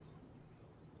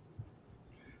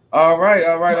All right,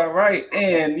 all right, all right.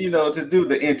 And to do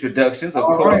the introductions, of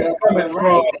All course, right, coming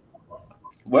from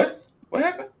what? What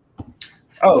happened?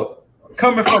 Oh,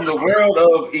 coming from the world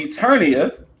of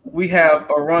Eternia, we have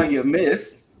Aranya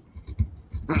Mist.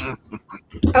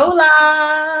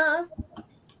 Hola.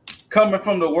 Coming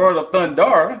from the world of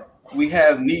Thundara, we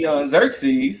have Neon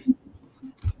Xerxes.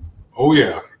 Oh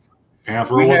yeah,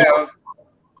 Panther We was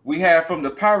have from the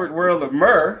pirate world of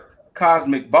Myrrh,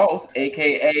 Cosmic Boss,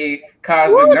 aka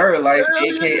Cosmic Nerd Life,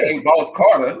 aka Boss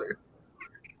Carter.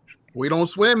 We don't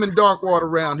swim in dark water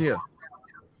around here.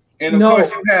 And of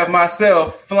course, you have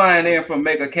myself flying in from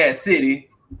Mega Cat City,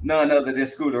 none other than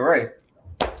Scooter Ray.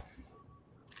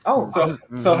 Oh,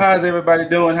 so how's everybody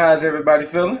doing? How's everybody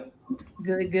feeling?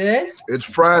 Good. It's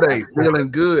Friday, feeling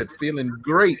good, feeling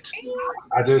great.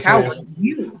 I just How had are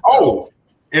you? Oh,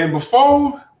 and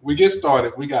before we get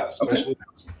started, we got a special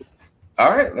announcement. All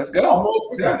right, let's go.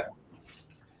 Almost forgot it.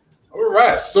 All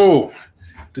right, so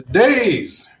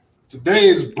today's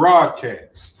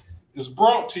broadcast is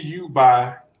brought to you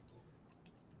by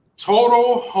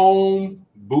Total Home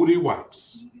Booty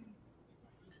Wipes.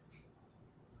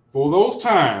 For those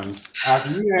times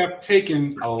after you have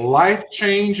taken a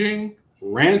life-changing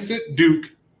rancid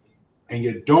Duke and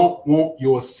you don't want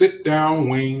your sit-down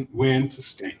wind to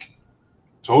stink.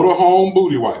 Total Home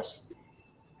Booty Wipes.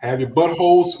 Have your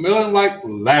butthole smelling like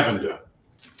lavender.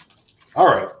 All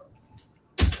right.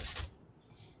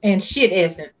 And shit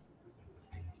essence.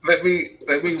 Let me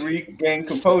regain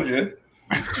composure.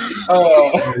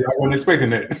 I wasn't expecting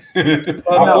that.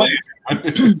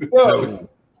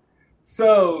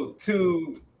 So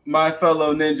to my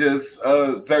fellow ninjas,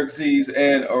 Xerxes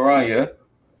and Aranya,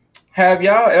 have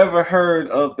y'all ever heard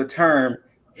of the term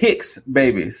Hicks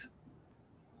babies?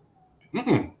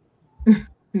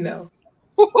 No.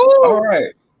 All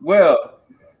right. Well,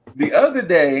 the other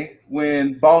day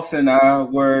when Boss and I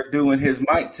were doing his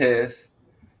mic test,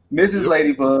 Mrs.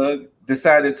 Ladybug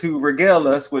decided to regale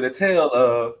us with a tale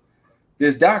of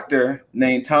this doctor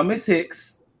named Thomas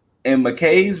Hicks in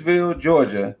McCaysville,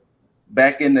 Georgia,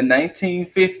 back in the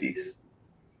 1950s.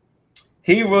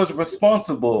 He was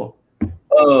responsible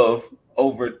of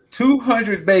over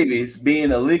 200 babies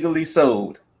being illegally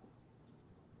sold.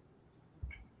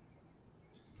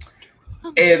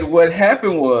 And what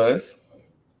happened was,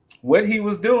 what he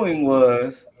was doing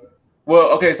was,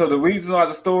 so the reason why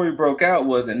the story broke out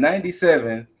was in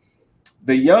 97,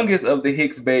 the youngest of the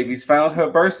Hicks babies found her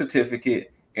birth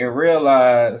certificate and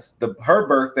realized her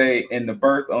birthday and the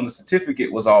birth on the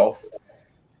certificate was off.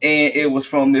 And it was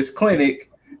from this clinic,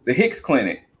 the Hicks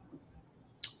Clinic.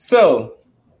 So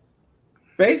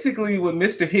basically what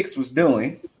Mr. Hicks was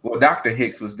doing, what Dr.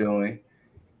 Hicks was doing,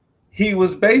 he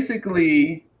was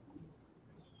basically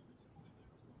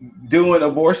doing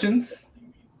abortions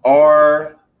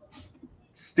or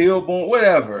stillborn,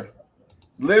 whatever.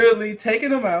 Literally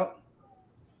taking them out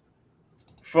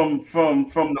from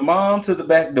the mom to the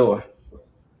back door.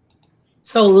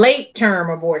 So late term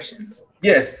abortions.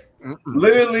 Yes.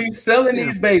 Literally selling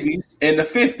these babies in the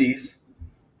 50s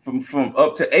from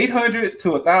up to $800 to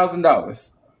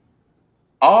 $1,000.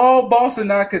 All Boss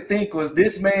and I could think was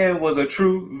this man was a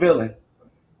true villain.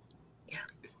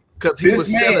 Because he was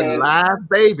selling live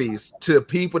babies to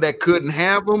people that couldn't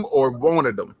have them or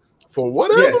wanted them for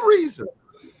whatever reason.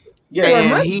 Yeah,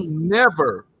 and he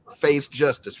never faced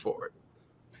justice for it.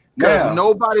 Because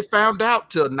nobody found out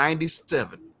till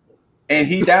 97. And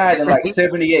he died in like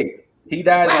 78. He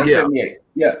died in like 78.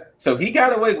 Yeah. So he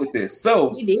got away with this.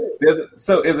 So there's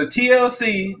a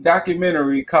TLC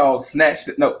documentary called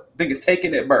Snatched. No, I think it's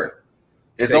Taken at Birth.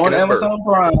 It's on Amazon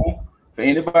Prime. For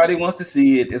anybody who wants to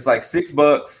see it, it's like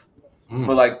 $6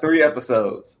 for like 3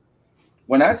 episodes.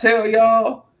 When I tell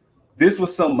y'all this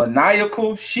was some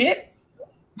maniacal shit.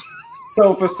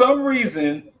 So for some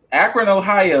reason, Akron,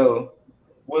 Ohio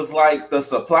was like the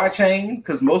supply chain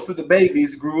because most of the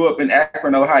babies grew up in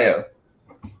Akron, Ohio.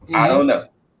 I don't know.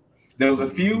 There was a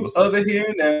few other here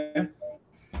and there.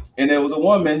 And there was a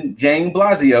woman, Jane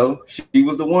Blasio. She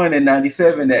was the one in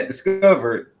 97 that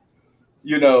discovered,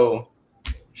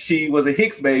 she was a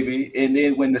Hicks baby. And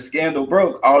then when the scandal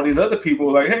broke, all these other people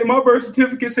were like, hey, my birth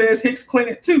certificate says Hicks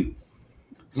Clinic too.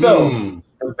 So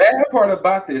the bad part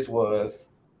about this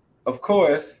was, of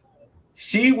course,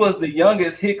 she was the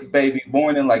youngest Hicks baby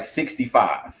born in like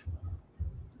 65.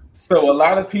 So a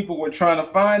lot of people were trying to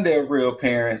find their real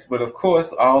parents, but of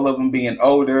course, all of them being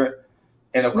older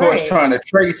and of course trying to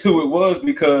trace who it was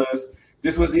because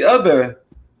this was the other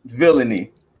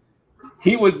villainy.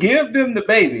 He would give them the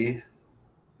baby,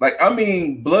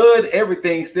 blood,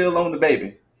 everything still on the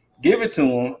baby. Give it to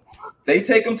them. They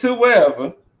take them to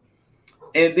wherever.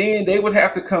 and then they would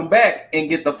have to come back and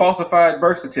get the falsified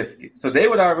birth certificate. So they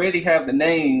would already have the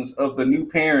names of the new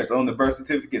parents on the birth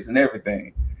certificates and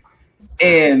everything.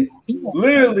 And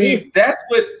literally, that's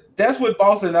what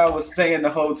Boss and I was saying the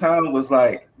whole time was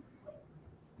like,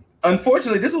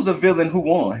 unfortunately, this was a villain who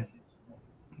won.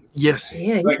 Yes.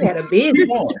 Yeah, he had a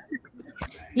business.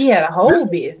 He had a whole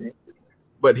business.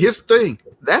 But his thing,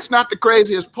 that's not the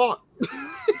craziest part.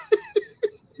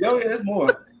 Yo, yeah, there's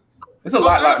more. There's a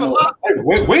lot more.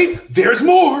 Wait, there's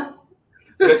more.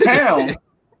 The town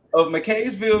of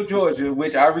McCaysville, Georgia,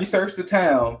 which I researched the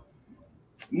town,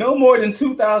 no more than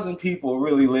 2,000 people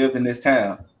really lived in this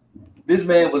town. This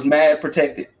man was mad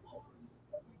protected.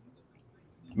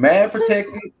 Mad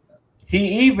protected.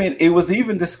 It was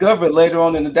even discovered later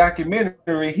on in the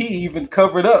documentary, he even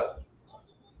covered up.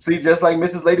 See, just like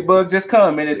Mrs. Ladybug just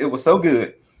come, and it was so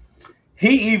good.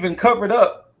 He even covered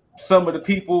up some of the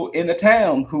people in the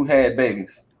town who had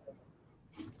babies.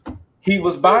 He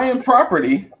was buying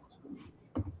property,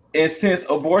 and since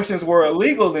abortions were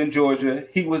illegal in Georgia,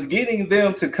 he was getting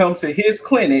them to come to his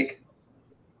clinic,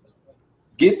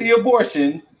 get the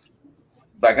abortion,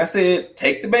 like I said,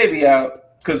 take the baby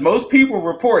out, because most people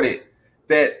reported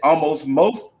that almost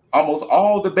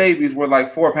all the babies were like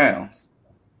 4 pounds.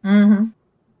 Mm-hmm.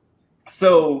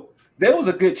 So there was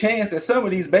a good chance that some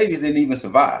of these babies didn't even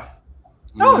survive.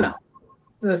 Oh no,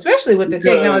 especially with the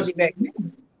technology back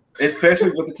then.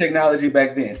 Especially with the technology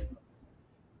back then.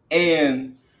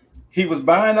 And he was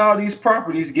buying all these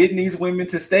properties, getting these women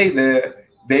to stay there.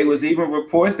 There was even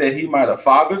reports that he might have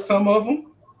fathered some of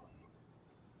them.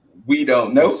 We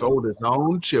don't know. He sold his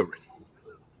own children.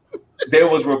 There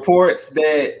was reports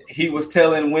that he was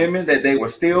telling women that they were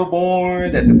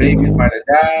stillborn, that the babies might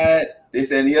have died,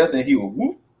 this and the other, and he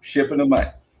was shipping them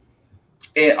out.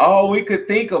 And all we could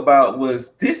think about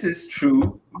was, this is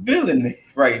true villainy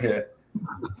right here.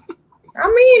 I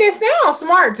mean, it sounds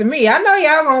smart to me. I know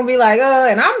y'all gonna be like,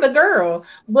 and I'm the girl,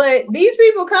 but these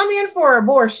people come in for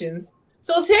abortions.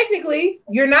 So technically,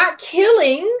 you're not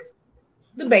killing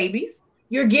the babies.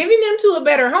 You're giving them to a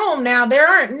better home. Now, there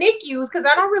aren't NICUs, because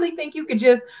I don't really think you could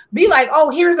just be like, oh,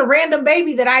 here's a random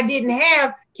baby that I didn't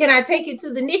have. Can I take it to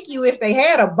the NICU if they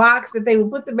had a box that they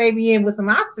would put the baby in with some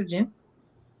oxygen?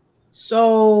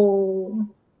 So,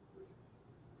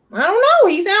 I don't know.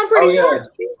 He sounds pretty smart.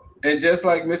 And just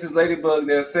like Mrs. Ladybug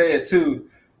there said, too,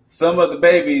 some of the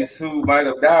babies who might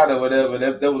have died or whatever,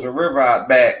 there was a river out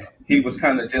back. He was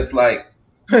kind of just like,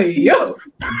 yo.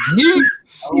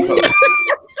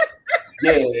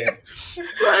 Yeah.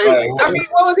 Right. I mean,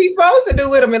 what was he supposed to do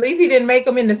with them? At least he didn't make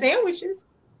them into sandwiches.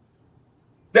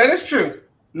 That is true.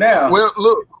 Now, well,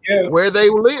 look, where they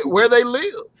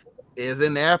live is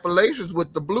in the Appalachians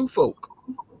with the blue folk.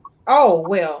 Oh,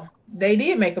 well, they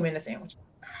did make them into sandwiches.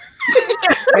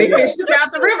 They fished it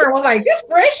out the river and was like, this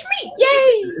fresh meat,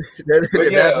 yay!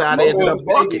 That's how they ended up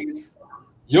walking.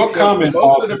 Your comment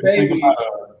also think about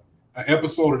an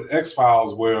episode of the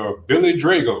X-Files where Billy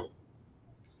Drago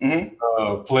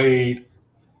played.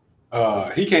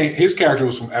 His character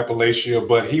was from Appalachia,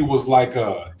 but he was like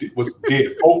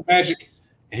did folk magic,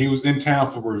 and he was in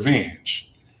town for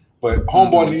revenge. But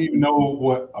homeboy didn't even know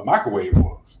what a microwave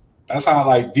was. That's how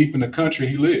like deep in the country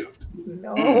he lived.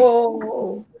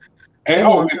 No.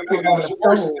 And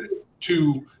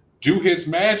to do his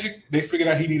magic, they figured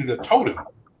out he needed a totem.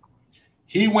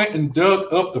 He went and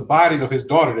dug up the body of his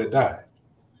daughter that died.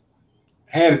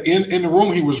 Had it in the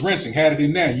room he was renting, had it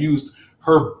in there, used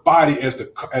her body as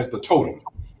the totem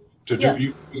to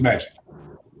do his magic.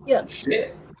 Yeah.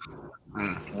 Shit.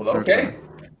 Well, okay.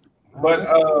 But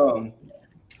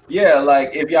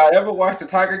like if y'all ever watched the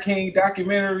Tiger King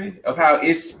documentary of how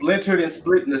it's splintered and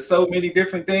split into so many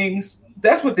different things,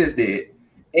 that's what this did.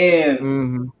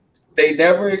 And they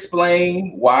never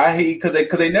explained why because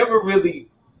they never really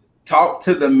talked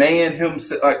to the man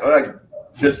himself, like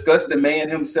discussed the man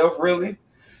himself really,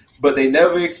 but they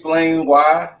never explained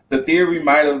why. The theory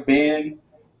might have been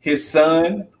his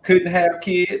son couldn't have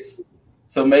kids,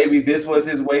 so maybe this was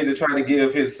his way to try to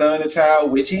give his son a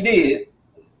child, which he did.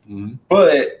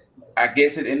 But I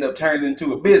guess it ended up turning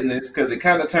into a business, because it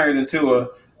kind of turned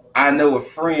into I know a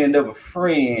friend of a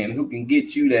friend who can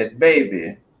get you that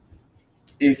baby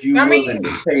if you willing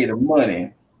to pay the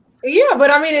money. Yeah,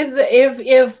 but I mean,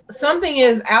 if something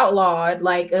is outlawed,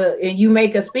 like and you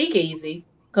make a speakeasy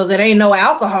because it ain't no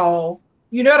alcohol,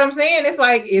 you know what I'm saying? It's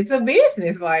like it's a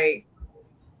business. Like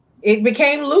it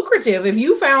became lucrative. If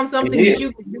you found something that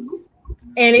you could do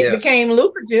and it became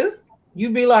lucrative,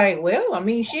 you'd be like, well, I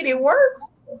mean, shit, it works.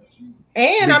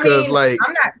 And because,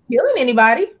 I'm not killing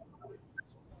anybody.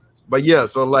 But yeah,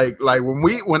 so like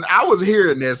when I was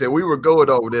hearing this and we were going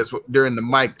over this during the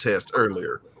mic test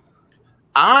earlier,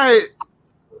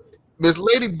 Miss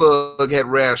Ladybug had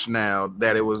rationale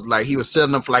that it was like he was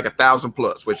selling them for like 1,000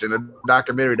 plus, which in the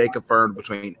documentary they confirmed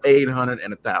between 800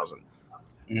 and 1,000.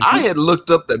 Mm-hmm. I had looked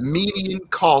up the median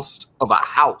cost of a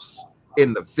house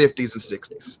in the 50s and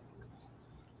 60s.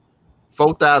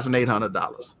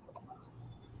 $4,800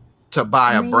 to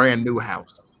buy a brand new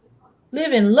house.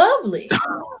 Living lovely.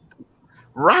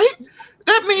 Right?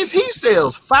 That means he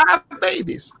sells 5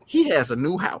 babies. He has a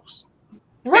new house.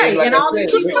 Right. And all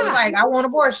these people like, I want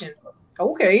abortion.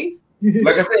 Okay.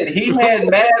 Like I said, he had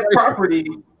mad property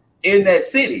in that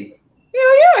city.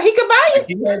 Yeah, he could buy it.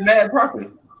 He had mad property.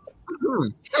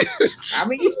 I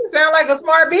mean, you just sound like a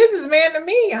smart businessman to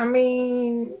me. I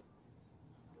mean,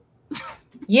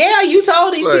 yeah, you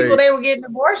told these people they were getting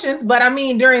abortions, but I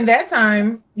mean, during that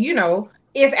time, you know,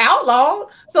 it's outlawed.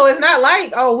 So it's not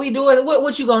like, oh, we do it.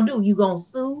 What you gonna do? You gonna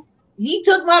sue? He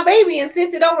took my baby and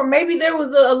sent it over. Maybe there was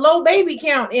a low baby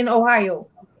count in Ohio.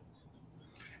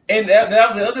 And that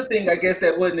was the other thing, I guess,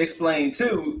 that wasn't explained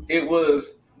too. It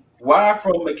was why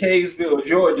from McCaysville,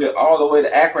 Georgia, all the way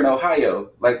to Akron, Ohio.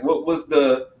 Like, what was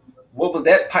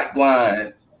that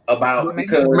pipeline about?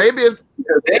 Because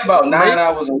they're about 9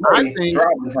 hours away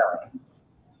driving time.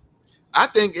 I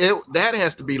think that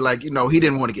has to be like, you know, he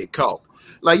didn't want to get caught.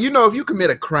 Like, you know, if you commit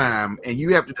a crime and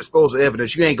you have to dispose of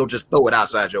evidence, you ain't gonna just throw it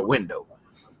outside your window.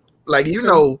 Like, you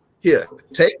know, here,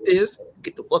 take this,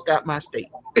 get the fuck out my state.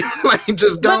 Like,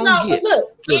 just go get it.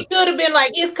 Look, it could have been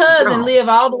like his cousin live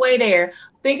all the way there.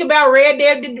 Think about Red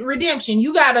Dead Redemption.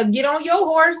 You gotta get on your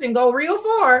horse and go real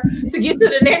far to get to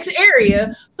the next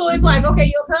area. So it's like, okay,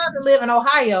 your cousin live in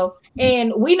Ohio,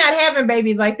 and we not having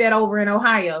babies like that over in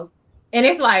Ohio. And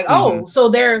it's like, so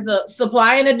there's a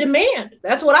supply and a demand.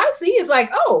 That's what I see. It's like,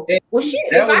 well, shit.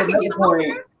 If I can get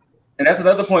them and that's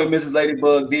another point Mrs.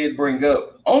 Ladybug did bring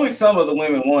up. Only some of the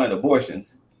women wanted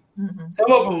abortions. Mm-hmm. Some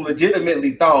of them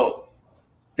legitimately thought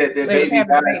that their baby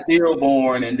died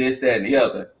stillborn and this, that, and the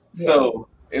other. Yeah. So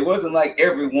it wasn't like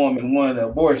every woman wanted an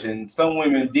abortion. Some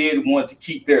women did want to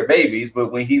keep their babies,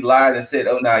 but when he lied and said,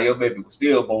 "Oh, no, your baby was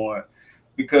stillborn,"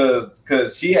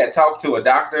 because she had talked to a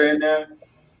doctor in there,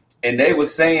 and they were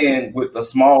saying with the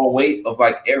small weight of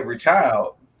like every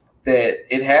child that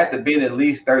it had to be at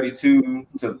least 32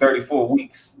 to 34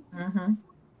 weeks. Mm-hmm.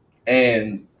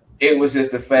 And it was just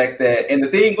the fact that, and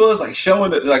the thing was like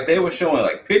they were showing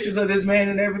like pictures of this man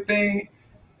and everything.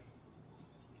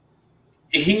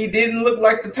 He didn't look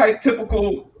like the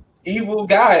typical evil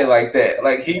guy like that.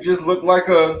 Like, he just looked like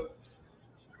a.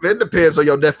 It depends on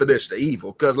your definition of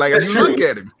evil, because like if you look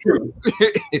at him,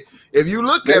 if you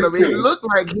look at him, it looked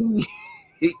like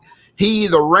he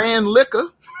either ran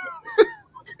liquor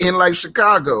in like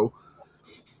Chicago,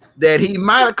 that he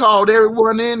might have called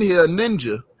everyone in here a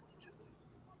ninja,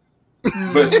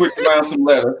 but switched around some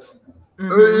letters,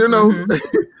 you know.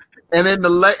 And in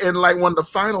like one of the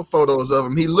final photos of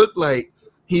him, he looked like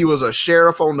he was a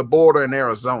sheriff on the border in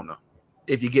Arizona.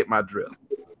 If you get my drift.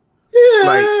 Yeah.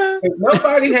 Like,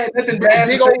 nobody had nothing bad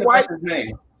to say about his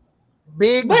name.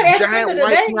 Big giant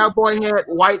white cowboy hat,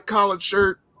 white collared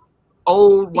shirt,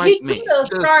 old white man. He could have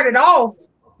started off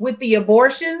with the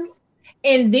abortions,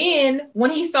 and then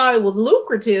when he saw it was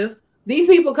lucrative, these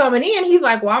people coming in, he's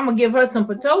like, well, I'm gonna give her some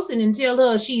Pitocin and tell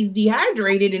her she's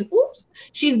dehydrated, and oops,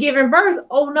 she's giving birth.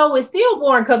 Oh no, it's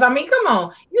stillborn. Because I mean, come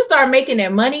on, you start making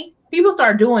that money, people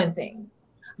start doing things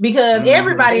because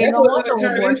everybody ain't gonna want to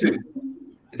abortion.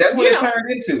 That's what it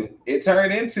turned into. It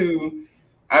turned into,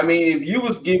 I mean, if you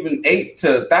was giving $8,000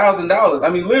 to $1,000, I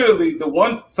mean, literally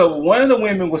one of the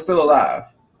women was still alive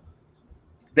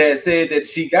that said that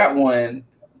she got one,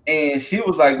 and she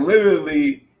was like,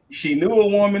 literally, she knew a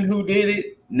woman who did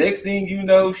it. Next thing you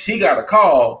know, she got a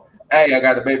call. Hey, I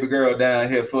got a baby girl down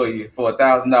here for you for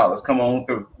 $1,000. Come on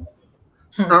through.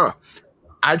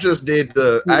 I just did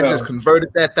I just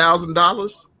converted that $1,000,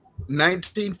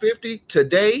 1950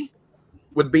 today.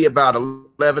 Would be about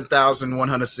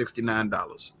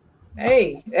 $11,169.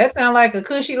 Hey, that sounds like a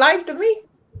cushy life to me.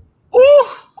 Ooh,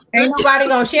 ain't nobody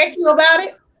gonna check you about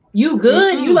it. You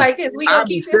good? You like this? We gonna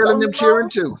keep selling them cheering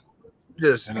too.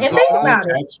 Just and think about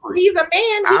it. He's a man.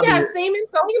 He got semen,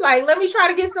 so he like, let me try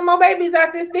to get some more babies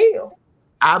out this deal.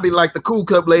 I'll be like the cool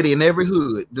cup lady in every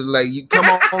hood. Just like, you come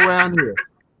on around here.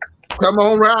 Come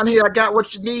on around here. I got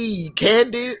what you need.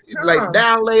 Candy, like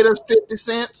down later, 50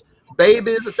 cents.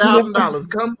 Babies, $1,000.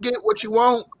 Come get what you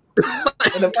want.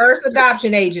 The first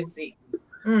adoption agency.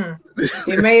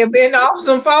 It may have been off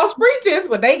some false pretense,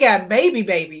 but they got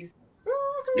babies.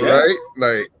 Right?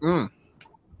 Like,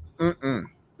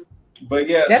 But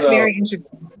yeah, that's very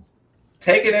interesting.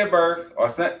 Taken at Birth or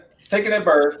Taken at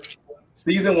Birth,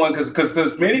 season 1,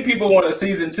 because many people want a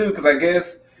season 2, because I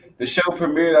guess the show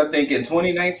premiered, I think, in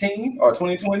 2019 or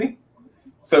 2020.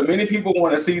 So many people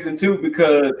want a season 2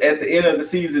 because at the end of the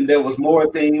season there was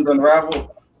more things unraveled.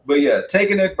 But yeah,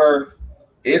 Taken at Birth,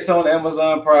 it's on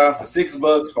Amazon Prime for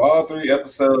 $6 for all 3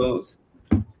 episodes.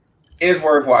 It's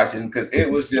worth watching because it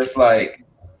was just like,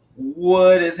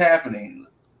 what is happening?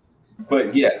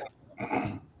 But yeah.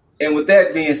 And with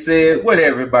that being said, what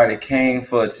everybody came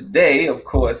for today, of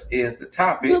course, is the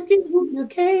topic. So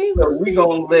we're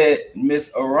going to let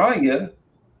Miss Aranya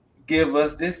give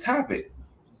us this topic.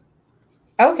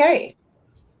 Okay.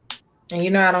 And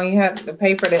you know I don't even have the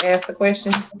paper to ask the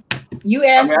question. You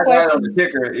asked the question. I got it on the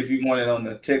ticker if you want it on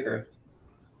the ticker.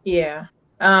 Yeah.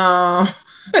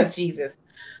 Jesus.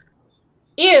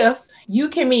 If you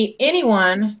can meet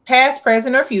anyone, past,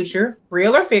 present, or future,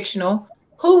 real or fictional,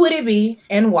 who would it be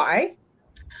and why?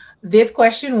 This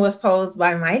question was posed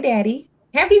by my daddy.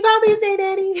 Happy Father's Day,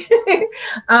 Daddy.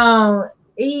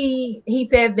 He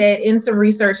said that in some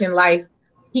research in life,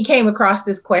 he came across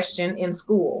this question in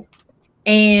school.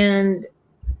 And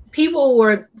people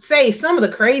would say some of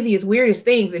the craziest, weirdest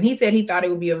things. And he said he thought it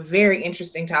would be a very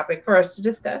interesting topic for us to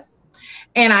discuss.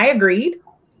 And I agreed.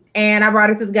 And I brought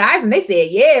it to the guys and they said,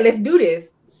 yeah, let's do this.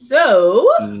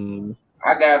 So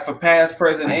I got for past,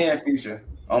 present, and future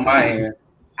on my end.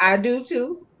 I do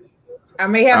too. I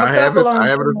may have a couple on. I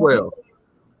have it as well.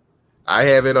 I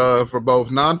have it for both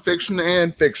nonfiction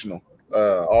and fictional.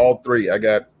 All 3. I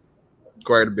got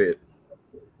quite a bit.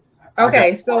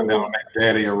 Okay, so make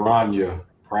Daddy Aranya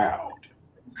proud.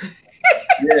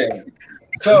 Yeah.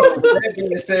 So that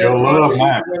being said,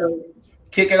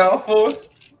 kick it off for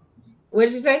us. What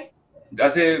did you say? I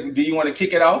said, do you want to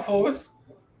kick it off for us?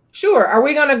 Sure. Are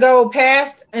we gonna go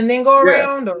past and then go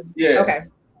around? Or? Yeah. Okay.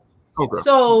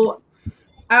 So,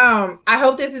 I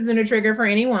hope this isn't a trigger for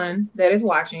anyone that is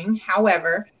watching.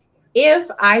 However, if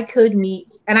I could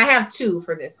meet, and I have 2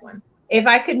 for this one, if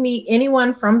I could meet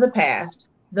anyone from the past,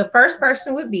 the first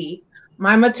person would be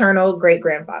my maternal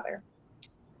great-grandfather.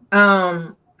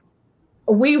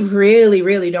 We really,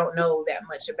 really don't know that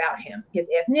much about him. His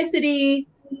ethnicity,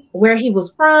 where he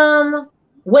was from,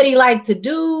 what he liked to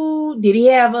do, did he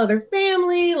have other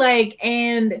family?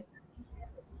 And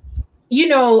you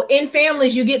know, in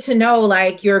families, you get to know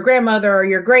like your grandmother or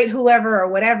your great whoever or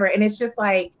whatever. And it's just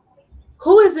like,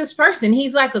 who is this person?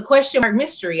 He's like a question mark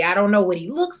mystery. I don't know what he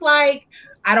looks like.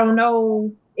 I don't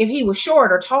know if he was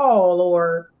short or tall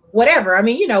or whatever. I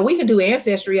mean, you know, we can do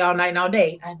ancestry all night and all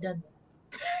day. I've done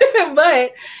that.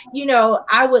 But, you know,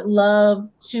 I would love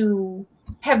to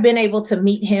have been able to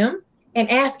meet him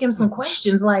and ask him some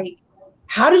questions like,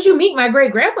 how did you meet my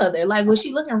great grandmother? Like, was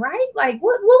she looking right? Like,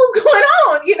 what was going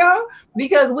on? You know,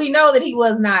 because we know that he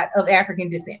was not of African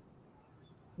descent.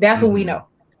 That's what we know.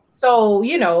 So,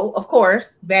 you know, of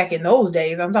course, back in those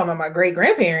days, I'm talking about my great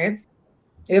grandparents.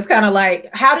 It's kind of like,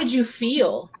 how did you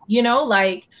feel? You know,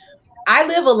 like I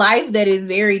live a life that is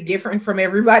very different from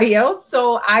everybody else.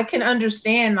 So I can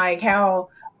understand like how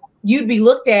you'd be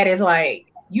looked at as like,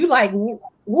 you like,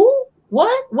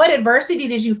 what adversity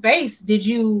did you face?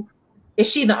 Is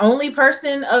she the only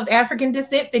person of African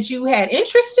descent that you had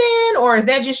interest in, or is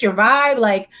that just your vibe?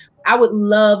 Like, I would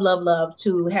love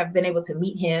to have been able to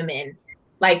meet him and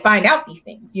like find out these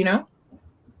things, you know?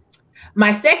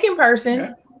 My second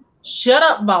person, shut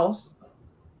up, boss,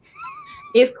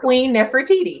 is Queen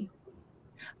Nefertiti.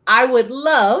 I would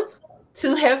love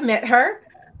to have met her.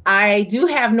 I do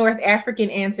have North African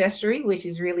ancestry, which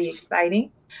is really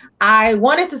exciting. I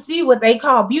wanted to see what they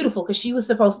call beautiful because she was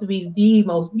supposed to be the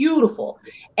most beautiful.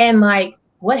 And like,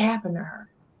 what happened to her?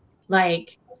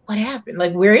 Like, what happened?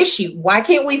 Like, where is she? Why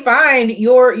can't we find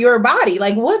your body?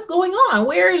 Like, what's going on?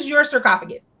 Where is your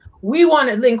sarcophagus?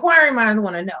 The inquiring minds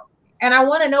want to know. And I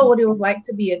want to know what it was like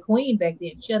to be a queen back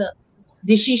then. Shut up.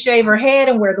 Did she shave her head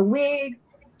and wear the wigs?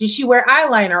 Did she wear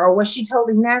eyeliner, or was she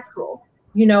totally natural?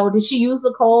 You know, did she use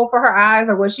the kohl for her eyes,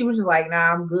 or was she just like,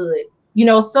 nah, I'm good? You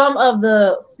know, some of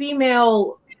the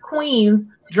female queens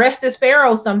dressed as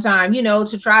pharaohs sometime, you know,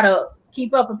 to try to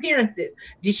keep up appearances.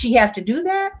 Did she have to do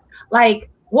that? Like,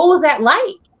 what was that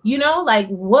like? You know, like,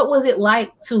 what was it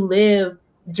like to live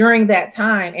during that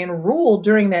time and rule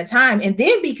during that time and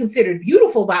then be considered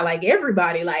beautiful by like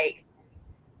everybody? Like,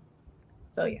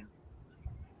 so yeah,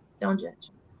 don't judge.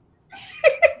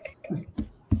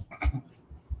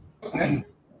 Okay.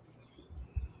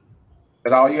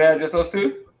 That's all you had, just those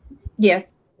 2?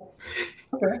 Yes.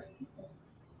 Okay.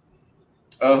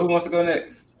 Who wants to go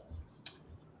next?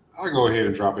 I'll go ahead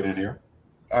and drop it in here.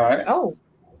 All right. Oh.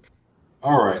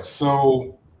 All right.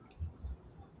 So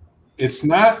it's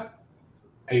not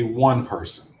a one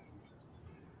person.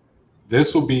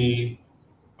 This will be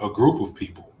a group of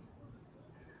people.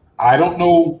 I don't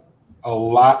know a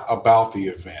lot about the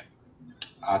event.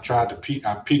 I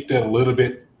peeked at a little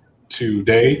bit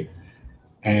today,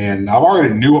 and I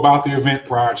already knew about the event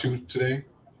prior to today.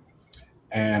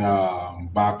 And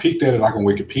but I peeked at it like on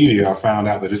Wikipedia. I found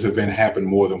out that this event happened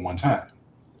more than one time.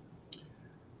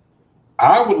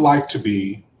 I would like to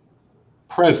be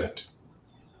present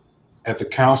at the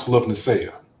Council of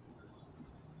Nicaea.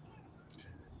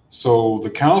 So the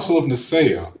Council of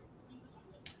Nicaea,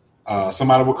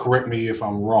 somebody will correct me if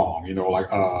I'm wrong, you know,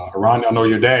 like Aron, I know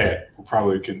your dad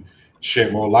probably can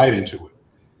shed more light into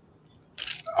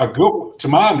it. To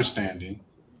my understanding,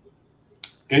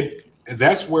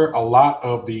 that's where a lot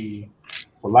of the,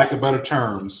 for lack of better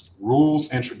terms, rules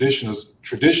and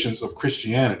traditions of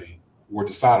Christianity were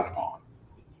decided upon.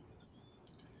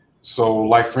 So,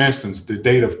 like for instance, the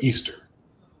date of Easter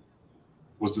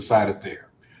was decided there.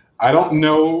 I don't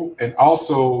know, and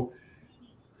also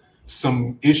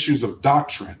some issues of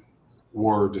doctrine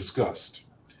were discussed.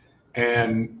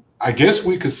 And I guess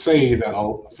we could say that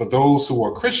for those who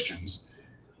are Christians,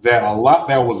 that a lot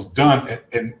that was done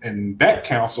in that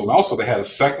council, and also they had a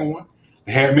second one,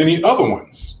 they had many other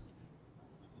ones.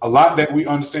 A lot that we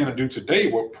understand and do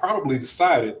today were probably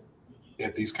decided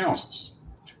at these councils.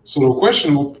 So the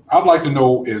question I'd like to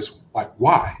know is, like,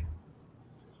 why?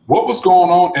 What was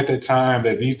going on at the time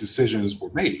that these decisions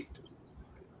were made?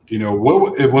 You know,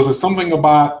 was it something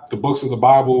about the books of the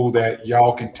Bible that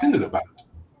y'all contended about?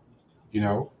 You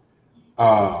know,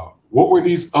 what were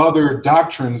these other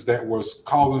doctrines that was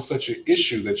causing such an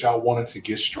issue that y'all wanted to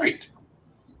get straight?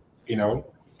 You know,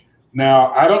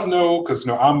 now I don't know, because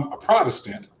I'm a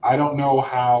Protestant. I don't know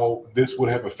how this would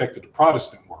have affected the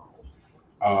Protestant world.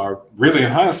 Really, in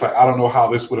hindsight, I don't know how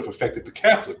this would have affected the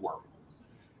Catholic world.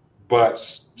 But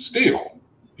still,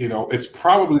 you know, it's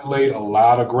probably laid a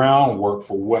lot of groundwork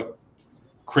for what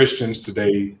Christians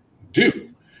today do.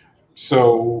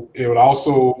 So it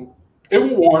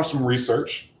will warrant some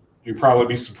research. You'd probably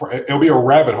be surprised. It'll be a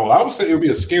rabbit hole. I would say it'll be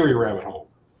a scary rabbit hole,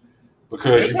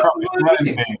 because you probably find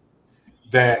things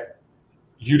that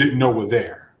you didn't know were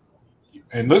there.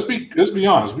 And let's be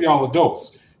honest, we all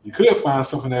adults. You could find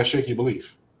something that shake your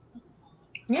belief.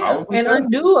 Yeah, and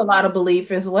undo a lot of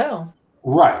belief as well.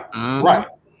 Right, right.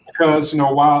 Because,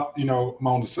 while, I'm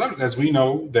on the subject, as we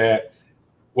know that,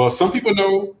 well, some people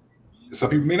know,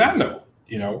 some people may not know,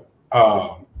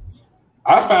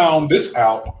 I found this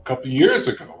out a couple of years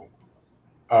ago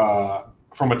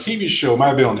from a TV show, might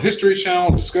have been on the History Channel,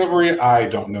 Discovery, I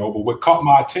don't know, but what caught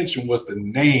my attention was the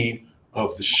name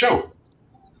of the show.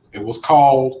 It was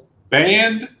called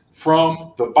Banned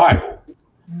from the Bible.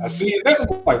 I see that,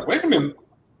 I'm like, wait a minute,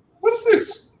 what is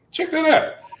this? Check that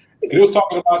out. And it was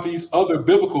talking about these other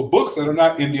biblical books that are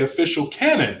not in the official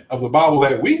canon of the Bible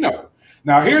that we know.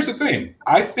 Now, here's the thing.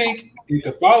 I think in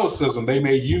Catholicism, they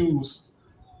may use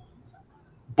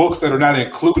books that are not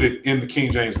included in the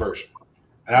King James Version.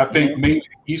 And I think maybe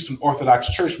the Eastern Orthodox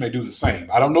Church may do the same.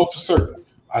 I don't know for certain.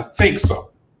 I think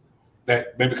so.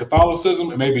 That maybe Catholicism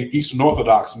and maybe Eastern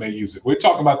Orthodox may use it. We're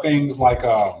talking about things like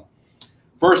 1st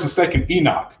and 2nd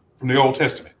Enoch from the Old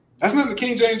Testament. That's not the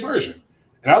King James Version.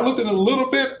 And I looked at a little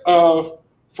bit of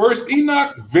 1st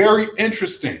Enoch, very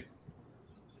interesting.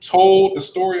 Told a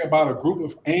story about a group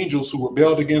of angels who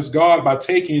rebelled against God by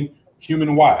taking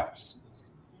human wives.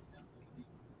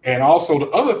 And also the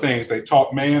other things, they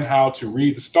taught man how to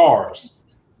read the stars,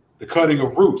 the cutting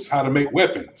of roots, how to make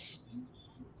weapons,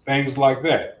 things like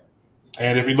that.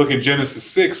 And if you look in Genesis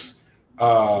 6,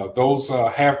 those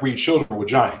half-breed children were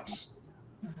giants.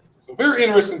 So very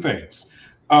interesting things.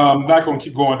 I'm not going to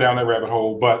keep going down that rabbit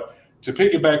hole, but to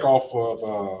piggyback off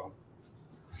of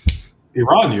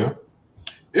Irania,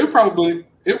 it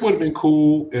would have been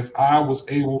cool if I was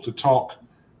able to talk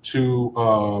to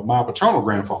my paternal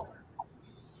grandfather,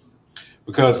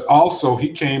 because also he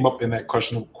came up in that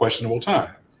questionable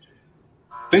time.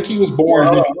 I think he was born.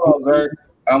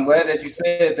 I'm glad that you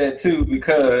said that too,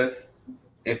 because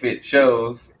if it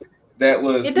shows, that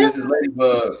was Mrs.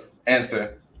 Ladybug's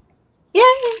answer. Yeah.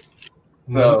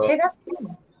 So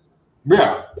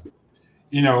yeah,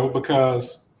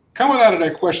 because coming out of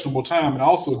that questionable time, and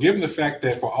also given the fact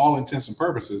that for all intents and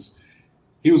purposes,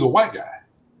 he was a white guy.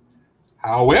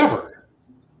 However,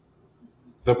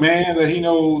 the man that he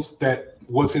knows that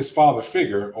was his father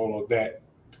figure, or that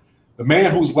the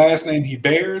man whose last name he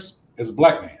bears, is a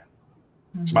black man.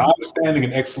 Mm-hmm. To my understanding,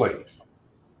 an ex-slave.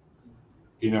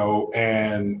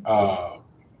 And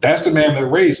that's the man that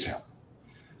raised him.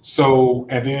 So,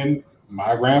 and then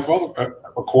my grandfather,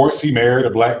 of course, he married a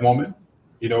black woman,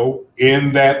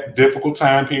 in that difficult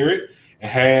time period.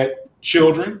 and had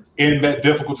children in that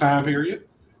difficult time period.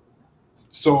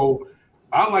 So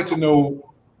I'd like to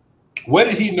know, what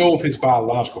did he know of his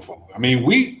biological father? I mean,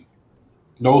 we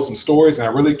know some stories, and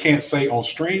I really can't say on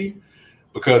stream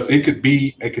because it could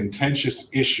be a contentious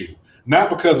issue. Not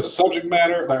because of the subject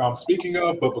matter like I'm speaking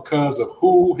of, but because of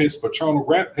who his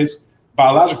his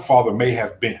biological father may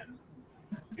have been.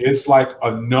 It's like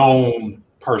a known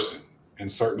person in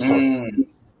certain circles.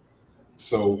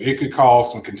 So it could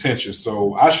cause some contention.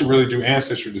 So I should really do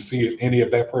Ancestry to see if any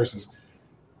of that person's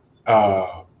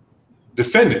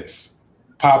descendants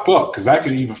pop up, because that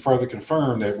could even further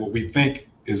confirm that what we think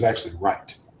is actually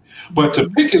right. But to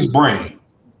pick his brain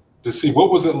to see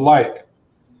what was it like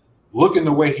looking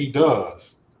the way he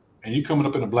does, and you coming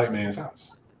up in a black man's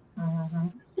house.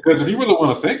 Because if you really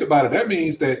want to think about it, that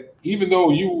means that even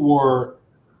though you were,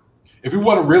 if you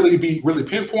want to really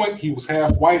pinpoint, he was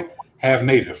half white, half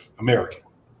Native American.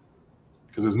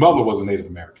 Because his mother was a Native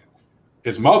American.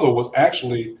 His mother was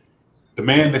actually, the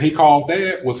man that he called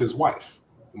dad was his wife.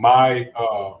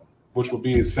 Which would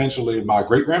be essentially my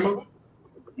great grandmother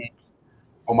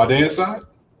on my dad's side.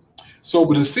 So,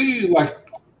 but to see, like,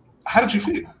 how did you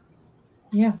feel?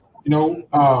 Yeah. You know,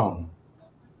 how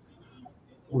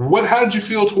did you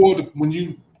feel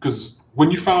because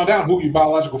when you found out who your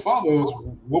biological father was,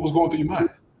 what was going through your mind?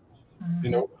 You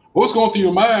know, what was going through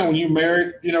your mind when you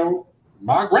married, you know,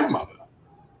 my grandmother?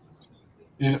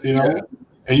 You know,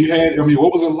 and you had, I mean,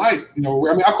 what was it like? You know,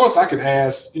 I mean, of course I could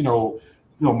ask,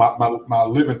 my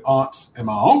living aunts and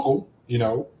my uncle, you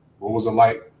know, what was it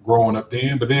like growing up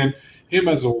then? But then him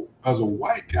as a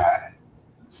white guy,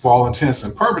 for all intents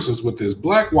and purposes, with his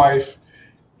black wife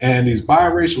and these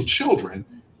biracial children,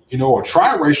 you know, or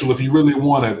triracial, if you really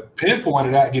want to pinpoint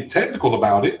it out, get technical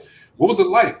about it. What was it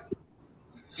like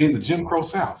in the Jim Crow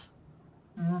South?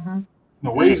 You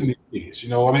know, raising these kids, you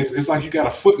know, I mean, it's like you got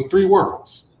a foot in three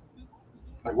worlds.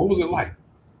 Like, what was it like?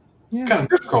 What kind of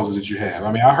difficulties did you have?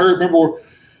 I mean, remember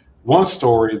one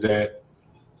story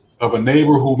of a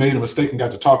neighbor who made a mistake and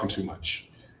got to talking too much.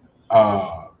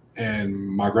 And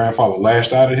my grandfather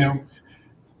lashed out at him.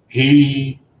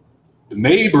 The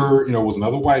neighbor, you know, was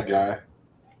another white guy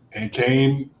and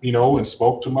came, you know, and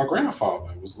spoke to my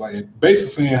grandfather. It was like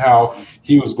basically saying how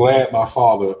he was glad my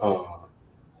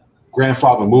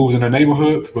grandfather moved in the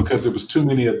neighborhood because there was too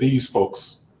many of these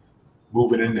folks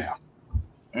moving in now.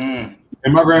 And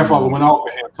my grandfather went off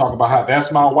at him talking about how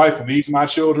that's my wife and these my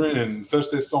children and such,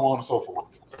 this, so on and so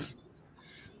forth.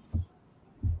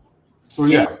 So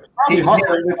yeah, he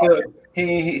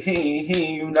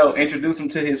introduced him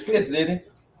to his fist, did he?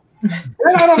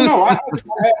 I don't know. I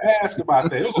asked about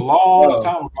that. It was a long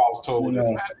time ago I was told this.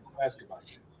 I had to ask about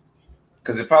that.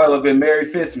 Because it probably would have been Merry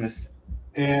Fistmas.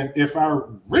 And if I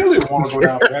really want to go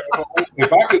down that hole,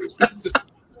 if I could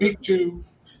speak to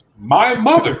my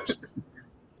mother's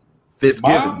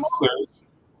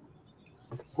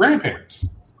grandparents,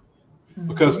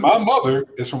 because my mother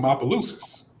is from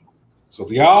Opelousas. So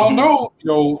we all know, you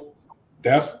know,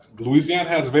 Louisiana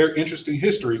has a very interesting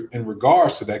history in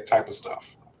regards to that type of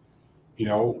stuff. You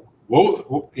know,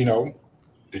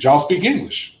 did y'all speak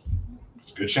English?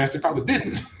 It's a good chance they probably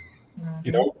didn't.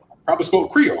 You know, probably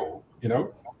spoke Creole, you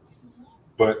know.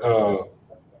 But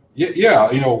you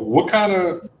know, what kind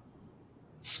of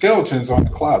skeletons are in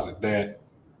the closet that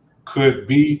could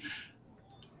be,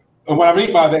 and what I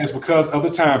mean by that is because of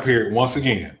the time period, once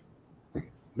again,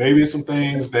 maybe some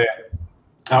things that,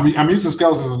 I'm using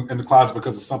skeletons in the closet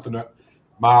because of something that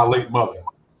my late mother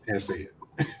has said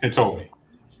and told me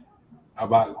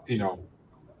about, you know,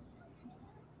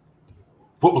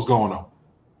 what was going on.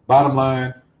 Bottom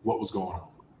line, what was going on.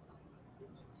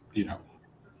 You know,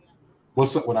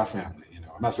 what's up with our family? You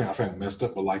know, I'm not saying our family messed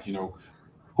up, but like, you know,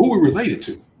 who we related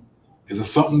to. Is it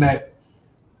something that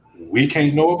we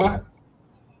can't know about?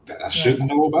 That I shouldn't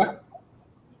know about?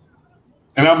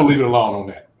 And I'm gonna leave it alone on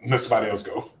that. Let somebody else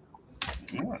go.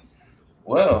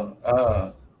 Well,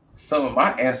 some of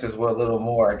my answers were a little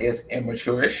more, I guess,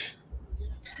 immature-ish.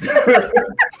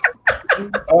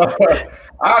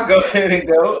 I'll go ahead and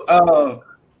go.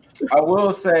 I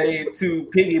will say, to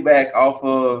piggyback off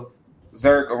of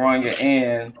Zerk, Aranya,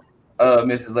 and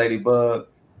Mrs. Ladybug,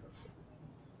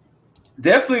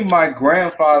 definitely my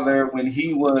grandfather when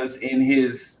he was in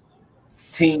his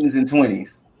teens and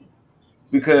 20s,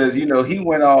 because, you know, he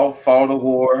went off, fought a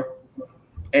war,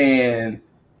 and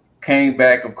came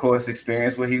back, of course,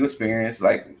 experienced what he experienced,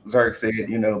 like Zerk said,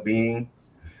 you know,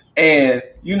 and,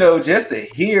 you know, just to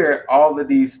hear all of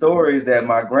these stories that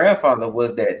my grandfather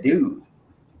was that dude.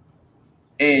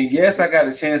 And yes, I got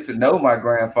a chance to know my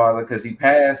grandfather because he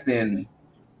passed in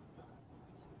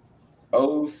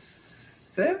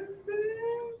 2007.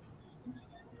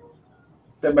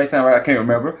 That may sound right. I can't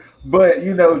remember, but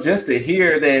just to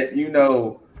hear that,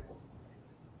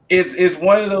 it's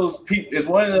one of those people.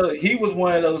 He was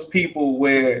one of those people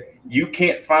where you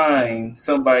can't find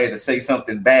somebody to say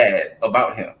something bad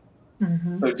about him.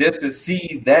 Mm-hmm. So just to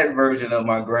see that version of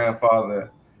my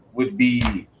grandfather would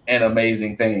be an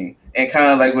amazing thing. And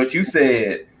kind of like what you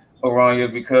said,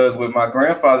 Aranya, because with my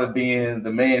grandfather being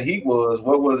the man he was,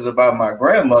 what was it about my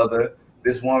grandmother,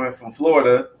 this woman from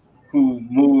Florida who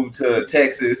moved to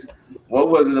Texas, what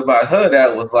was it about her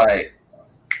that was like,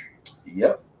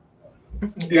 yep,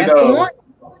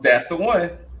 that's the one.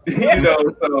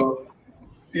 So,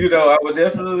 I would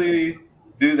definitely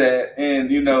do that. And,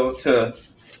 to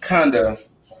kind of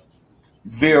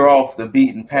veer off the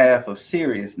beaten path of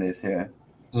seriousness here,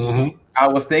 I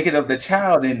was thinking of the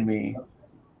child in me,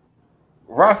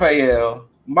 Raphael,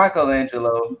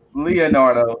 Michelangelo,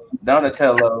 Leonardo,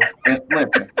 Donatello, and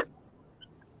Splinter.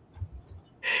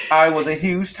 I was a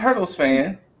huge Turtles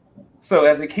fan, so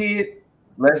as a kid,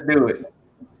 let's do it.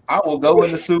 I will go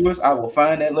in the sewers. I will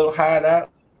find that little hideout.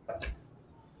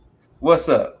 What's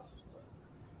up?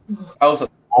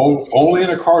 Only in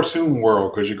a cartoon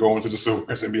world could you go into the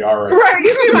sewers and be all right. Right,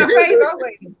 you see my face. I was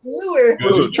like, sewer. You're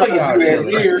going to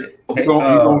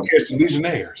catch the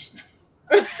Legionnaires.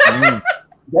 That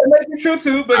might be true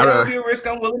too, but that would be a risk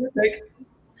I'm willing to take.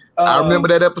 I remember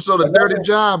that episode of Dirty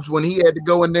Jobs when he had to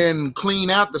go in there and clean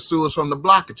out the sewers from the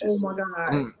blockages. Oh my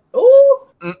God. Ooh.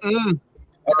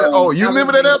 You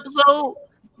remember that episode?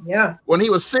 Yeah. When he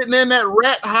was sitting there and that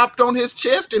rat hopped on his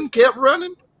chest and kept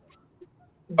running?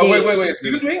 Oh, wait.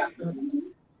 Excuse me?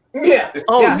 Yeah.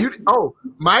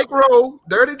 Micro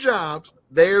Dirty Jobs.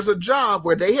 There's a job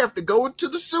where they have to go into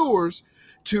the sewers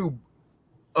to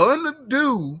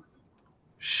undo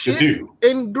shit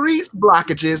and grease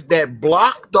blockages that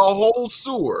block the whole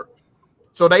sewer.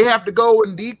 So they have to go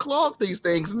and declog these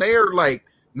things, and they're like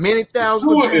many thousand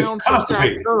pounds,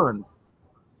 sometimes tons.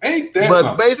 Ain't that but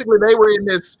something? Basically, they were in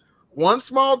this one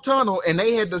small tunnel, and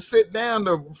they had to sit down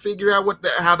to figure out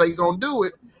how they gonna do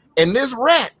it. And this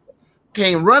rat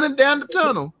came running down the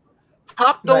tunnel,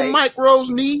 hopped on Micro's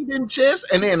knee and chest,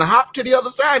 and then hopped to the other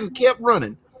side and kept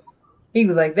running. He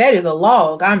was like, "That is a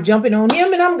log. I'm jumping on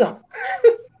him, and I'm gone."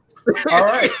 All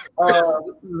right.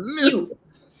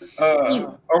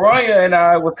 Aranya and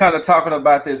I were kind of talking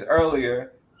about this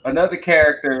earlier. Another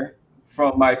character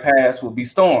from my past will be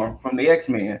Storm from the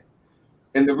X-Men.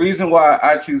 And the reason why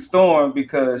I choose Storm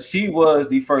because she was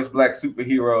the first black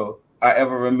superhero I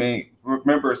ever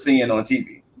remember seeing on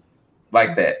TV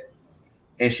like that.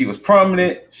 And she was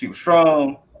prominent. She was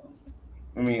strong.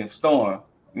 I mean, Storm,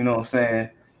 you know what I'm saying?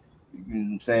 You know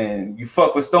what I'm saying? You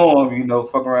fuck with Storm,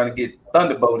 fuck around and get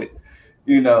thunderbolted,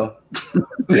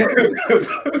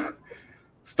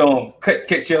 Storm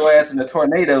catch your ass in the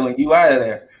tornado and you out of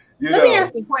there. Let me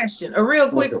ask a question, a real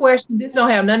quick question. This don't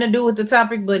have nothing to do with the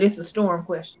topic, but it's a Storm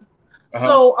question.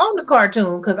 So on the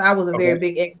cartoon, because I was a very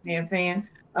big X-Men fan,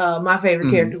 my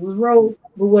favorite character was Rogue,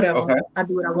 but whatever. Okay. I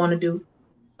do what I want to do.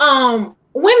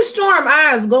 When Storm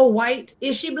eyes go white,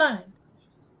 is she blind?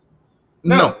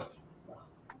 No.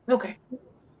 Okay.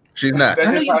 She's not.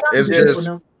 It's just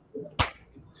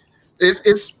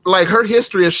it's like her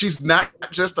history is she's not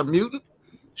just a mutant.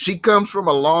 She comes from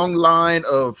a long line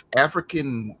of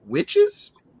African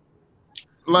witches.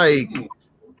 Like,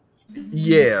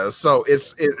 yeah, so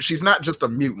she's not just a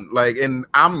mutant. Like, and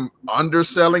I'm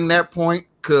underselling that point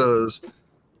because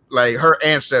like her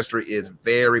ancestry is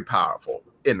very powerful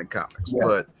in the comics. Yeah.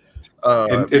 But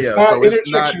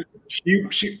it's not she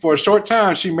for a short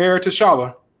time she married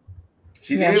T'Challa.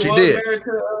 She did. Married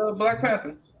to Black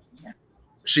Panther.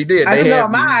 She did. I know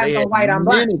my eyes are white. I'm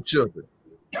black. Children.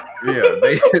 Yeah,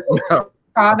 they call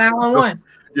 911.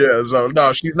 Yeah, so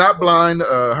no, she's not blind.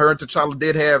 Her and T'Challa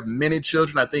did have many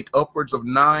children. I think upwards of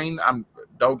 9. I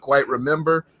don't quite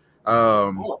remember.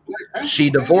 She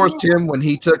divorced him when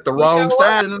he took the wrong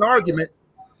side in an argument,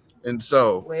 and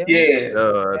so that's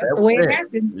the way it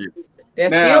happened. Yeah.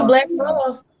 That's still black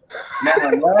love.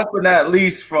 Now, last but not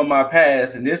least from my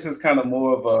past, and this is kind of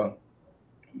more of a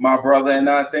my brother and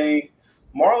I thing,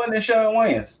 Marlon and Shawn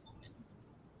Wayans.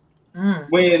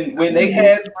 When they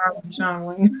had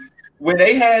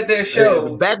their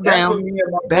show, back down,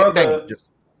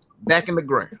 back in the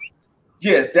ground.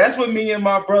 Yes, that's what me and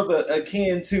my brother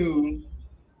akin to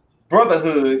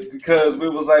brotherhood, because we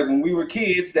was like when we were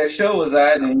kids, that show was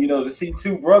out, and to see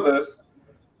two brothers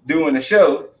doing the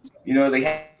show,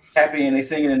 they happy and they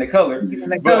singing in the color. Give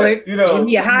me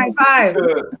a high five.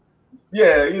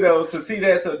 To see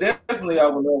that. So definitely I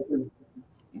would love to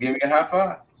give me a high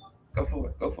five. Go for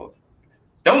it.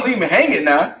 Don't leave me hanging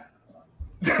now.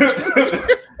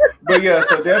 But yeah,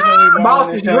 so definitely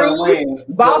Boss is rude.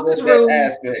 Boss is rude.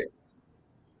 Aspect.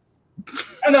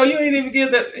 I know you ain't even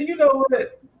get that. You know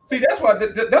what? See, that's why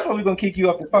we're gonna kick you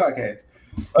off the podcast.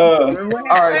 All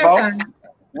right, boss.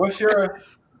 What's your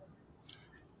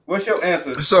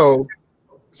answer? So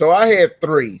I had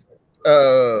 3.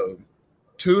 2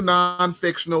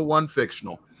 non-fictional, 1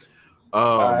 fictional.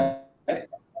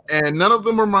 And none of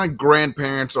them are my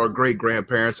grandparents or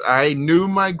great-grandparents. I knew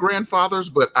my grandfathers,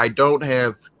 but I don't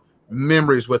have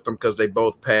memories with them because they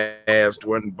both passed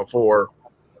before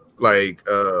I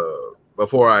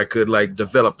could like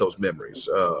develop those memories.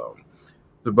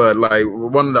 But like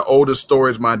one of the oldest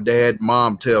stories my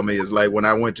mom tell me is like when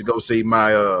I went to go see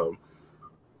my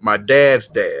dad's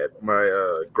dad,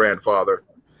 my grandfather,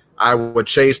 I would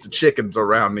chase the chickens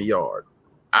around the yard.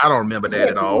 I don't remember that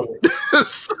at all.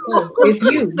 If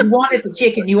you wanted the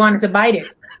chicken, you wanted to bite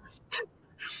it.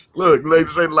 Look,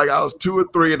 ladies say like I was 2 or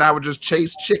 3 and I would just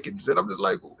chase chickens. And I'm just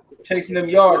like chasing them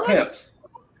yard pimps.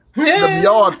 Them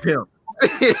yard pimps.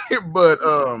 But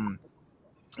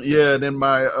yeah, then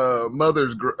my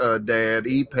mother's dad,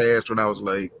 he passed when I was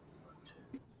like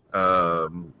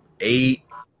 8,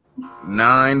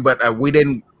 9, but we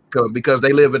didn't go because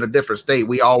they live in a different state.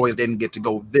 We always didn't get to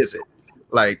go visit,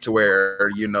 like to where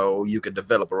you could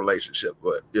develop a relationship.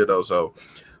 But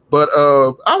but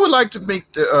I would like to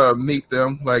meet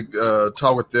them, like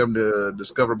talk with them to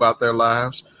discover about their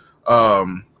lives,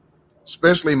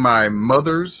 especially my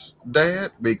mother's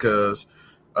dad because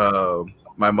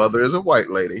my mother is a white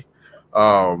lady,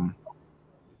 and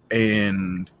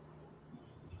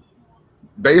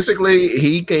basically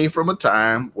he came from a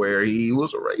time where he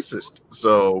was a racist.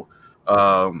 So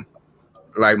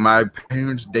like my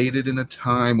parents dated in a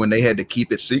time when they had to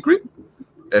keep it secret,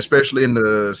 especially in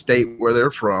the state where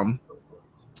they're from.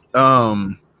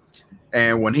 And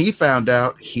when he found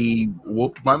out, he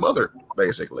whooped my mother,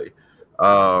 basically.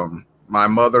 My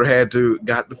mother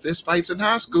got the fist fights in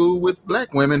high school with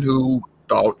black women who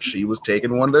thought she was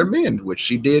taking one of their men, which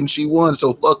she did, and she won.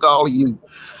 So fuck all of you.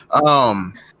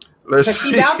 Let's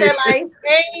see. Out there like,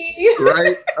 hey.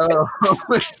 Right.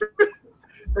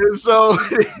 And so,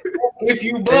 if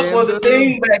you buck was a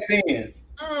thing back then.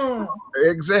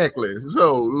 Exactly.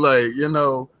 So, like,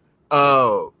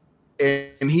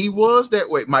 and he was that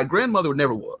way. My grandmother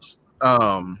never was.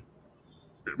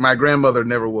 My grandmother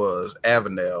never was.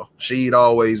 Avondale. She'd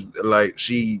always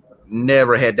she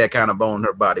never had that kind of bone in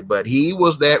her body, but he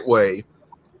was that way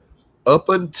up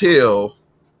until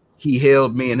he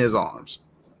held me in his arms,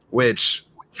 which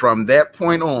from that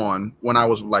point on, when I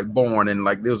was like born in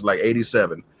like, this was like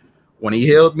 87, when he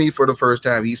held me for the first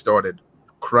time, he started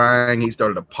crying. He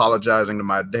started apologizing to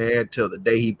my dad till the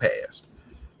day he passed.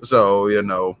 So,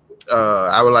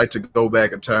 I would like to go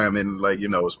back in time and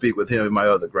speak with him and my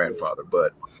other grandfather.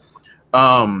 But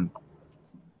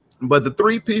the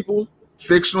 3 people,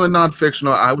 fictional and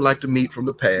non-fictional, I would like to meet from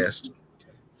the past.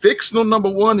 Fictional number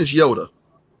 1 is Yoda.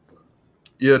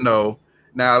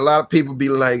 Now a lot of people be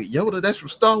like, Yoda, that's from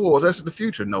Star Wars. That's in the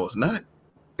future. No, it's not.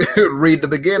 Read the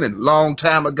beginning. Long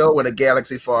time ago in a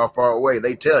galaxy far, far away.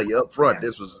 They tell you up front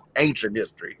this was ancient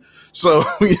history. So,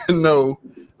 I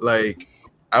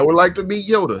would like to meet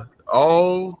Yoda.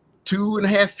 All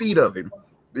 2.5 feet of him,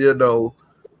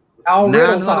 all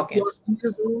riddle talking.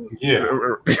 Yeah,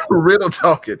 riddle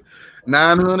talking.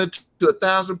 900 to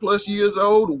 1,000 plus years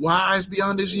old, wise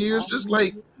beyond his years. Just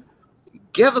like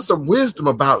gather some wisdom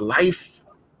about life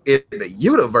in the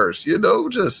universe.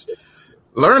 Just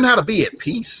learn how to be at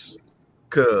peace.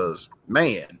 Cause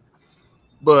man,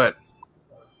 but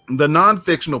the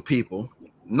non-fictional people,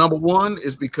 number 1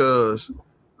 is because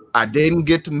I didn't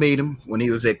get to meet him when he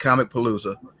was at Comic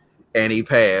Palooza, and he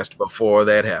passed before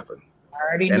that happened.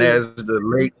 And as the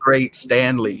late great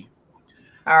Stan Lee,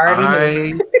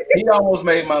 he almost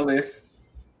made my list.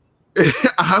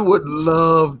 I would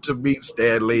love to meet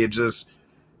Stan Lee, just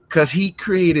because he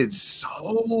created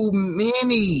so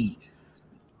many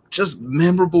just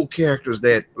memorable characters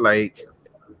that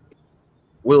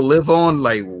will live on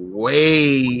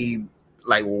way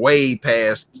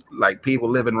past people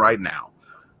living right now.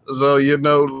 So,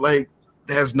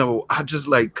 there's I just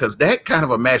because that kind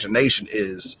of imagination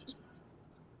is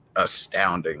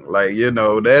astounding.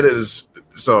 That is,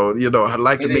 so, I'd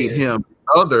like to meet him.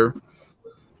 Other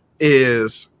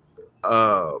is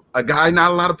a guy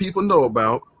not a lot of people know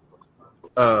about.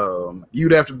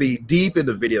 You'd have to be deep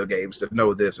into video games to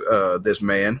know this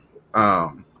man.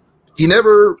 He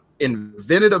never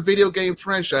invented a video game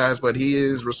franchise, but he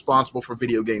is responsible for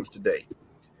video games today.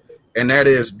 And that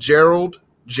is Gerald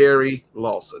Jerry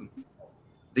Lawson,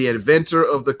 the inventor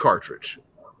of the cartridge.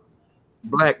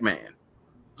 Black man.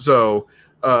 So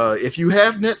If you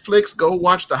have Netflix, go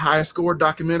watch the High Score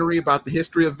documentary about the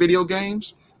history of video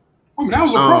games. I mean, that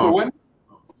was a brother, wasn't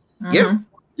it? Yeah.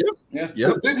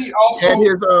 Didn't he also had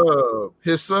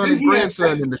his son and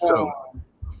grandson in the show?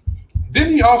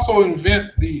 Didn't he also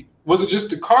invent was it just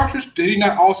the cartridge? Did he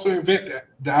not also invent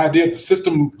the idea of the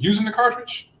system using the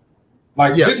cartridge?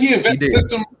 Like, didn't he invent the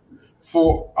system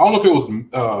for, I don't know if it was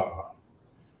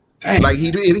like he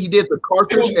did the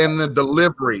cartridge and the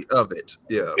delivery of it.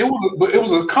 Yeah. It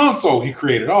was a console he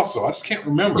created also. I just can't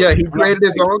remember. Yeah, he created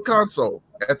his own console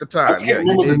at the time. I can't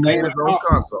remember the name of the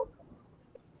console.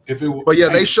 But yeah,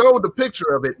 they showed the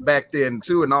picture of it back then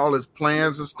too, and all his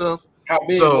plans and stuff. How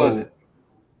big was it?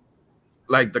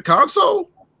 Like the console,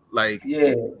 like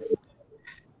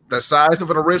the size of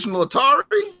an original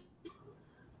Atari.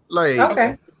 Like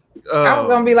okay, I was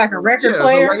gonna be like a record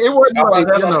player. So like, it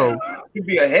wasn't it'd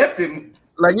be a hefty.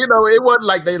 Like it wasn't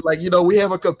like they we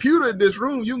have a computer in this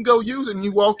room. You can go use it, and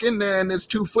you walk in there, and it's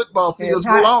 2 football fields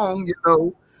long.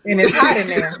 And it's hot in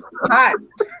there. Hot.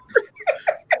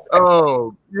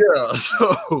 Oh yeah,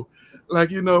 so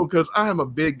because I am a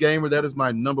big gamer. That is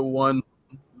my number one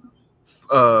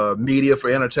media for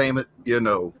entertainment.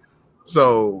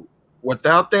 So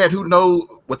without that,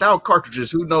 without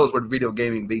cartridges, who knows what video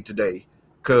gaming be today?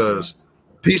 Because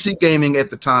PC gaming at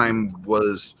the time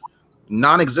was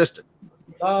non-existent,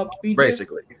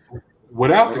 basically.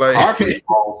 Without the cartridge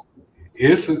balls,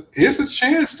 it's a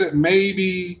chance that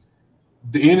maybe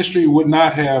the industry would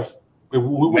not have. We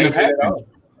wouldn't have had them.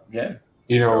 Yeah,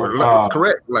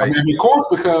 correct. Like, of course,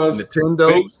 because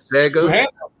Nintendo, Sega,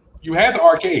 you had the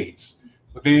arcades,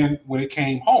 but then when it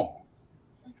came home,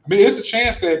 I mean, it's a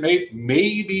chance that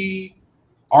maybe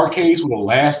arcades would have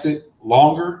lasted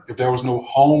longer if there was no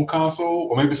home console,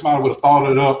 or maybe somebody would have thought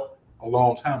it up a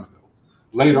long time ago,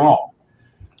 later on.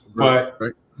 But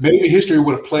maybe history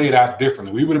would have played out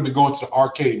differently. We would have been going to the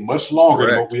arcade much longer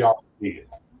than what we all did.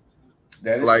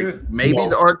 That is true. Maybe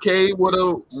the arcade would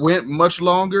have went much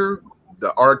longer.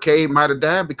 The arcade might have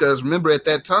died because remember at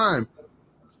that time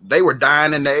they were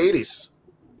dying in the 80s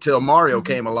till Mario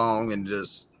came along and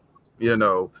just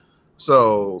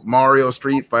so Mario,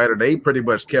 Street Fighter, they pretty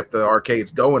much kept the arcades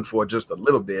going for just a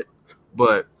little bit.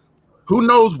 But who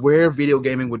knows where video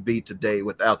gaming would be today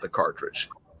without the cartridge?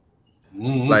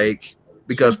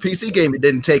 Because PC gaming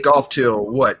didn't take off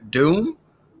till Doom?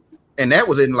 And that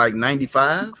was in like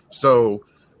 95. So,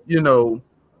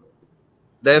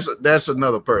 that's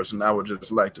another person I would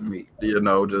just like to meet,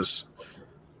 just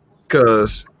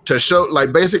because to show,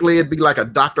 basically it'd be like a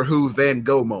Doctor Who Van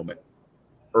Gogh moment.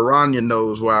 Aranya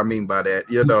knows what I mean by that,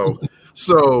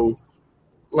 So,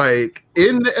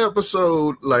 in the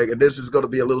episode, and this is going to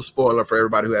be a little spoiler for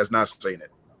everybody who has not seen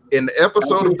it. In the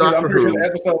episode of Doctor Who, the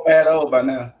episode bad old by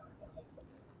now.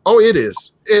 Oh, it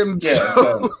is. And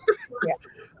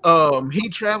Yeah. He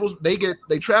travels. They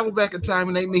travel back in time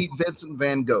and they meet Vincent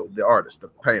Van Gogh, the artist, the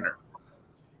painter,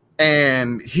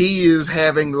 and he is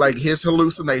having his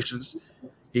hallucinations.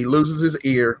 He loses his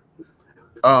ear.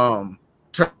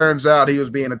 Turns out he was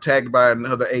being attacked by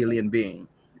another alien being.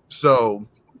 So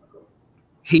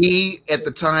he at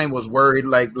the time was worried,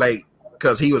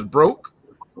 because he was broke,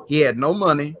 he had no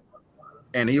money,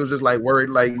 and he was just worried,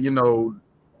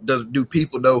 do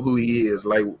people know who he is?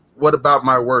 What about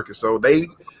my work? And so they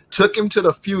took him to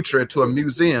the future to a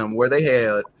museum where they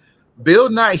had Bill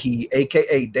Nighy,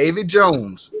 aka David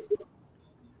Jones,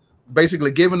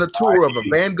 basically giving a tour of a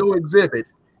Van Gogh exhibit,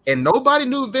 and nobody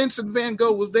knew Vincent Van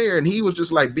Gogh was there, and he was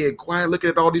just being quiet, looking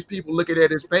at all these people, looking at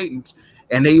his paintings,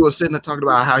 and he was sitting there talking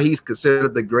about how he's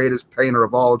considered the greatest painter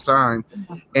of all time,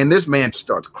 and this man just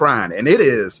starts crying, and it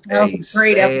is a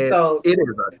great episode. It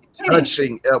is a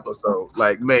touching episode,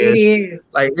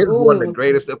 it's one of the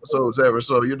greatest episodes ever.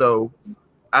 So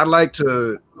I'd like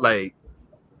to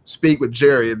speak with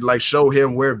Jerry and show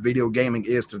him where video gaming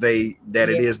is today, that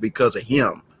it is because of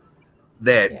him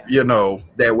that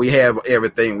that we have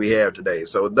everything we have today.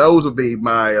 So those would be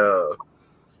my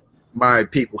my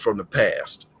people from the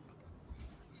past.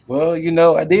 Well,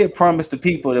 I did promise the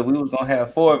people that we was gonna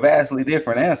have 4 vastly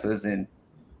different answers, and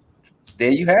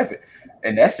there you have it.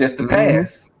 And that's just the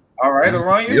past. All right,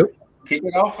 Aranya, kick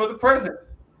it off for the present.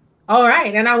 All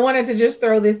right, and I wanted to just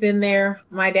throw this in there.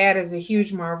 My dad is a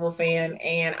huge Marvel fan,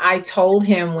 and I told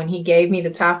him when he gave me the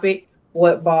topic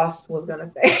what Boss was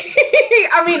gonna say.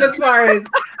 I mean, as far as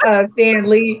Stan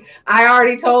Lee, I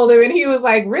already told him, and he was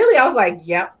like, "Really?" I was like,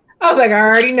 "Yep." I was like, "I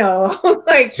already know." I was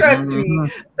like, "Trust me."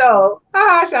 So,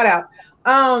 shout out.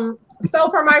 So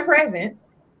for my present,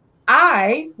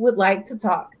 I would like to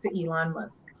talk to Elon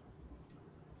Musk.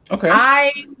 Okay.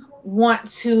 I want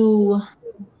to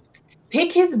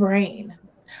pick his brain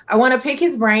I want to pick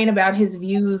his brain about his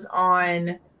views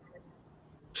on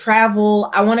travel.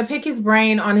 I want to pick his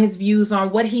brain on his views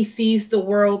on what he sees the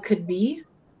world could be.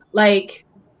 Like,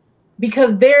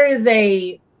 because there is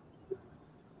a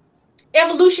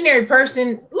evolutionary person,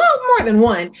 a little more than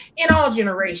one, in all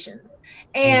generations.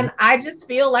 And I just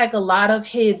feel like a lot of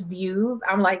his views,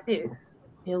 I'm like this.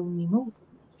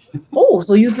 Oh,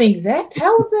 so you think that?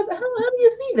 How is that? How do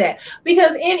you see that?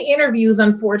 Because in interviews,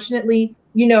 unfortunately,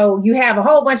 you know, you have a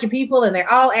whole bunch of people and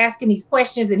they're all asking these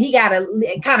questions and he got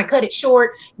to kind of cut it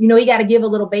short. You know, he got to give a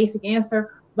little basic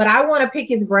answer. But I want to pick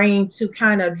his brain to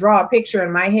kind of draw a picture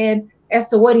in my head as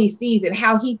to what he sees and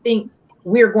how he thinks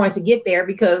we're going to get there.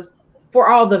 Because for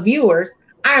all the viewers,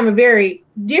 I am a very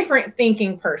different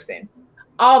thinking person.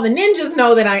 All the ninjas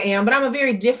know that I am, but I'm a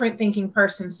very different thinking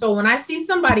person. So when I see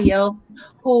somebody else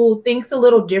who thinks a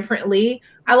little differently,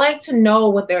 I like to know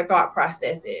what their thought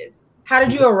process is. How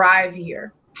did you arrive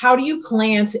here? How do you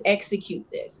plan to execute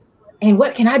this? And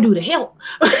what can I do to help?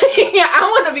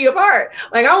 I want to be a part.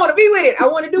 Like, I want to be with it. I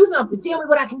want to do something. Tell me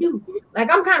what I can do.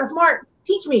 Like, I'm kind of smart.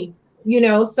 Teach me, you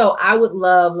know? So I would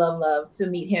love to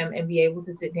meet him and be able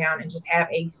to sit down and just have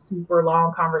a super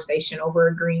long conversation over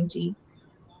a green tea.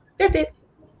 That's it.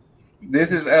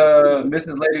 This is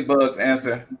Mrs. Ladybug's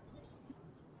answer.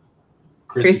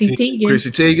 Chrissy Teigen. Chrissy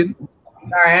Teigen.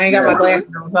 Sorry, I ain't got my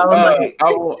glasses on.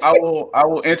 So I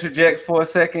will interject for a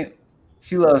second.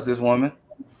 She loves this woman.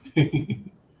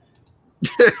 She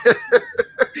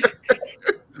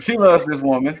loves this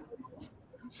woman.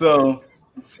 So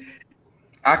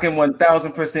I can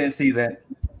 1000% see that.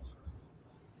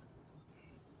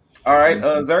 All right,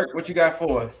 Zerk, what you got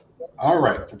for us? All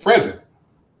right, for president.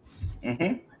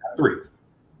 3.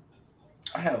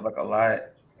 I have like a lot.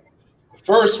 The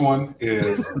first one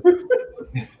is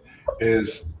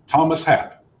Thomas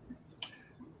Happ.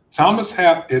 Thomas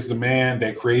Happ is the man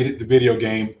that created the video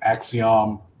game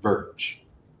Axiom Verge.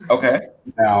 Okay.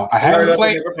 Now, I haven't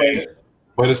played it,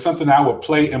 but it's something I would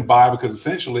play and buy because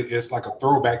essentially it's like a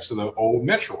throwback to the old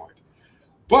Metroid.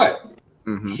 But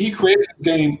he created this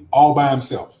game all by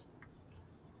himself,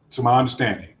 to my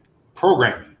understanding.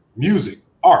 Programming, music,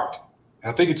 art.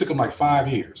 I think it took him like 5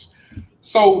 years.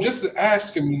 So just to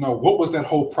ask him, you know, what was that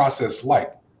whole process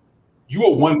like? You a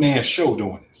one-man show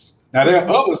doing this. Now, there are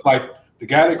others, like the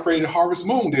guy that created Harvest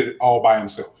Moon did it all by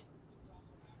himself.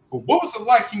 But what was it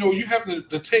like, you know, you having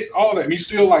to take all that and he's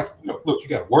still like, you know, look, you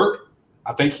got to work.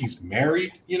 I think he's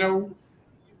married, you know.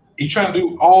 He's trying to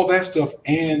do all that stuff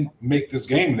and make this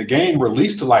game. The game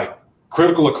released to like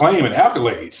critical acclaim and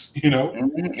accolades, you know.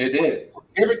 It did.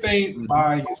 Everything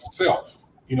by yourself.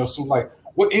 You know, so like,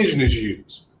 what engine did you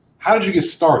use? How did you get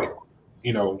started?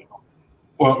 You know,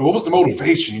 what was the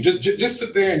motivation? Just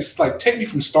sit there and just like take me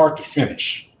from start to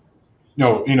finish.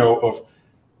 You know, of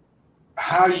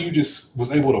how you just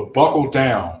was able to buckle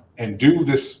down and do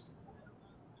this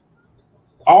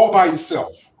all by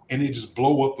yourself, and it just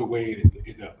blow up the way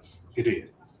it does. It did.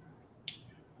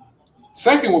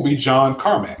 Second will be John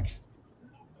Carmack.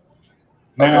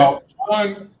 Now,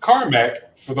 John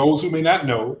Carmack, for those who may not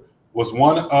know, was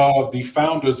one of the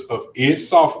founders of id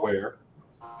Software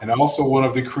and also one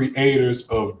of the creators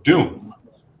of Doom.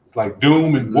 It's like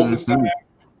Doom and Wolfenstein.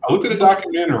 I looked at a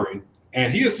documentary,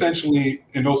 and he essentially,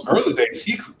 in those early days,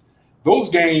 those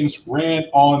games ran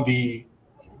on the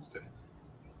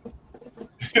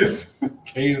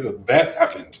that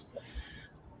happened.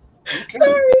 Okay.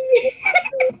 Sorry.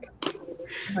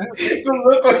 It's the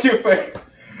look on your face.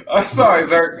 Sorry,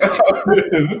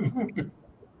 Zerk.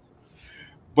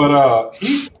 But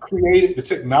he created the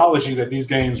technology that these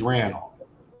games ran on.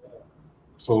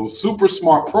 So super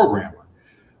smart programmer.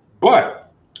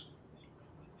 But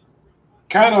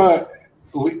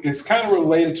it's kind of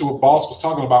related to what Boss was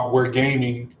talking about, where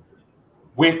gaming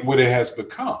went, what it has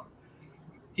become.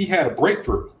 He had a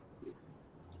breakthrough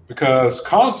because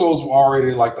consoles were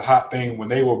already like the hot thing when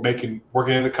they were working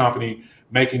in a company,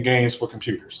 making games for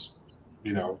computers,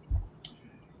 you know.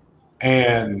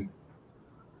 And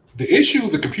the issue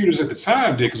the computers at the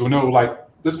time did, because we know, like,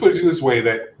 let's put it this way,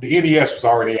 that the NES was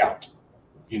already out,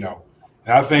 you know.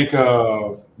 And I think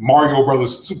Mario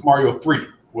Brothers, Super Mario 3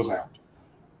 was out.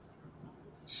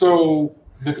 So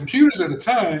the computers at the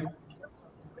time,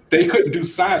 they couldn't do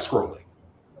side scrolling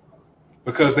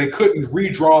because they couldn't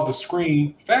redraw the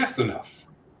screen fast enough.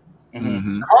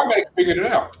 Carmack figured it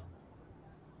out.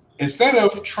 Instead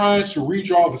of trying to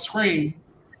redraw the screen,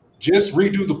 just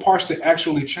redo the parts that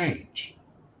actually change.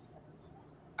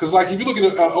 Because, like, if you look at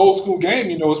an old school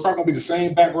game, you know, it's probably going to be the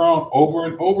same background over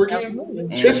and over again.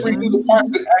 Absolutely. Just redo the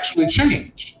parts that actually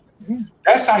change.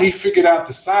 That's how he figured out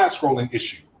the side-scrolling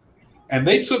issue. And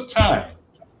they took time.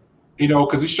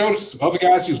 because he showed it to some other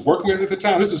guys he was working with at the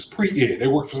time. This is pre-id. They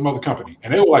worked for some other company,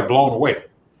 and they were like blown away.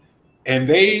 And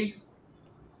they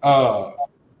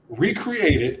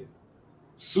recreated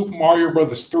Super Mario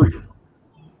Brothers 3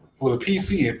 for the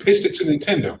PC and pitched it to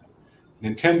Nintendo.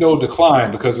 Nintendo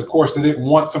declined because, of course, they didn't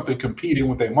want something competing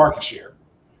with their market share.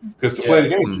 Because to play the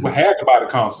game, you had to buy the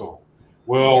console.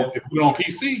 Well, if you're on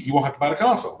PC, you won't have to buy the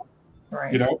console.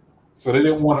 Right. So they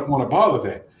didn't want to bother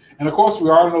that. And of course, we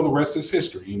already know the rest is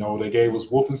history. They gave us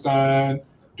Wolfenstein,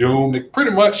 Doom. They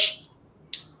pretty much,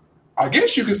 I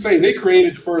guess you could say, they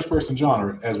created the first-person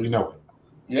genre as we know it.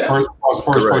 Yeah,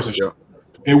 first-person shooter.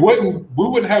 We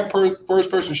wouldn't have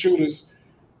first-person shooters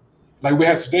like we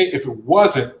have today if it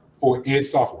wasn't for id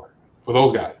Software, for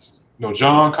those guys.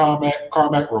 John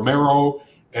Carmack, Romero,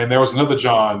 and there was another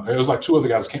John. There was like two other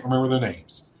guys. I can't remember their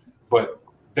names, but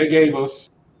they gave us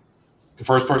the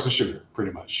first-person shooter,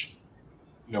 pretty much.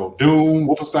 Doom,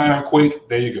 Wolfenstein, Quake.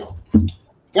 There you go.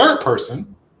 Third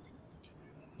person.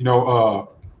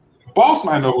 Boss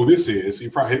might know who this is. He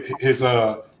probably his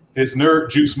nerd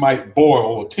juice might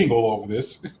boil or tingle over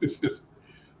this.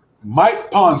 Mike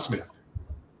Pondsmith.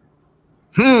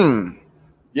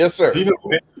 Yes, sir.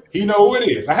 He know who it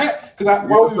is. I thought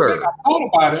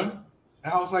about him,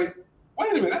 and I was like,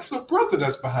 wait a minute, that's a brother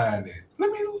that's behind it.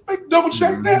 Let me double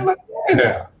check that.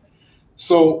 Yeah.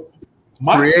 So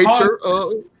Mike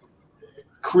Pondsmith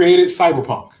created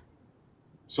Cyberpunk.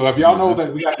 So if y'all know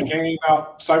that we got a game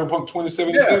out, Cyberpunk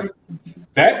 2077,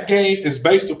 that game is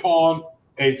based upon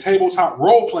a tabletop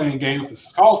role-playing game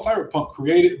that's called Cyberpunk,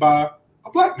 created by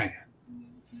a black man.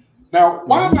 Now,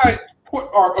 why am I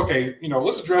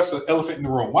let's address the elephant in the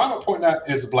room. Why am I pointing out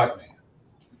as a black man?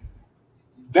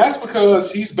 That's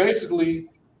because he's basically,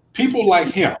 people like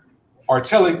him are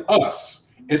telling us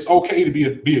it's okay to be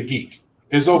a geek.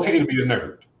 It's okay to be a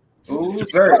nerd. Ooh,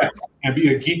 sir. And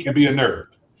be a geek and be a nerd.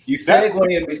 You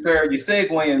segueing me, sir. You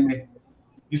segueing me.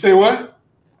 You say what?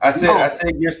 I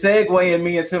said you're segueing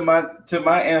me into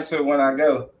my answer when I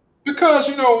go.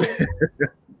 Because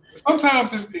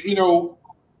sometimes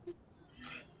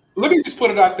let me just put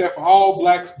it out there for all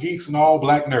black geeks and all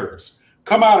black nerds.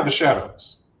 Come out of the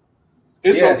shadows.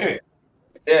 It's okay.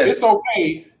 Yes. It's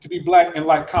okay to be black and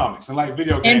like comics and like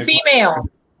video games. And female.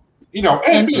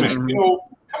 And female.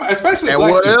 Come on, especially and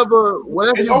black whatever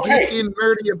it's you okay. get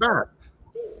nerdy about.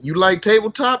 You like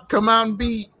tabletop? Come out and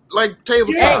be like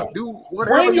tabletop. Yeah. Do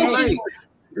whatever you like.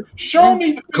 Show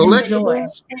me the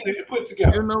collectibles that put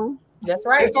together. That's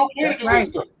right. It's okay to do this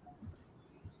stuff.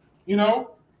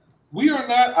 We are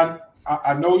not.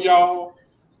 I know y'all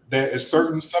that is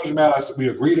certain subject matter we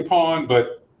agreed upon,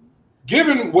 but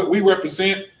given what we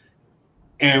represent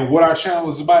and what our channel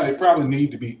is about, it probably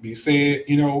need to be said.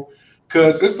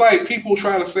 Because it's like people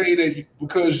try to say that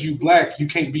because you black, you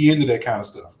can't be into that kind of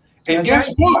stuff. And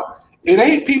guess what? It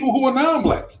ain't people who are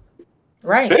non-black.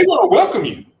 Right. They're going to welcome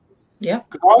you. Yeah.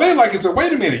 Because all they like is,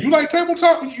 wait a minute, you like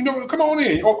tabletop? Come on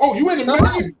in. Oh, you in the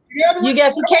middle? You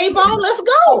got your cape on? Let's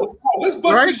go. Let's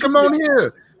bust right, come on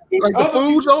here. Like the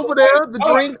food's over there, the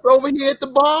drinks over here at the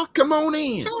bar. Come on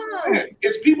in.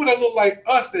 It's people that look like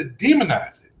us that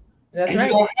demonize it. That's and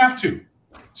right. You don't have to.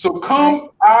 So come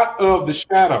out of the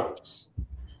shadows.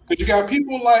 Because you got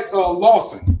people like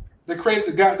Lawson that created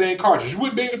the goddamn cartridge. You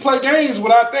wouldn't be able to play games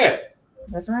without that.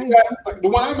 That's right. You got, like, the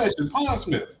one I mentioned,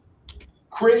 Pondsmith,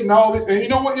 creating all this. And you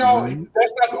know what, y'all?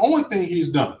 That's not the only thing he's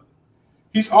done.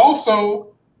 He's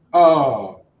also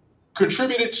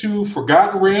contributed to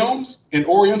Forgotten Realms and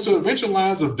Oriental Adventure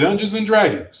lines of Dungeons and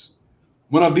Dragons,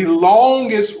 one of the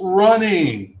longest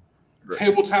running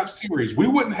tabletop series. We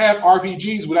wouldn't have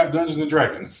RPGs without Dungeons and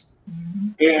Dragons.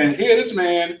 And here this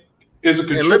man is a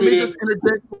contributor. And let me just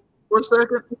interject for a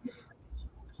second.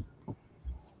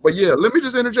 But yeah, let me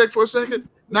just interject for a second.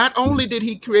 Not only did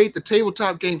he create the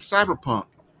tabletop game Cyberpunk,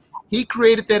 he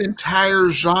created that entire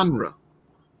genre.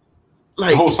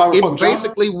 Like it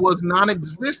basically was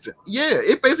non-existent. Yeah,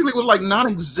 it basically was like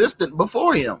non-existent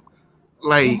before him.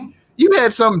 Like you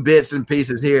had some bits and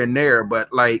pieces here and there,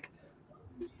 but like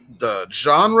the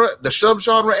genre, the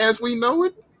subgenre as we know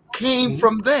it, came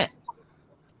from that.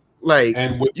 Like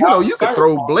you could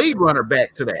throw Blade Runner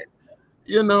back to that.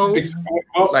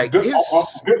 Like good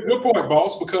point,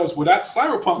 boss. Because without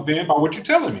Cyberpunk, then by what you're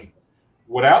telling me,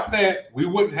 without that, we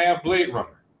wouldn't have Blade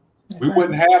Runner. We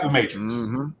wouldn't have the Matrix.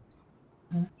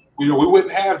 We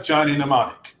wouldn't have Johnny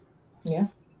Mnemonic. Yeah.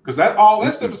 Because all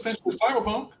that stuff essentially is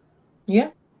Cyberpunk. Yeah.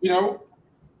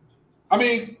 I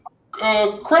mean,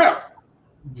 crap.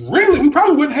 Really, we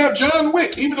probably wouldn't have John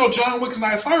Wick, even though John Wick is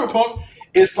not Cyberpunk.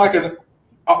 It's like an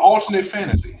alternate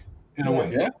fantasy in a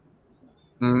way. Yeah.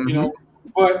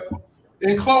 But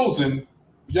in closing,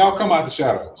 y'all come out the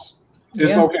shadows.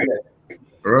 It's okay.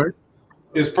 Right?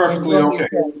 It's perfectly okay.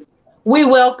 We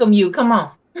welcome you. Come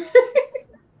on.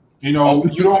 You know,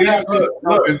 you don't have to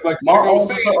look, like my arms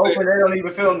are open, they don't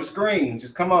even film the screen.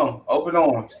 Just come on, open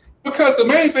arms. Because the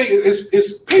main thing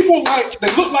is people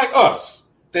that look like us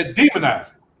that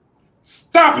demonize it.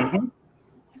 Stop it. Mm-hmm.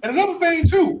 And another thing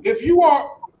too, if you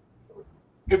are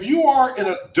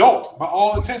an adult by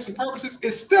all intents and purposes,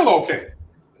 it's still okay.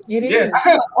 It is. I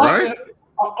had an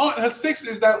aunt in her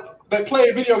 60s that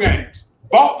played video games,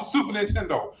 bought the Super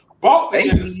Nintendo, bought the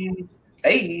Genesis.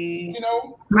 You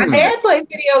know, my dad plays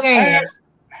video games.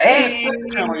 Had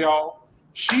Sega Channel, y'all.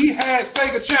 She had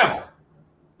Sega Channel.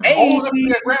 Hey,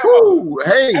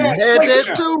 had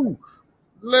that too.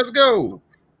 Let's go.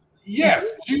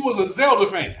 Yes, she was a Zelda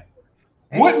fan.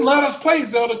 Wouldn't let us play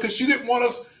Zelda because she didn't want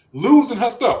us losing her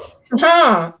stuff.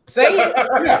 Say it.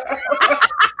 Yeah.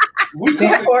 We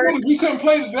couldn't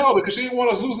play Zelda because she didn't want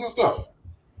us losing her stuff.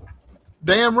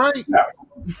 Damn right. Yeah.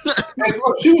 And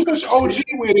she was such an OG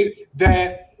with it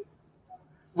that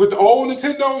with the old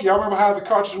Nintendo, y'all remember how the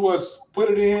cartridge was put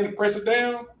it in and press it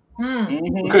down?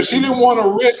 Mm-hmm. Because she didn't want to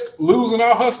risk losing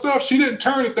all her stuff. She didn't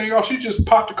turn anything off. She just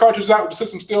popped the cartridge out with the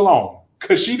system still on.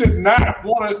 Because she did not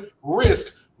want to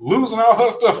risk losing all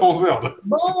her stuff on Zelda.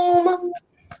 Boom.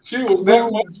 She was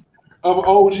that much of an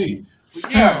OG.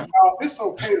 But yeah, it's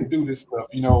okay to do this stuff,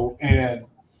 you know, and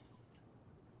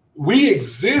we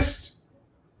exist.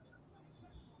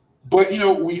 But, you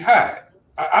know, we hide.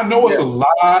 I know it's a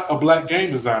lot of black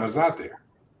game designers out there.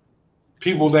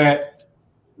 People that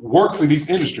work for these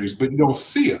industries, but you don't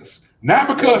see us. Not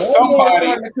because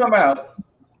somebody come out,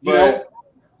 you know,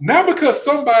 not because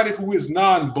somebody who is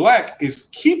non-black is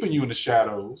keeping you in the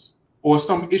shadows or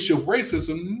some issue of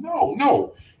racism.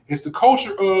 No. It's the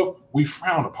culture of we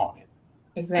frown upon it.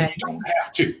 Exactly. You don't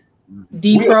have to.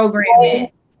 Deprogram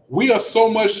it. We are so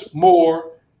much more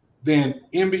than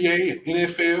NBA and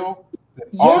NFL,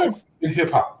 art and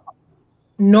hip hop.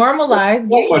 Normalize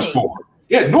so much more.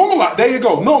 Yeah, normalize. There you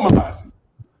go. Normalize it.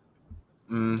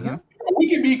 Mm-hmm. Yeah. We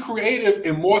can be creative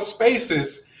in more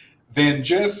spaces than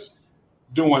just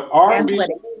doing R&B,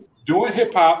 doing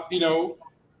hip hop, you know,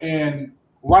 and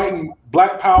writing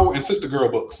Black Power and Sister Girl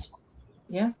books.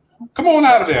 Yeah. Come on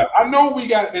out of there. I know we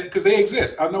got it because they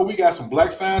exist. I know we got some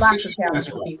black science fiction writers.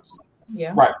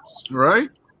 Yeah. Right.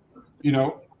 You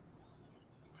know.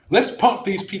 Let's pump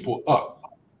these people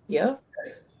up. Yeah.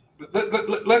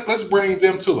 Let's bring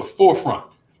them to the forefront.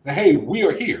 Now, hey, we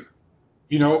are here.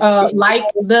 You know, like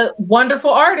the wonderful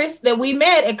artists that we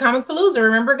met at Comic Palooza.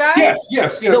 Remember, guys?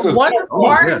 Yes. The wonderful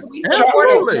artists we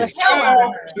supported the hell out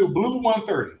of her. To Blue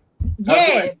 130.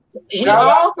 Yes, we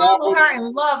all follow her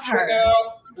and love her.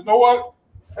 You know what?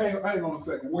 Hang on a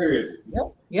second. Where is it?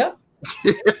 Yep.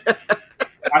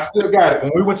 I still got it.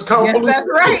 When we went to Comic Palooza. That's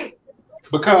right.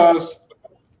 Because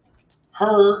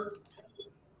her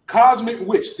Cosmic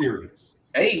Witch series.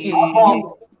 Hey, I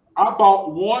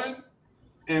bought one,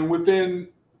 and within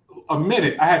a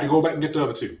minute, I had to go back and get the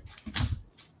other two.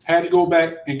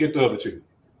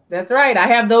 That's right. I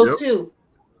have those too.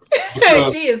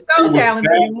 She is so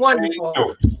talented and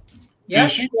wonderful. Yeah,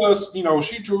 she does. You know,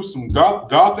 she drew some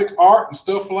gothic art and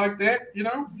stuff like that. You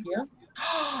know. Yeah.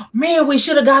 Man, we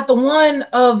should have got the one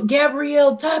of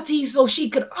Gabrielle Tati so she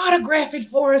could autograph it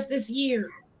for us this year.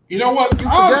 You know what?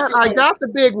 I got the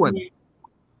big one. Did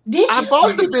you? I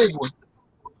bought the big one.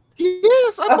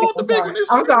 Yes, I bought the big one.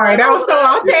 I'm sorry, that was so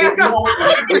off task.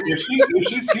 If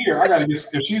she's here, I gotta get.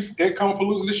 If she's at Comic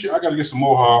Palooza this year, I gotta get some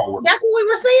more artwork. That's what we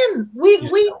were saying.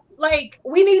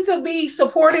 We need to be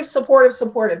supportive.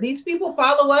 These people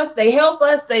follow us. They help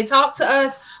us. They talk to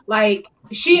us. Like,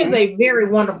 she is a very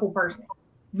wonderful person.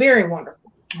 Very wonderful.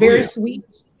 Very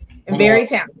sweet and very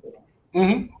talented.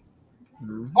 Mm-hmm.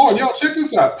 Oh, y'all, check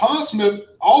this out. Pond Smith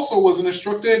also was an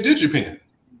instructor at DigiPen.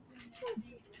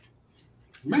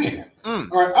 Man. All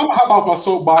right, I'm gonna hop off my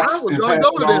soapbox. I was going to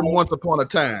go to them once upon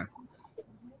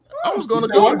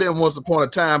a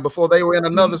time. Before they were in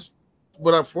another.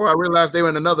 Before I realized they were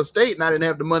in another state and I didn't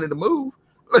have the money to move.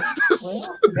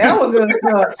 That was a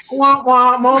womp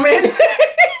womp moment.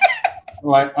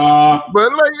 Like,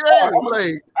 but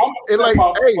hey,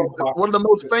 one of the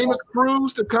most famous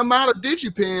crews to come out of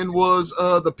DigiPen was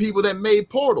the people that made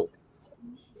Portal.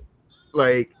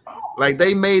 Like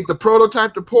they made the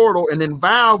prototype to Portal, and then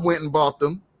Valve went and bought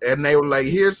them, and they were like,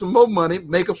 "Here's some more money,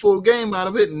 make a full game out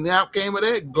of it." And out came of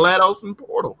that GLaDOS and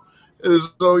Portal.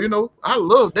 So you know, I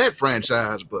love that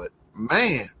franchise, but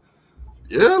man,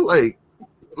 yeah,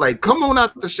 like come on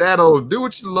out the shadows, do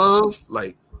what you love,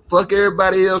 like. Fuck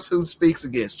everybody else who speaks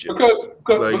against you. Because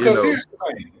here's the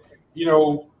thing, you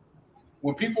know,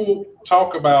 when people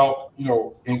talk about,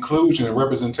 inclusion and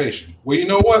representation, well, you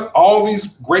know what? All these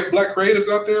great Black creatives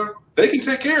out there, they can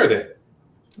take care of that.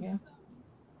 Yeah.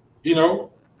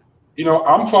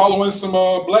 I'm following some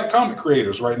Black comic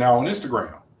creators right now on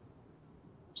Instagram.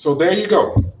 So there you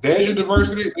go. There's your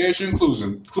diversity. There's your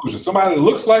inclusion. Somebody that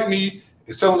looks like me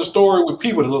is telling a story with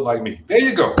people that look like me. There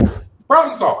you go.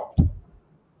 Problem solved.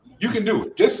 You can do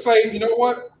it. Just say, you know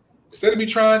what? Instead of me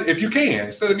trying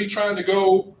to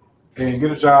go and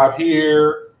get a job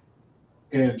here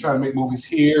and try to make movies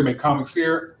here, make comics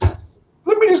here,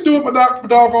 let me just do it my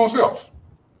doggone self.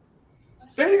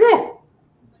 There you go.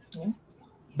 Yeah.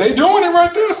 They doing it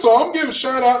right there. So I'm giving a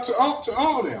shout out to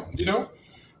all of them,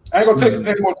 I ain't gonna take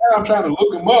any more time trying to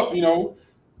look them up,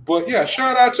 But yeah,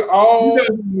 shout out to all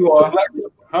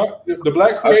the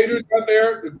Black creators out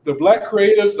there, the Black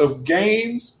creatives of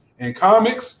games and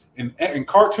comics and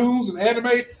cartoons and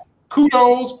anime.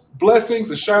 Kudos, blessings,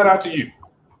 and shout out to you.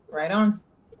 Right on.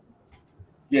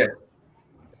 Yeah.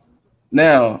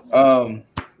 Now,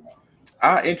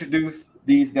 I introduced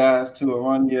these guys to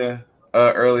Aranya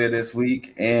earlier this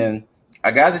week, and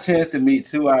I got the chance to meet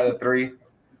 2 out of 3.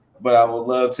 But I would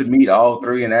love to meet all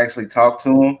 3 and actually talk to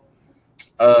them.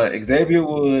 Xavier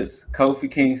Woods, Kofi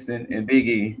Kingston, and Big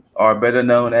E are better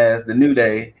known as the New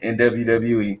Day in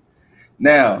WWE.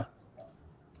 Now,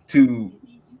 to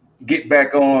get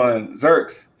back on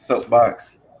Zerk's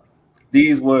soapbox,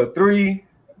 these were 3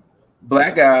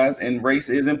 Black guys, and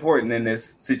race is important in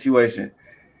this situation,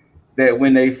 that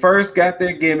when they first got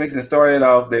their gimmicks and started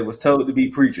off, they was told to be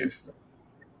preachers.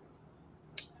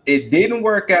 It didn't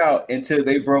work out until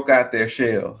they broke out their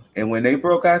shell. And when they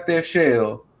broke out their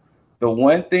shell, the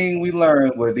one thing we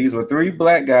learned was these were 3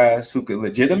 Black guys who could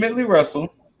legitimately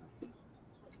wrestle,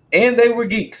 and they were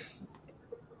geeks.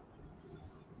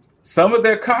 Some of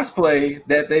their cosplay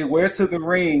that they wear to the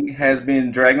ring has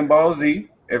been Dragon Ball Z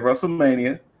at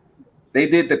WrestleMania. They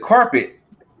did the carpet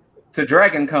to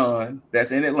Dragon Con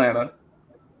that's in Atlanta.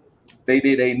 They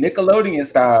did a Nickelodeon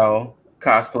style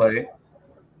cosplay.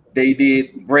 They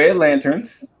did Red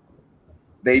Lanterns.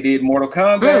 They did Mortal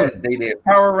Kombat. They did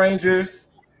Power Rangers.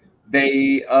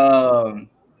 They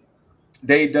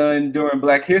done during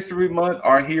Black History Month,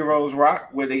 Our Heroes Rock,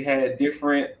 where they had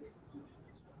different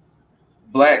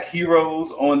Black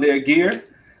heroes on their gear.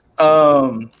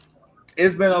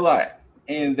 It's been a lot,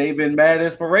 and they've been mad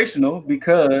inspirational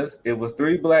because it was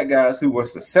 3 Black guys who were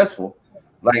successful.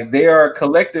 Like, they are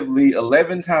collectively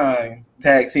 11-time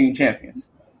tag team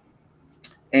champions.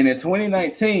 And in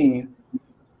 2019,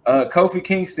 Kofi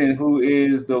Kingston, who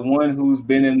is the one who's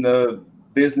been in the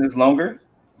business longer,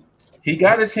 he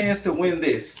got a chance to win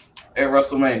this at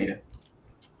WrestleMania.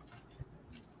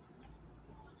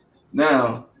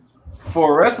 Now,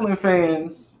 for wrestling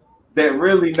fans that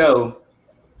really know,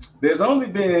 there's only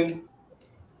been,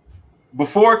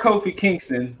 before Kofi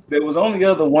Kingston, there was only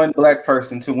other one Black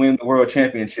person to win the world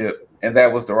championship, and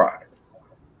that was The Rock.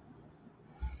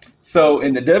 So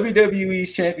in the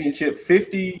WWE's championship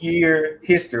 50-year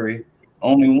history,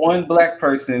 only one Black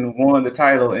person won the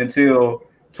title until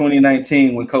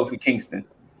 2019 when Kofi Kingston.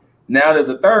 Now there's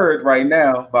a third right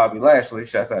now, Bobby Lashley.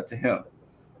 Shouts out to him.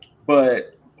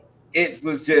 But it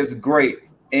was just great.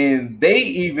 And they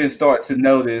even start to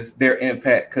notice their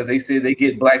impact because they say they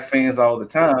get Black fans all the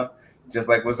time, just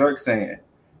like what Zerk's saying.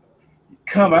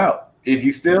 Come out. If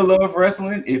you still love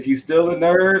wrestling, if you still a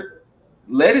nerd,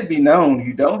 let it be known.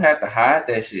 You don't have to hide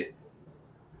that shit.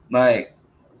 Like,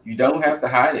 you don't have to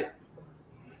hide it.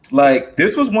 Like,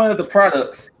 this was one of the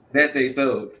products that they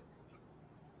sold.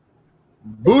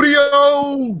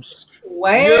 Booty-os!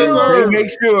 Wow. They make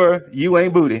sure you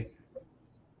ain't booty.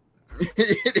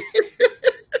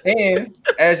 And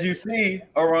as you see,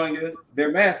 Aranya,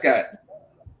 their mascot.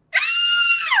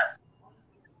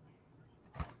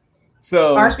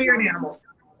 So, our spirit animals.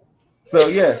 So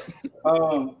yes,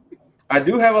 I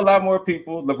do have a lot more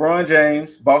people. LeBron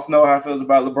James, boss know how I feels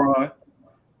about LeBron.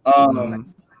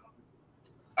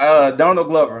 Donald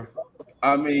Glover.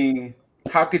 I mean,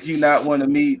 how could you not want to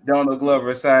meet Donald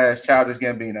Glover / Childish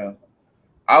Gambino?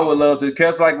 I would love to,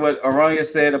 just like what Aranya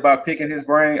said about picking his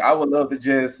brain. I would love to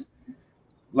just,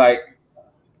 like,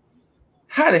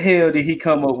 how the hell did he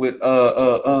come up with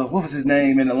what was his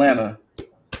name in Atlanta?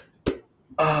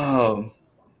 The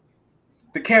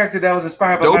character that was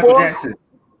inspired by Michael Jackson.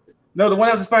 No, the one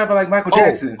that was inspired by like Michael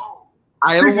Jackson.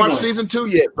 I haven't watched season 2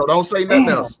 yet, so don't say nothing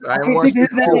else. I haven't watched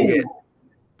season 2 yet.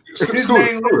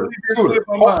 Scooter.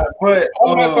 But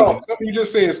something you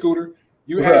just said, Scooter.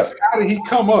 You asked, how did he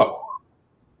come up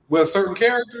with a certain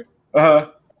character?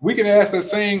 We can ask that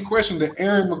same question to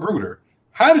Aaron Magruder.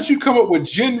 How did you come up with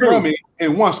Jen Rummy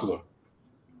and Onceler?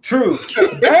 True.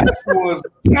 That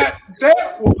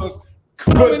was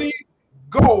comedy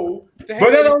gold. But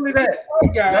not only that,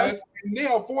 guys, and they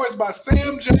are voiced by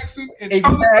Sam Jackson and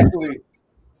exactly.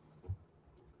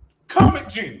 Comic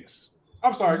genius.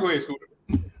 I'm sorry, go ahead, Scooter.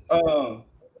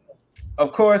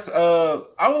 Of course,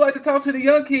 I would like to talk to the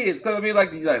young kids because I mean,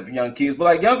 like the young kids, but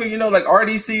like younger, like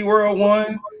RDC World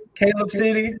 1, Caleb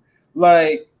City,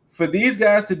 like for these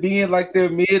guys to be in like their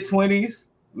mid-20s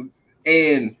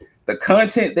and the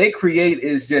content they create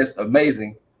is just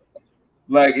amazing.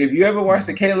 Like if you ever watch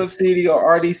the Caleb City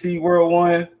or RDC World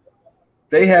 1,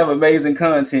 they have amazing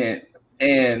content,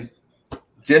 and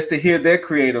just to hear their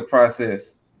creative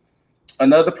process.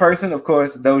 Another person, of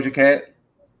course, Doja Cat.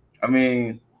 I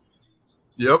mean,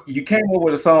 yep, you came up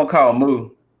with a song called Moo,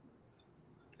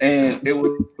 and it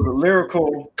was a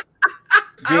lyrical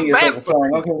genius of a song. I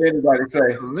don't care what anybody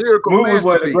say. Lyrical Moo was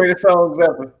one of the greatest songs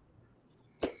ever.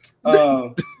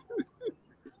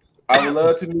 I would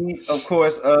love to meet, of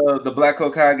course, the Black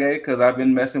Hokage because I've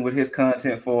been messing with his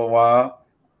content for a while.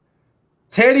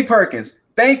 Teddy Perkins,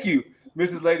 thank you,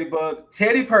 Mrs. Ladybug.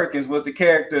 Teddy Perkins was the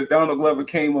character Donald Glover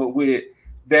came up with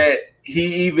that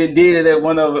he even did it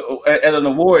at an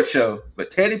award show.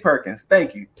 But Teddy Perkins,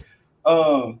 thank you.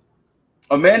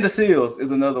 Amanda Seales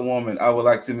is another woman I would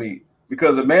like to meet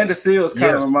because Amanda Seales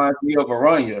kind of reminds me of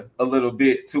Aranya a little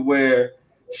bit, to where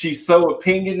she's so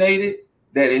opinionated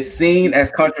that it's seen as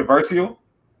controversial,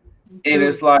 and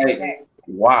it's like,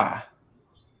 why?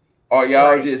 Are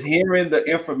y'all just hearing the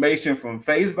information from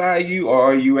face value, or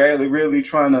are you really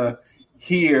trying to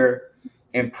hear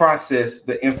and process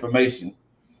the information?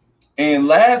 And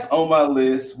last on my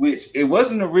list, which it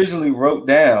wasn't originally wrote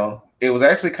down, it was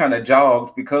actually kind of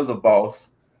jogged because of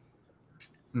Boss.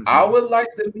 Mm-hmm. I would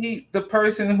like to meet the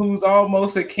person who's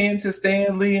almost akin to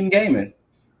Stan Lee in gaming.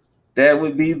 That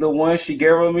would be the one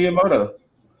Shigeru Miyamoto.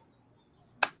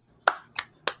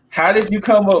 How did you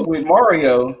come up with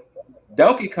Mario,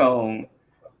 Donkey Kong,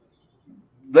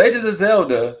 Legend of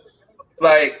Zelda,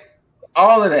 like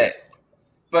all of that?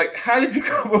 Like, how did you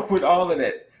come up with all of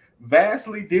that?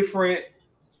 Vastly different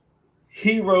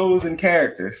heroes and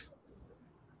characters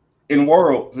in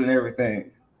worlds and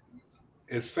everything.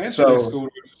 Essentially,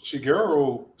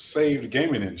 Shigeru saved the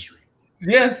gaming industry.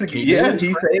 Yes,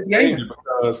 he saved gaming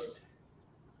because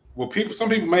some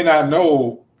people may not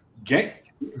know,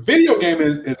 video gaming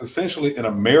is essentially an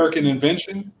American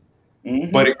invention,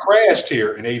 but it crashed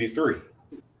here in '83.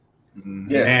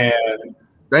 Yes. And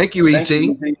thank you,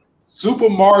 E.T. Super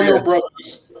Mario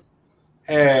Brothers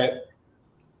had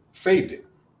saved it,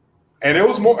 and it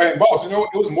was more. And Boss, it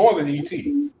was more than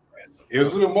E.T. It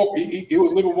was a little more. It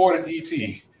was a little more than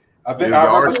E.T. I think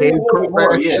arcade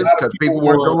crashes because people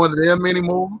weren't going to them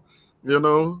anymore.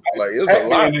 Like it's a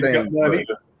lot of things.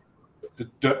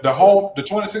 The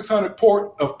 2600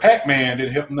 port of Pac-Man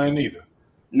didn't help none either.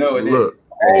 No, it didn't.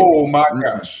 Oh my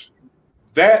gosh,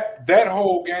 that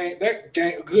whole game,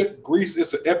 good Grease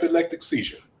is an epileptic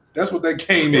seizure. That's what that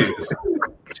game is.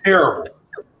 Terrible.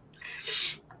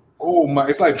 Oh my,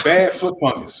 it's like bad foot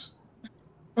fungus.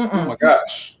 Oh my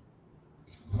gosh.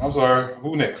 I'm sorry.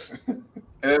 Who next?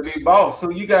 It'll be Boss.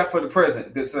 Who you got for the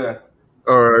present, good sir?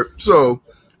 All right. So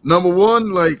number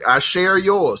one, like I share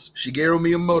yours, Shigeru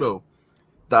Miyamoto.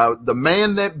 The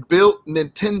man that built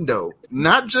Nintendo,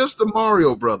 not just the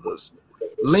Mario Brothers,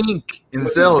 Link and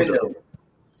Zelda,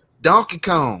 Donkey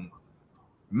Kong,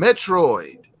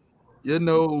 Metroid,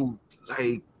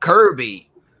 like Kirby,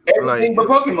 everything but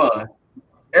Pokemon.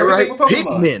 Everything but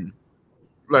Pokemon. Pikmin.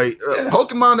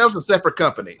 Pokemon, that was a separate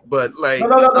company, but like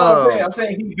no. I'm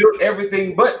saying he built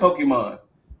everything but Pokemon.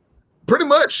 Pretty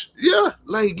much, yeah.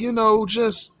 Like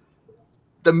just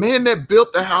the man that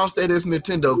built the house that is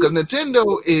Nintendo, because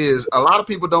Nintendo is, a lot of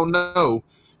people don't know,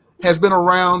 has been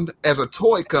around as a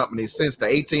toy company since the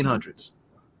 1800s.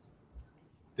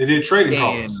 They did trading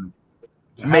cards,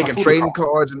 making trading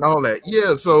cards and all that.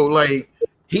 Yeah, so like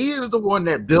he is the one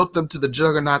that built them to the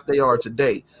juggernaut they are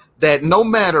today. That no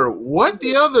matter what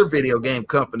the other video game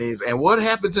companies and what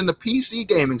happens in the PC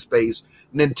gaming space,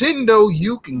 Nintendo,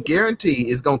 you can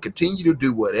guarantee, is going to continue to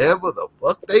do whatever the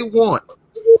fuck they want.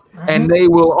 And they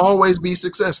will always be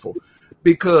successful.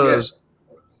 Because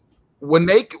when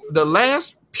the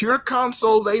last pure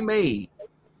console they made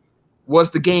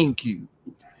was the GameCube.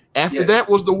 After that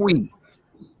was the Wii.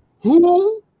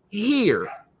 Who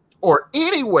here or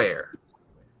anywhere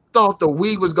thought the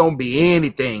Wii was going to be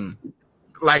anything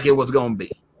like it was gonna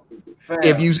be?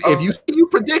 If you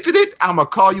predicted it, I'm gonna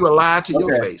call you a lie to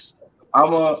your face.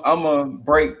 I'm gonna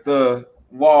break the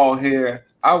wall here.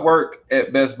 I work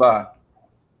at Best Buy.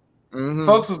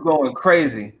 Folks was going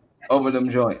crazy over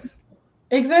them joints.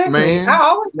 Exactly. Man, I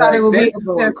always thought it would be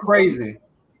going crazy.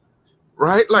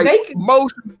 Right? Like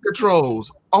motion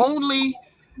controls. Only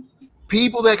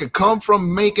people that could come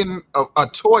from making a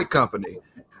toy company.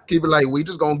 People like, we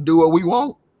just gonna do what we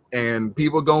want, and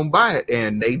people gonna buy it,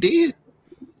 and they did.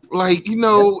 Like,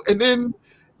 and then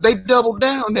they doubled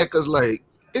down there because like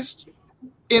it's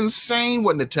insane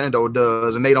what Nintendo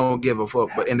does, and they don't give a fuck,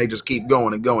 and they just keep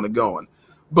going and going and going.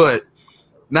 But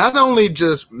not only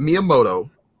just Miyamoto,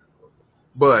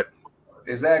 but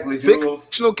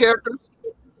fictional characters.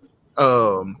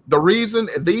 The reason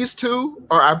these two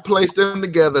I placed them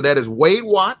together, that is Wade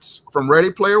Watts from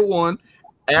Ready Player One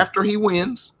after he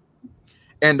wins,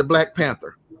 and the Black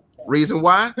Panther. Reason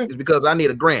why is because I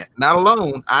need a grant. Not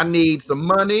alone, I need some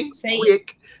money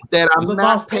quick that I'm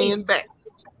not paying back.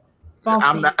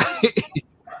 I'm not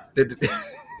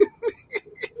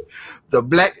the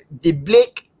Black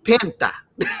Panther.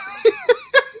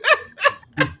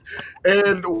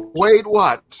 And Wade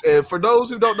Watts. And for those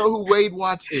who don't know who Wade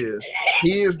Watts is,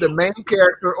 he is the main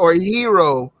character or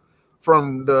hero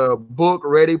from the book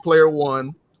Ready Player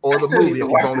One or the movie if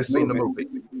you've only seen the movie.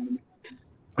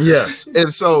 Yes.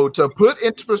 And so to put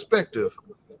into perspective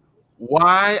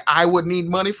why I would need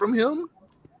money from him,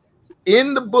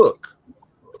 in the book,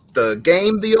 the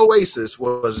game The Oasis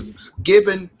was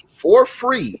given for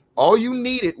free. All you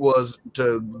needed was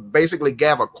to basically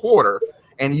gave a quarter,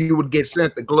 and you would get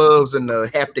sent the gloves and the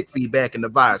haptic feedback and the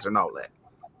visor and all that.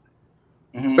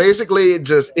 Mm-hmm. Basically,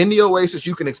 just in the Oasis,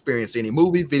 you can experience any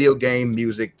movie, video game,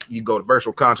 music. You go to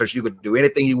virtual concerts. You could do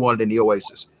anything you wanted in the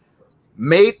Oasis.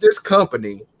 Made this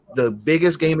company the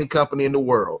biggest gaming company in the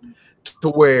world, to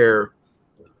where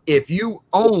if you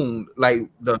own, like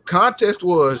the contest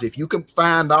was, if you can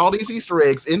find all these Easter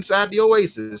eggs inside the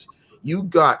Oasis, you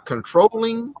got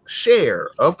controlling share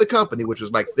of the company, which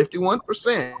was like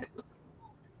 51%.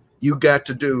 You got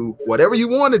to do whatever you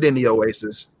wanted in the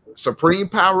Oasis, supreme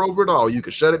power over it all. You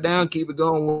could shut it down, keep it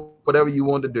going, whatever you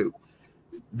wanted to do.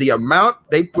 The amount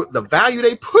they put, the value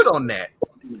they put on that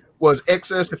was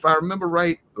excess, if I remember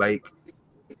right, like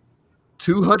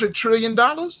 $200 trillion.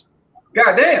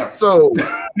 Goddamn. So,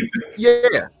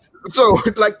 yeah. So,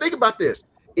 like, think about this.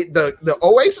 The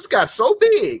Oasis got so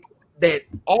big that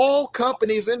all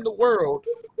companies in the world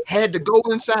had to go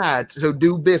inside to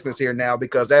do business here now,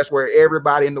 because that's where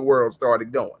everybody in the world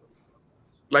started going.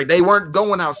 Like, they weren't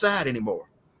going outside anymore.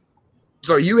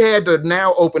 So you had to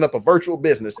now open up a virtual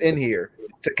business in here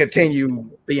to continue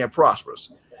being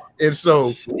prosperous. And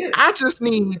so I just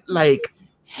need like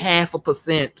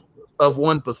 0.5% of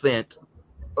 1%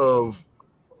 of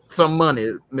some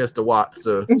money, Mr. Watts.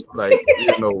 Like,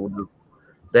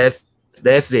 that's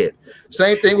it.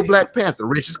 Same thing with Black Panther,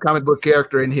 richest comic book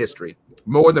character in history.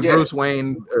 More than Bruce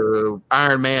Wayne,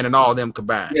 Iron Man, and all of them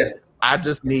combined. Yes. I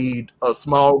just need a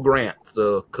small grant,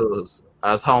 because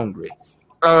I was hungry.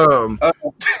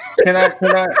 Can I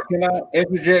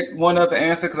interject one other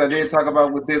answer, because I did talk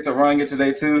about with this Aranya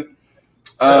today too.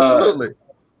 Absolutely.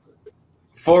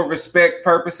 For respect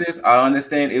purposes, I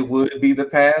understand it would be the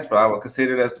past, but I would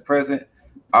consider it as the present.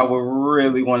 I would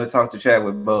really want to talk to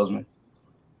Chadwick Boseman.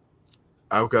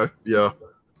 Okay. Yeah.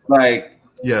 Like,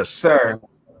 yes, sir.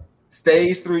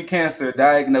 Stage 3 cancer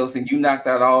diagnosing. You knocked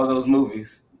out all those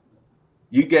movies.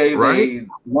 You gave a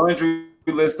laundry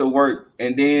list of work,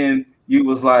 and then you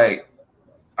was like,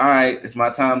 all right, it's my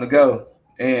time to go.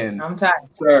 And I'm tired.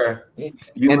 Sir,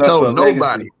 you and told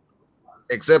nobody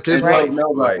except his wife.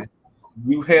 Nobody.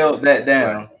 You held that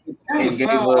down. And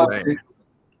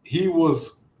he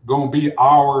was going to be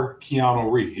our Keanu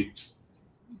Reeves.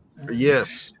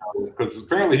 Yes. Because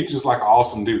apparently he's just like an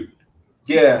awesome dude.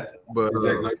 Yeah. But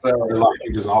he's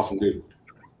just an awesome dude.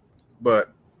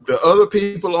 But the other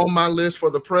people on my list for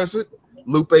the present,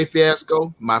 Lupe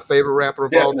Fiasco, my favorite rapper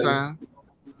of all time.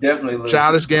 Definitely.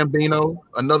 Childish Gambino,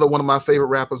 another one of my favorite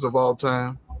rappers of all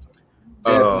time.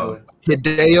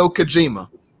 Hideo Kojima,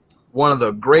 one of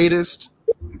the greatest,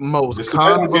 most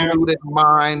convoluted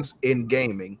minds in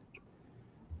gaming.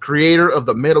 Creator of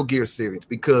the Metal Gear series,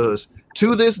 because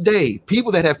to this day,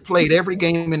 people that have played every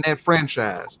game in that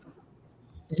franchise,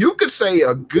 you could say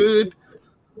I'd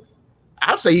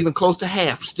say even close to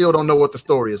half still don't know what the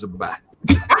story is about.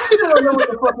 I still don't know what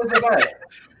the fuck it's about.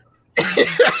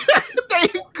 They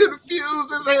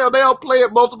confused as hell. They'll play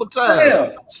it multiple times.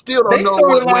 Yeah. Still don't know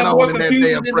what went on in that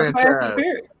damn franchise.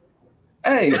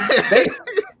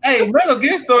 Metal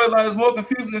Gear storyline is more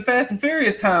confusing than Fast and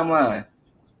Furious timeline.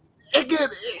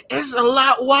 It's a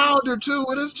lot wilder too,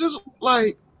 and it's just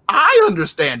like, I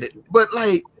understand it, but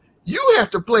like, you have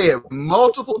to play it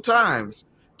multiple times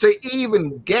to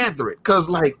even gather it. Because,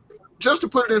 like, just to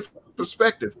put it in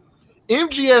perspective,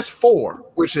 MGS4,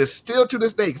 which is still to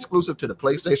this day exclusive to the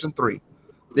PlayStation 3,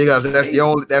 because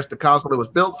that's the console it was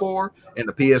built for, and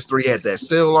the PS3 had that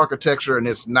cell architecture, and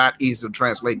it's not easy to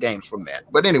translate games from that.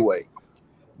 But anyway,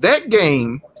 that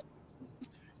game,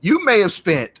 you may have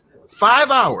spent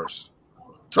 5 hours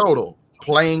total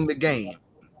playing the game.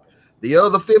 The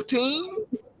other 15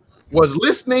 was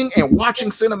listening and watching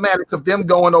cinematics of them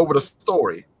going over the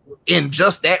story in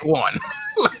just that one.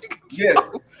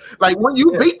 Like when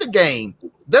you beat the game,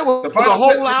 there was a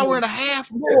whole hour and a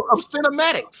half more of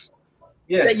cinematics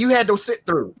that you had to sit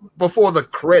through before the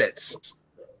credits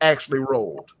actually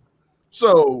rolled.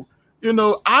 So,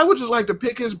 I would just like to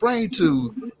pick his brain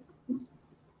to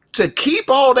keep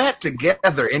all that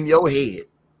together in your head.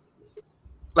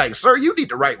 Like, sir, you need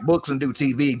to write books and do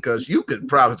TV because you could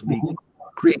probably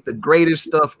create the greatest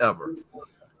stuff ever.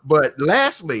 But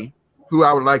lastly, who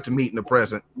I would like to meet in the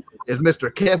present is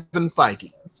Mr. Kevin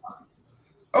Feige.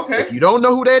 Okay. If you don't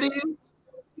know who that is,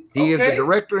 he is the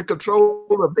director and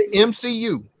controller of the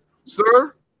MCU.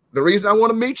 Sir, the reason I want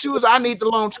to meet you is I need the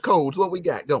launch codes. What we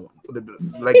got going?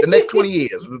 Like the next 20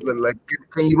 years. Like,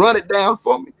 can you run it down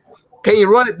for me?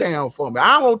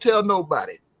 I won't tell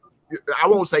nobody. I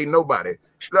won't say nobody.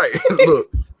 Like,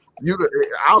 look,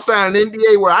 I'll sign an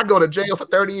NDA where I go to jail for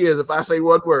 30 years if I say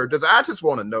one word. I just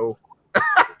want to know.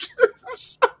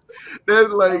 That's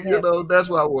like, that's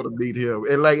why I want to meet him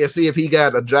and see if he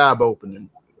got a job opening.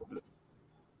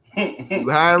 You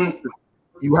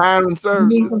hiring, sir? You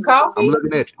need some coffee? I'm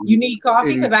looking at you. You need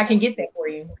coffee because I can get that for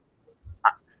you.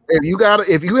 If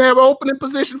you have an opening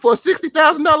position for a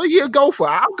 $60,000 a year, go for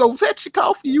it. I'll go fetch your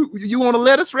coffee. You want to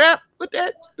lettuce wrap with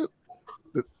that?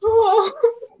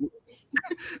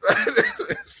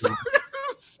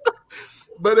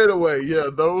 But anyway,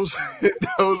 those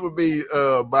would be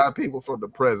my people from the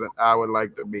present I would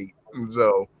like to meet.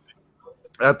 So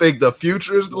I think the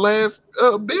future is the last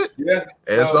bit. Yeah.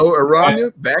 And so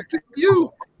Aranya, back to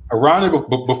you. Aranya,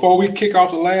 but before we kick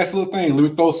off the last little thing, let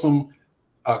me throw some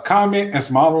comment and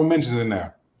some honorable mentions in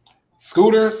there.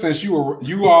 Scooter, since you are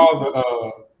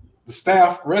the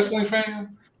staff wrestling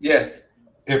fan, yes.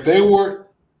 If they were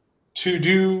to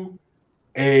do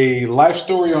a life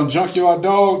story on Junkyard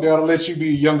Dog, they'll let you be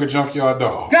a younger Junkyard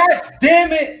Dog. God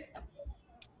damn it!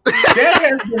 That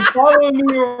has been following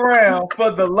me around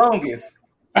for the longest.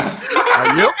 Yep.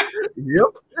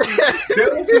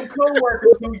 There were some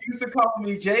co-workers who used to call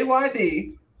me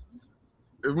JYD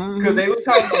because they were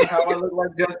talking about how I look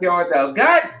like Junkyard Dog.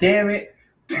 God damn it!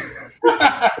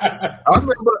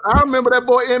 I remember that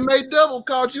boy M.A. Double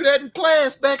called you that in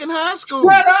class back in high school.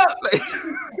 Shut up!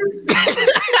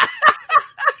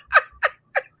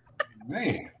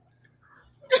 Man,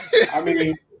 I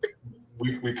mean,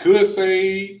 we could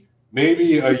say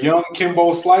maybe a young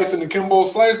Kimbo Slice in the Kimbo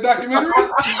Slice documentary.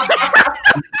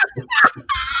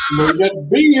 You got the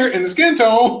beard and the skin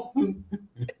tone.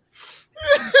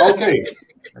 Okay,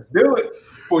 let's do it.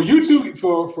 For you two,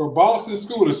 for Boston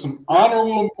Scooter, some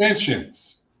honorable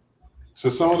mentions. So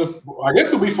some of the, I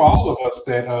guess it'll be for all of us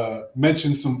that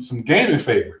mentioned some gaming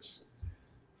favorites.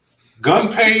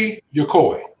 Gunpei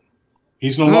Yokoi.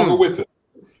 He's no longer with us.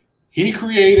 He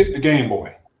created the Game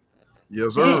Boy.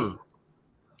 Yes, sir.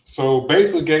 So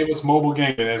basically gave us mobile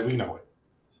gaming as we know it.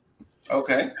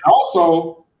 Okay. And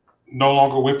also, no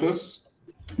longer with us.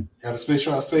 Got to make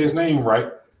sure I say his name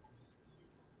right.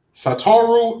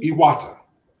 Satoru Iwata.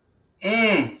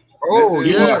 Oh,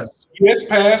 yeah. He has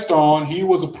passed on. He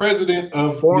was a president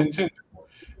of Nintendo.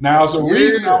 Now, there's a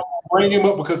reason I bring him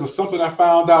up because of something I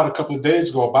found out a couple of days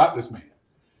ago about this man.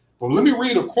 But let me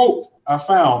read a quote I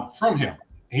found from him.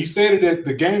 He said it at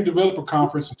the Game Developer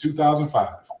Conference in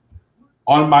 2005.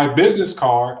 On my business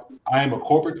card, I am a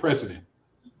corporate president.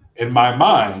 In my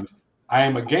mind, I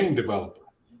am a game developer.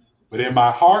 But in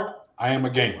my heart, I am a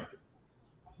gamer.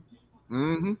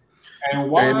 Mm-hmm.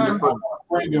 And why I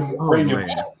bring him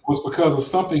up was because of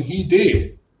something he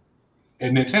did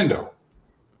at Nintendo.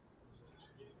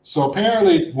 So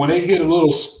apparently, when they hit a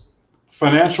little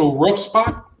financial rough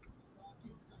spot,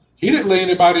 he didn't lay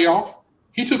anybody off.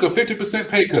 He took a 50%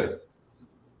 pay cut.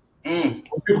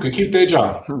 People could keep their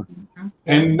job.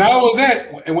 And not only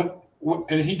that,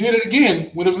 and he did it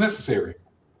again when it was necessary.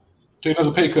 Take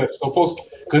another pay cut. So folks,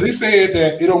 because he said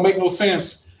that it don't make no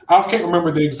sense. I can't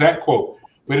remember the exact quote,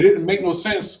 but it didn't make no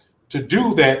sense to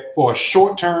do that for a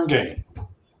short-term game.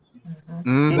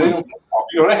 Mm-hmm. They don't,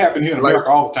 that happened here in America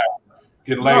all the time.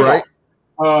 Getting laid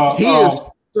off. He is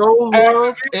so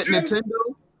loved at Nintendo.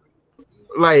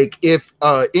 Like, if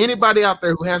anybody out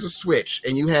there who has a Switch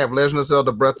and you have Legend of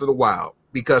Zelda Breath of the Wild,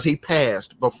 because he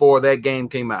passed before that game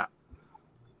came out,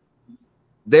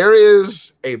 there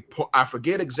is I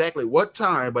forget exactly what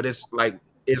time, but it's like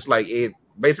it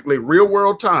basically real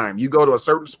world time. You go to a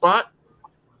certain spot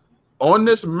on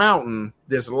this mountain,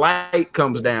 this light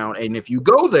comes down, and if you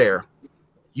go there,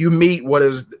 you meet what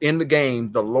is in the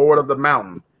game, the Lord of the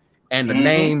Mountain, and the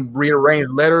name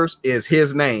rearranged letters is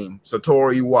his name,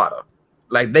 Satoru Iwata.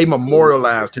 Like they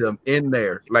memorialized him in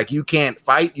there. Like you can't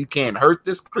fight, you can't hurt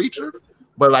this creature,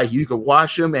 but like you can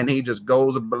watch him, and he just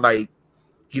goes about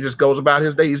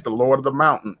his day. He's the Lord of the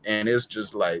Mountain, and it's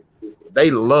just like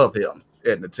they love him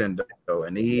at Nintendo,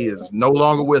 and he is no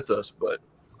longer with us. But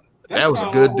that was a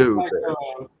good dude.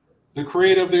 Like, the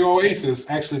creator of the Oasis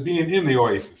actually being in the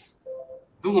Oasis.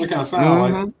 This is what it kind of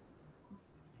sounds like.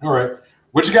 All right,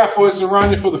 what you got for us,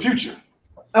 Aranya, for the future?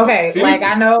 Okay, like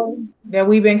I know that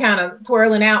we've been kind of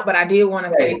twirling out, but I did want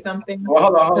to say something.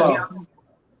 Well, hold on.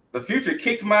 The future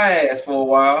kicked my ass for a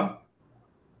while.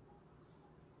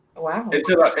 Wow.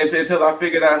 Until I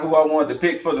figured out who I wanted to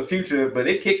pick for the future, but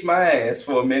it kicked my ass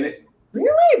for a minute.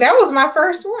 Really? That was my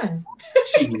first one.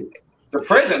 The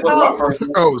present was my first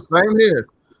one. Oh, same here.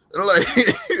 Like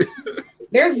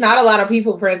there's not a lot of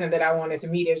people present that I wanted to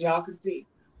meet, as y'all could see.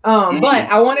 But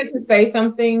I wanted to say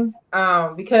something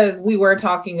because we were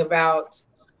talking about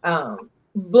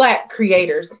Black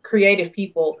creators, creative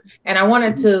people, and I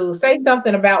wanted to say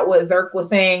something about what Zerk was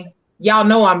saying. Y'all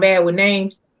know I'm bad with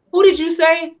names. Who did you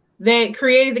say that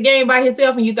created the game by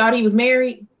himself and you thought he was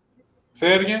married?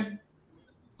 Say it again.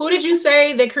 Who did you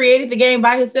say that created the game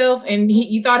by himself and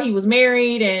you thought he was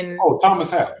married? And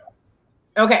Thomas Happ.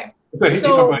 Okay.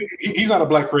 He's not a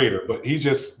Black creator, but he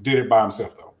just did it by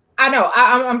himself, though. I know.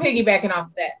 I'm piggybacking off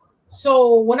of that.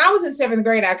 So when I was in 7th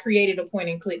grade, I created a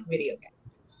point-and-click video game,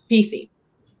 PC.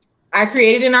 I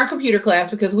created in our computer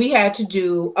class because we had to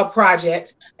do a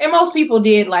project, and most people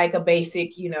did like a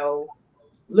basic,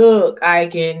 look, I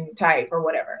can type or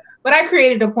whatever. But I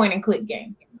created a point-and-click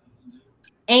game.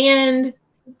 And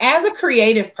as a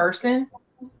creative person,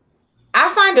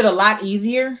 I find it a lot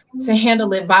easier to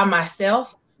handle it by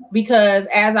myself because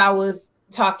as I was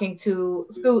talking to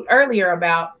Scoot earlier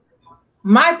about,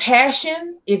 my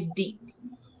passion is deep.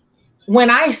 When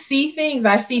I see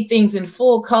things in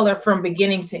full color from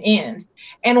beginning to end.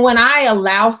 And when I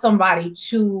allow somebody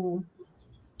to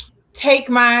take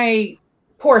my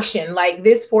portion, like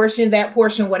this portion, that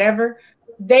portion, whatever,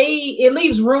 it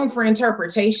leaves room for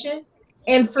interpretation.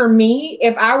 And for me,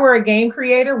 if I were a game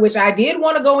creator, which I did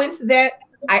want to go into that,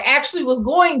 I actually was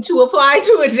going to apply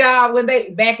to a job when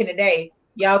back in the day,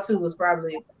 y'all too was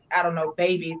probably, I don't know,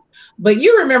 babies. But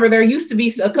you remember there used to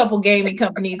be a couple gaming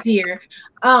companies here.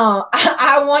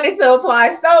 I wanted to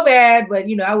apply so bad, but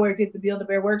I worked at the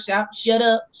Build-A-Bear workshop. Shut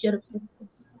up.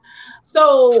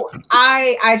 So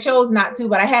I chose not to,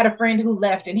 but I had a friend who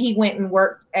left and he went and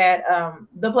worked at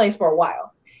the place for a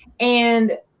while.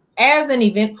 And as an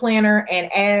event planner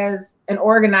and as an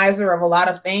organizer of a lot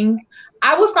of things,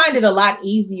 I would find it a lot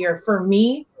easier for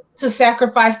me to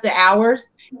sacrifice the hours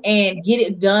and get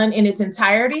it done in its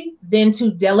entirety than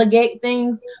to delegate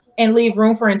things and leave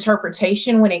room for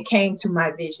interpretation when it came to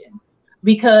my vision.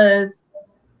 Because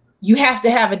you have to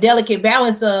have a delicate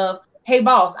balance of, hey,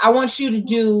 boss, I want you to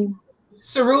do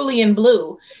cerulean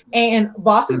blue. And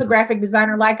boss is a graphic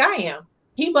designer like I am.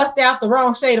 He bust out the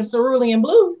wrong shade of cerulean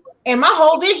blue and my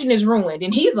whole vision is ruined.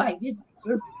 And he's like,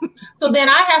 so then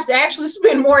I have to actually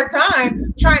spend more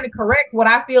time trying to correct what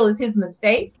I feel is his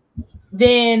mistake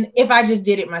than if I just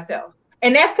did it myself.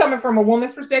 And that's coming from a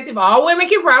woman's perspective. All women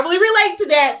can probably relate to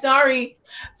that.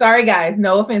 Sorry, guys.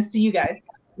 No offense to you guys.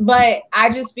 But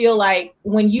I just feel like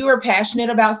when you are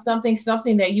passionate about something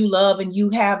that you love and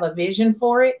you have a vision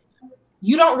for it,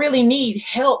 you don't really need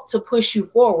help to push you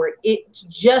forward. It's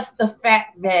just the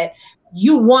fact that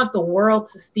you want the world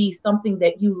to see something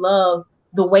that you love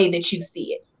the way that you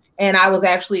see it. And I was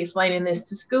actually explaining this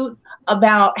to Scoot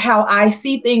about how I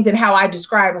see things and how I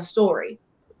describe a story.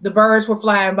 The birds were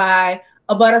flying by,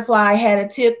 a butterfly had a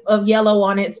tip of yellow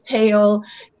on its tail,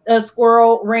 a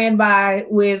squirrel ran by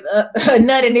with a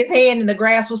nut in his hand and the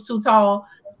grass was too tall.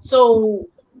 So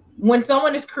when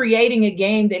someone is creating a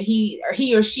game that he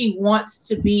or she wants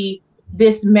to be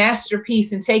this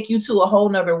masterpiece and take you to a whole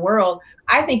nother world,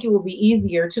 I think it will be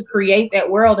easier to create that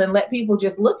world and let people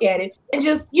just look at it and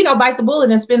just, bite the bullet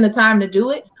and spend the time to do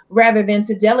it rather than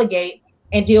to delegate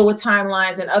and deal with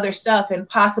timelines and other stuff and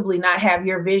possibly not have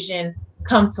your vision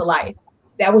come to life.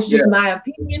 That was just my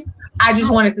opinion. I just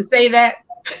wanted to say that.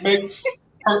 It makes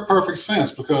perfect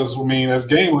sense because, as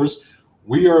gamers,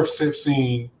 we have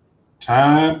seen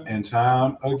time and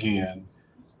time again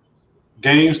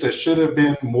games that should have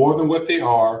been more than what they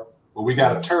are, but we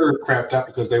got a turd crapped out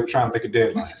because they were trying to make a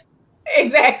deadline.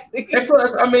 Exactly. And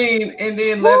plus, I mean, and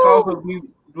then let's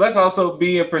also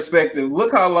be in perspective.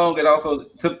 Look how long it also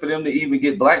took for them to even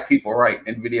get black people right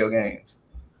in video games.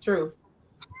 True.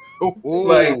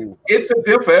 Like it took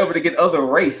them forever to get other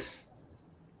race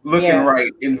looking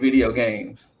right in video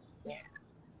games. Yeah.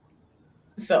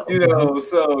 So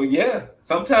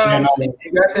sometimes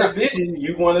you got that vision,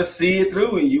 you want to see it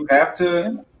through, and you have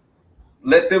to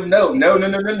let them know.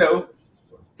 No.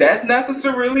 That's not the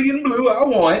cerulean blue I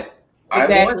want.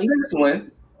 Exactly. I want this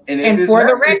one. And for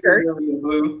the record,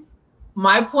 blue,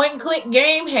 my point and click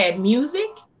game had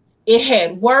music. It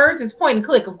had words. It's point and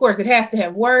click. Of course, it has to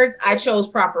have words. I chose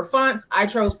proper fonts. I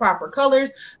chose proper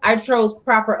colors. I chose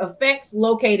proper effects,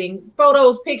 locating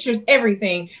photos, pictures,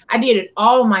 everything. I did it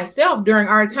all myself during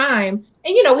our time.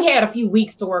 And, we had a few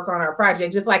weeks to work on our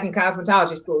project, just like in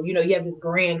cosmetology school. You have this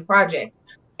grand project.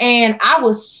 And I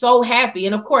was so happy.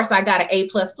 And of course, I got an A++,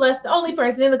 the only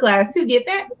person in the class to get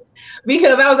that,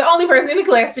 because I was the only person in the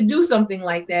class to do something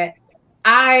like that.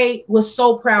 I was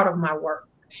so proud of my work.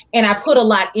 And I put a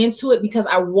lot into it because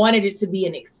I wanted it to be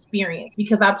an experience,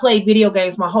 because I played video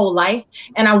games my whole life.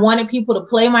 And I wanted people to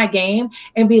play my game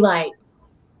and be like,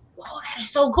 whoa, that is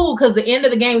so cool. Because the end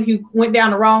of the game, if you went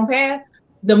down the wrong path,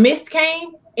 the mist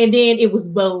came and then it was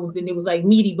bones, and it was like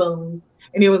meaty bones.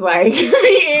 And it was like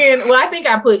the end. Well, I think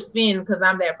I put Finn because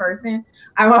I'm that person.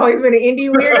 I've always been an indie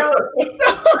weirdo. So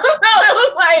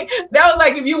that was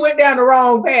like if you went down the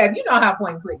wrong path. You know how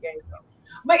point and click games go.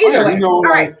 But either way, all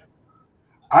right.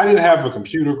 I didn't have a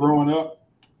computer growing up,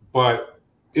 but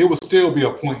it would still be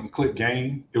a point and click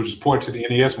game. It was just ported to the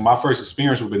NES. My first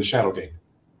experience would have been Shadowgate.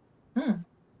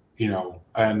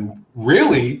 And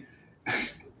really,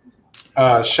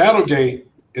 Shadowgate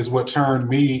is what turned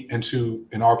me into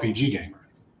an RPG gamer.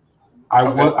 I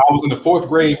was in the 4th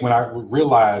grade when I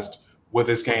realized what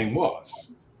this game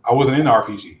was. I wasn't in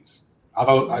RPGs.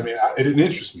 It didn't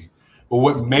interest me. But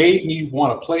what made me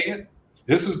want to play it,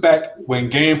 this is back when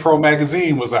GamePro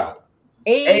magazine was out.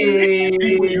 They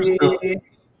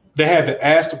had the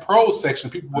Ask the Pros section.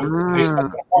 People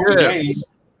would game,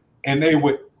 and they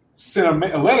would send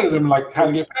a letter to them like how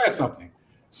to get past something.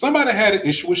 Somebody had an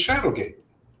issue with Shadowgate.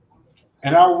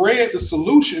 And I read the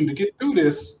solution to get through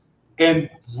this, and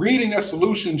reading that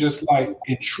solution just like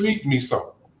intrigued me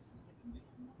so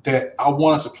that I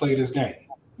wanted to play this game.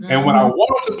 And when I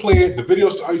wanted to play it, the video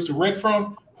store I used to rent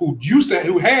from, who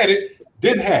had it,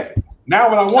 didn't have it. Now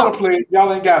when I want to play it,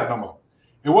 y'all ain't got it no more.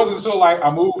 It wasn't until like I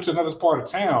moved to another part of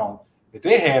town that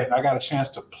they had it, and I got a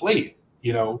chance to play it,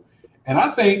 And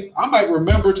I think I might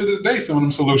remember to this day some of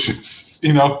them solutions,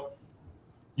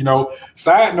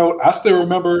 Side note, I still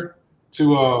remember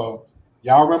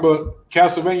y'all remember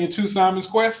Castlevania 2 Simon's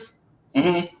Quest?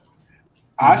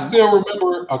 I still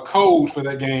remember a code for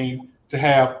that game to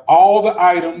have all the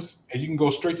items, and you can go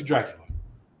straight to Dracula.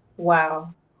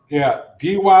 Wow. Yeah,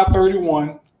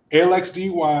 DY31,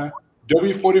 LXDY,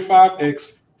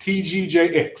 W45X,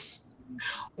 TGJX.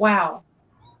 Wow.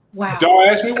 Don't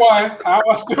ask me why.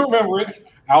 I still remember it.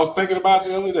 I was thinking about it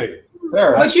the other day.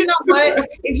 Sure. But you know what?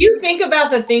 If you think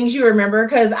about the things you remember,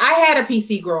 because I had a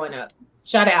PC growing up.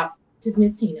 Shout out to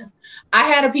Miss Tina. I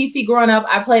had a PC growing up.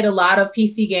 I played a lot of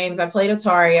PC games. I played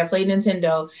Atari. I played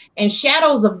Nintendo. And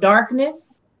Shadows of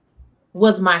Darkness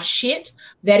was my shit.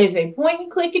 That is a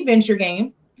point-and-click adventure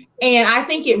game. And I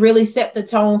think it really set the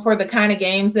tone for the kind of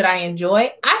games that I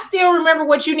enjoy. I still remember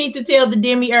what you need to tell the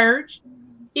demiurge.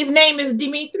 His name is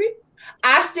Dimitri.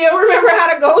 I still remember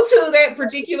how to go to that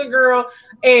particular girl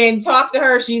and talk to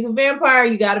her. She's a vampire.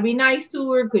 You got to be nice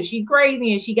to her because she's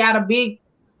crazy and she got a big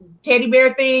teddy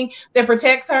bear thing that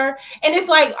protects her. And it's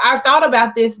like, I thought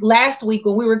about this last week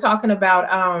when we were talking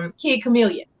about Kid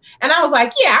Chameleon. And I was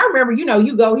like, yeah, I remember,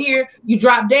 you go here, you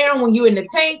drop down when you're in the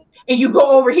tank, and you go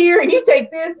over here and you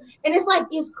take this. And it's like,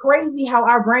 it's crazy how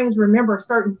our brains remember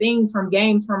certain things from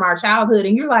games from our childhood.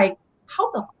 And you're like,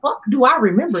 how the fuck do I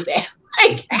remember that?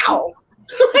 Like, how?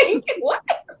 Like, what?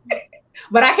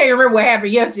 But I can't remember what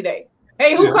happened yesterday.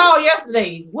 Hey, who called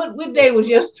yesterday? What day was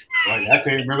yesterday? Like, I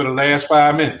can't remember the last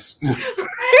 5 minutes. Look,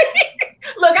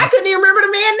 I couldn't even remember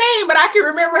the man's name, but I can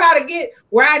remember how to get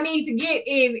where I need to get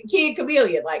in Kid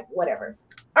Chameleon. Like, whatever.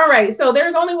 All right, so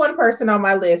there's only one person on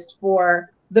my list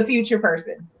for the future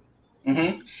person.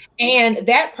 And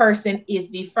that person is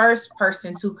the first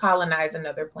person to colonize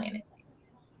another planet.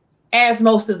 As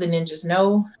most of the ninjas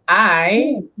know,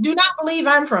 I do not believe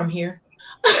I'm from here.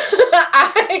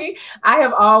 I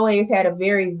have always had a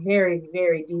very, very,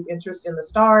 very deep interest in the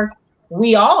stars.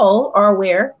 We all are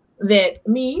aware that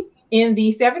me in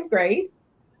the 7th grade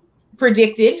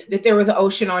predicted that there was an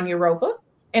ocean on Europa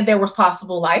and there was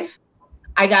possible life.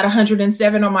 I got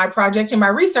 107 on my project and my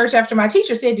research after my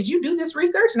teacher said, did you do this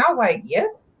research? And I was like, yes.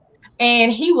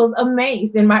 And he was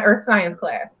amazed in my earth science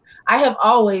class. I have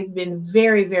always been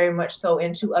very, very much so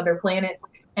into other planets.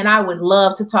 And I would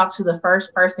love to talk to the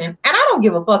first person. And I don't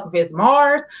give a fuck if it's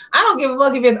Mars. I don't give a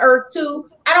fuck if it's Earth too.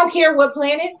 I don't care what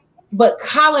planet, but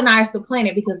colonize the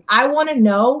planet, because I want to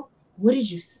know, what did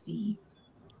you see?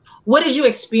 What did you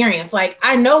experience? Like,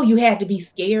 I know you had to be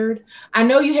scared. I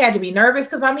know you had to be nervous,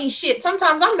 because I mean, shit,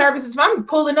 sometimes I'm nervous if I'm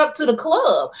pulling up to the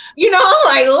club. You know, I'm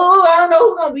like, oh, I don't know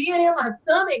who's going to be in here, my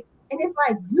stomach. And it's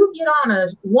like, you get on a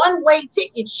one-way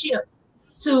ticket ship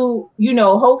to, you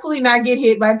know, hopefully not get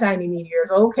hit by tiny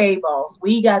meteors. Okay, boss,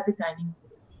 we got the tiny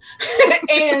meteors.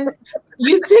 And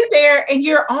you sit there and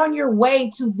you're on your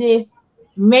way to this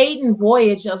maiden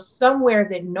voyage of somewhere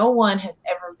that no one has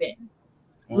ever been.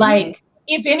 Mm-hmm. Like,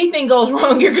 if anything goes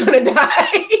wrong, you're going to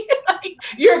die. Like,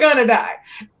 you're going to die.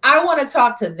 I want to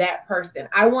talk to that person.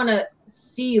 I want to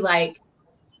see, like,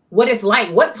 what it's like.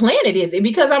 What planet is it?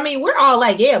 Because, I mean, we're all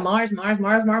like, yeah, Mars. And something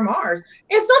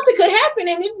could happen,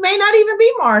 and it may not even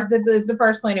be Mars that is the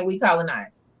first planet we colonize.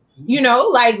 You know,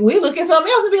 like, we look at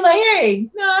something else and be like, hey,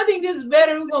 no, I think this is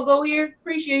better. We're going to go here.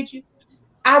 Appreciate you.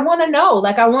 I want to know,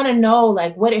 like,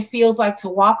 what it feels like to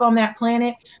walk on that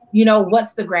planet. You know,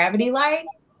 what's the gravity like?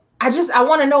 I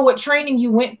want to know what training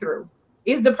you went through.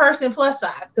 Is the person plus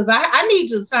size? Because I need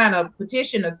to sign a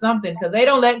petition or something, because they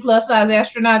don't let plus size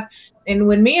astronauts. And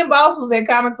when me and Boss was at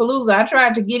Comic Palooza, I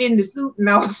tried to get in the suit and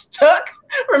I was stuck.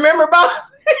 Remember,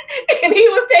 Boss? And he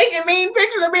was taking mean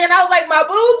pictures of me, and I was like, my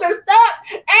boobs are stuck.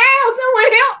 Ow,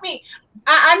 someone help me.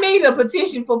 I need a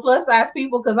petition for plus size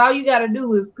people, because all you got to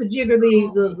do is kajigger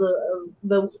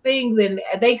the things and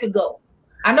they could go.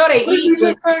 I know they eat.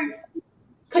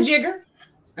 Kajigger.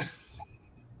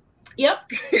 Yep.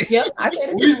 I get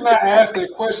it. The reason I asked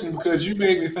that question because you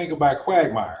made me think about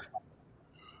Quagmire.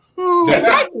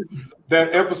 That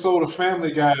episode of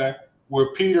Family Guy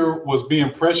where Peter was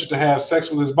being pressured to have sex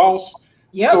with his boss.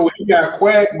 Yep. So he got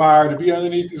Quagmire to be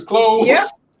underneath his clothes. Yep.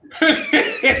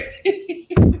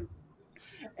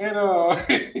 And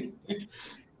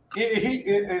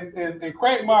he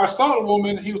Quagmire saw the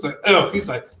woman. He was like, oh, he's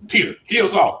like, Peter,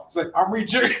 deal's off. He's like, I'm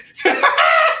rejiggering.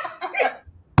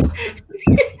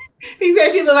 He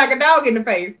said she looked like a dog in the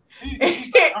face.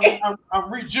 He's like,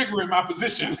 I'm rejiggering my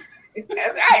position.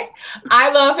 That's right.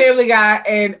 I love Family Guy,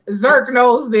 and Zerk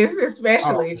knows this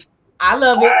especially. Oh, I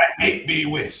love it. I hate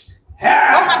Bewitched.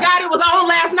 Oh my God, it was on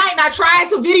last night, and I tried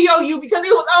to video you because it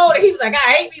was on, and he was like,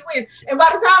 I hate Bewitched. And by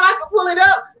the time I could pull it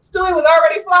up, Stewie was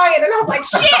already flying, and I was like,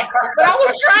 shit. But I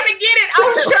was trying to get it. I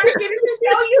was trying to get it to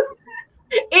show you.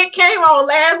 It came on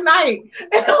last night,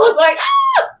 and I was like,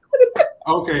 ah.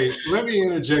 Okay, let me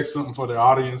interject something for the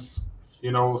audience.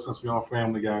 You know, since we're on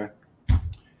Family Guy,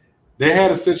 they had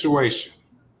a situation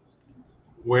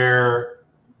where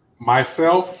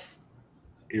myself,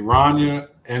 Irania,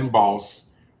 and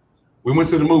Boss, we went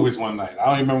to the movies one night. I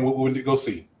don't even remember what we went to go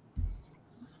see.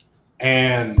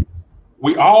 And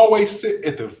we always sit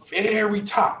at the very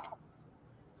top.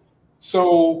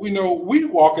 So, you know, we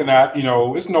walking out, you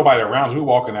know, it's nobody around. We're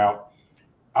walking out.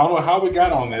 I don't know how we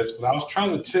got on this, but I was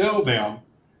trying to tell them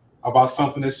about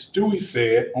something that Stewie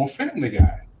said on Family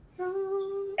Guy.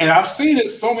 And I've seen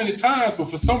it so many times, but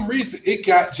for some reason, it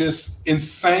got just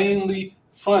insanely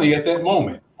funny at that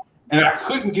moment. And I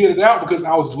couldn't get it out because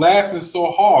I was laughing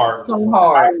so hard. I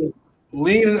was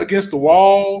leaning against the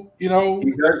wall, you know,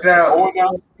 going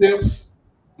down the steps.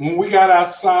 When we got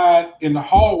outside in the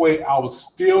hallway, I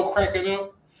was still cracking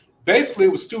up. Basically,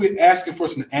 it was Stewie asking for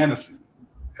some Anderson.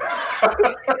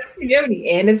 You have any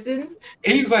Anderson?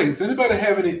 He's like, does anybody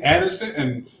have any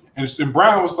Anderson? And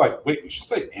Brian was like, wait, you should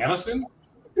say Anderson?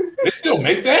 They still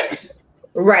make that?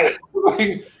 Right.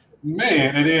 Like,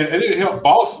 man, and then it didn't help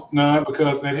Boss none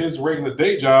because at his regular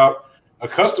day job, a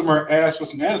customer asked for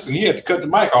some Anderson. He had to cut the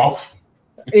mic off.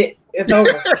 It's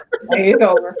over. It's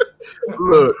over.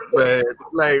 Look, man,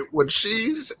 like when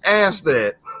she's asked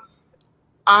that,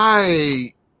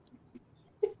 I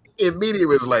immediately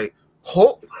was like,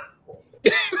 "Hope!"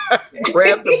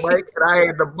 Grabbed the mic and I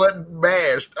had the button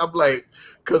mashed. I'm like,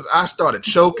 because I started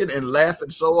choking and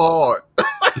laughing so hard.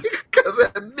 Because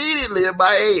immediately in my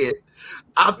head,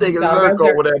 I'm thinking Zerk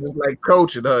over there just like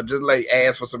coaching her, just like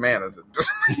ask for some Anderson.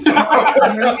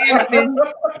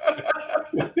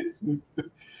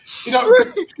 You know,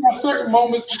 certain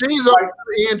moments she's like,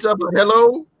 ends up with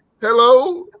hello,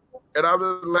 and I'm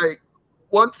just like,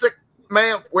 one sec,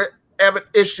 ma'am, we're having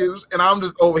issues, and I'm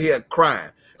just over here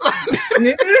crying.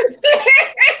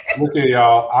 Okay,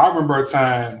 y'all. I remember a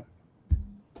time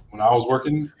when I was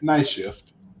working night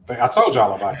shift. I told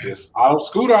y'all about this.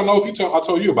 Scooter, I know if I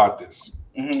told you about this.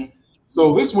 Mm-hmm.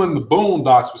 So this when the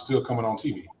Boondocks was still coming on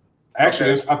TV.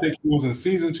 Actually, I think it was in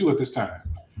season 2 at this time.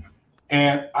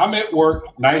 And I'm at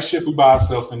work, night shift, we by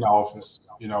ourselves in the office.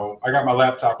 You know, I got my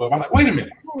laptop up. I'm like, wait a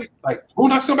minute. Like,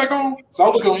 Boondocks come back on? So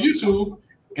I look on YouTube,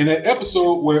 and that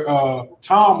episode where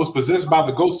Tom was possessed by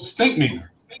the ghost of Stinkmeaner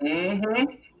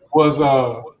was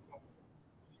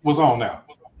on now.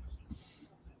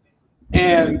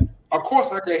 And, of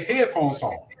course, I got headphones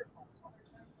on.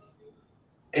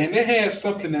 And it had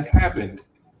something that happened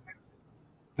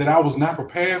that I was not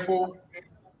prepared for.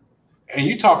 And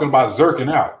you talking about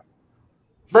zerking out.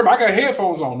 Remember, I got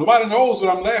headphones on. Nobody knows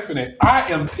what I'm laughing at. I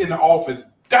am in the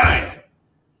office dying.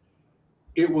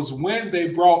 It was when they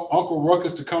brought Uncle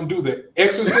Ruckus to come do the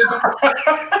exorcism.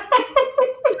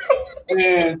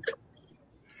 And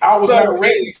I was not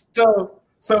ready.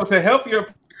 So to help your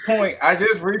point, I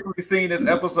just recently seen this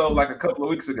episode like a couple of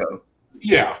weeks ago.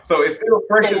 Yeah. So it's still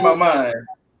fresh in my mind.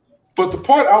 But the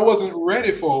part I wasn't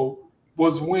ready for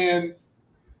was when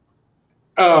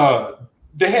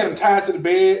they had him tied to the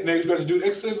bed and they was going to do the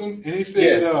exorcism. And he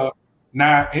said,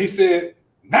 nah. And he said,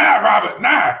 nah, Robert,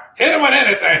 nah. Hit him with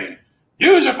anything.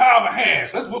 Use your powerful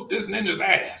hands. Let's whoop this ninja's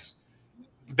ass.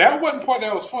 That wasn't the part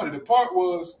that was funny. The part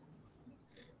was,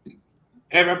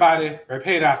 everybody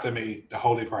repeat after me the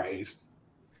holy praise.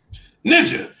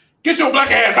 Ninja, get your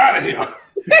black ass out of here.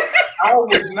 I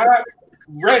was not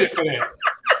ready for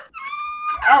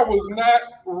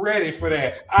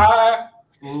that. I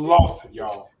lost it,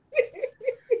 y'all.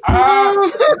 I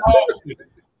lost it.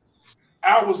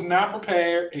 I was not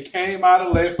prepared. It came out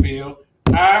of left field.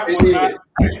 I was not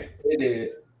prepared. It did.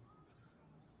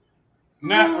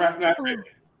 Not ready.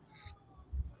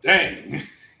 Dang.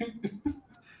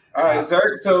 All right,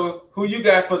 Zerk. So who you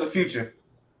got for the future?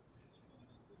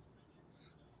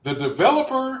 The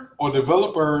developer or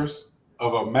developers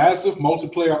of a massive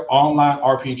multiplayer online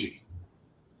RPG.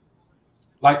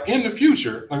 Like in the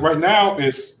future, like right now,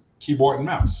 it's keyboard and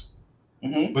mouse.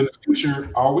 Mm-hmm. But in the future,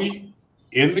 are we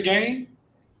in the game?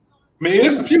 I mean,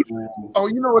 it's the future. Oh,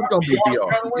 you know it's going to be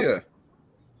VR. Yeah.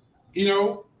 You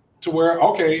know, to where,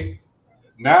 okay,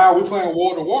 now we're playing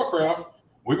World of Warcraft.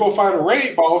 We go fight a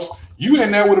raid boss. You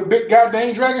in there with a big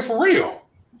goddamn dragon for real.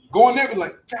 Going there, be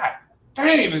like, God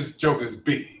dang, this joke is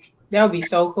big. That would be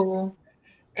so cool.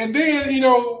 And then, you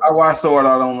know, I watch Sword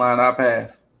Art Online. I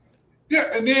pass. Yeah,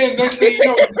 and then next thing you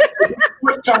know,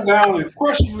 it come down and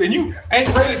crush you, and you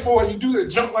ain't ready for it. You do that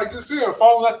jump like this here,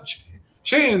 falling out the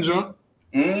chain jump.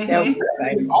 Mm-hmm. That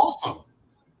would be awesome.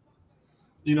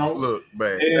 You know, look,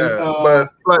 man.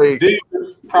 But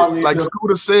like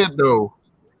Scooter said though,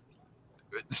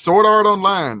 Sword Art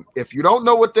Online. If you don't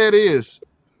know what that is,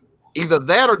 either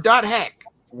that or Dot Hack,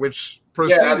 which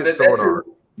preceded Sword Art.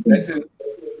 That too.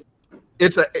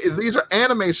 These are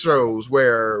anime shows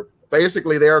where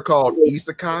basically they're called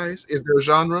isekais is their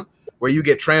genre, where you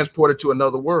get transported to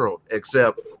another world.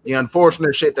 Except the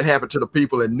unfortunate shit that happened to the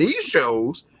people in these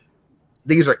shows.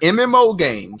 These are MMO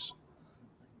games.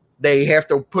 They have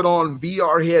to put on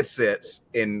VR headsets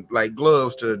and like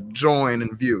gloves to join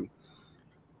and view.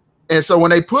 And so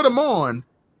when they put them on,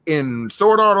 in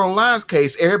Sword Art Online's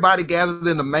case, everybody gathered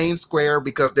in the main square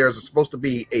because there's supposed to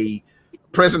be a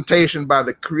presentation by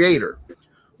the creator.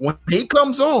 When he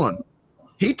comes on,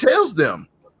 he tells them,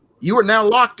 you are now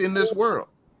locked in this world.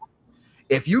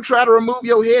 If you try to remove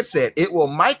your headset, it will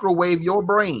microwave your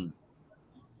brain.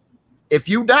 If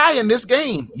you die in this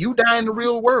game, you die in the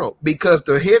real world because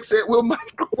the headset will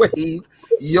microwave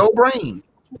your brain.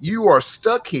 You are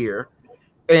stuck here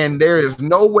and there is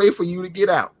no way for you to get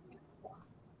out.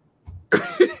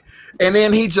 And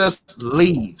then he just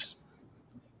leaves.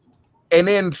 And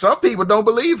then some people don't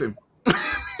believe him.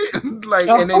 And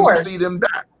then you see them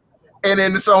die. And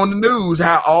then it's on the news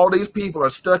how all these people are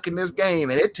stuck in this game.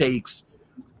 And it takes,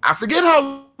 I forget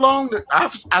how long,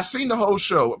 I've seen the whole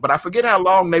show, but I forget how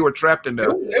long they were trapped in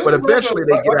there. But eventually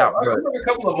they get out. A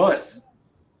couple of months.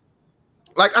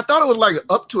 Like, I thought it was like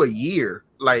up to a year.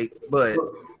 Like, but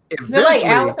eventually. Like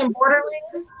Alice in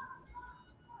Borderlands?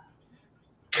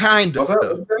 Kind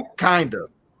of.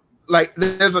 Like,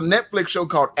 there's a Netflix show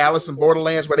called Alice in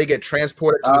Borderlands where they get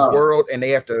transported to this world and they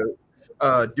have to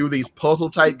do these puzzle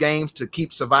type games to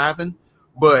keep surviving.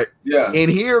 But in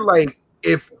here, like,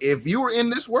 if you were in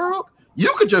this world,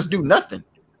 you could just do nothing.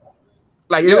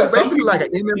 Like, it was basically like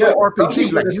an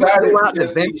MMORPG. Like, you could go out and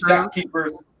adventure.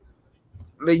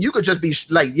 Like, you could just be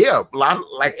like,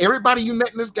 like everybody you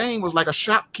met in this game was like a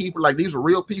shopkeeper. Like, these were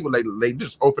real people. They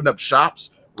just opened up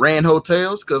shops, ran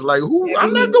hotels, because like,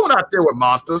 I'm not going out there with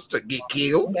monsters to get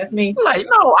killed. That's me. Like,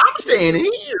 no, I'm staying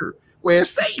in here where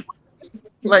it's safe.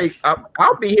 Like,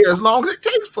 I'll be here as long as it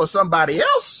takes for somebody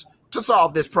else to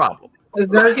solve this problem.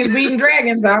 Zerk is beating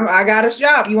dragons. I got a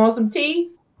shop. You want some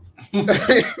tea?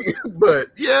 But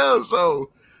yeah,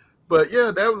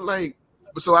 that was like,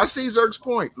 so I see Zerk's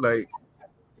point, like,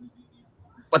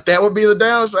 but that would be the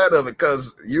downside of it,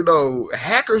 because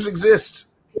hackers exist,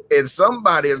 and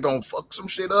somebody is gonna fuck some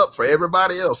shit up for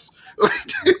everybody else.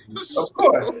 Of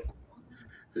course,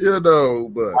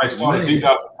 but I started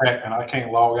DDoS attack and I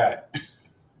can't log out.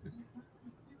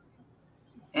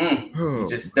 You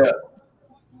just stuck.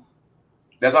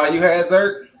 That's all you had,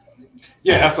 Zerk?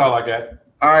 Yeah, that's all I got.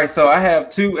 All right, so I have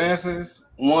two answers.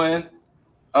 One,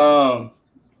 I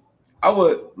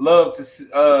would love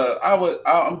to.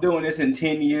 I'm doing this in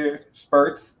 10-year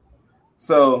spurts,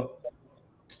 so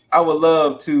I would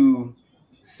love to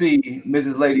see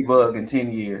Mrs. Ladybug in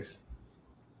 10 years.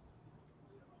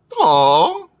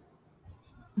 Aww,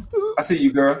 I see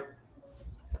you, girl.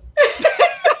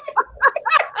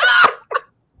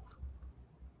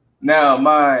 Now,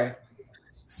 my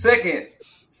second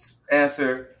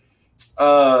answer,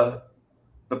 the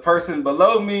person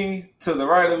below me, to the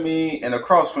right of me, and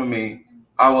across from me,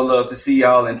 I would love to see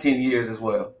y'all in 10 years as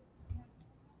well.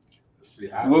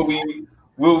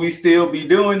 Will we still be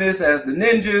doing this as the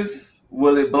ninjas?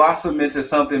 Will it blossom into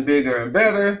something bigger and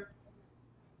better?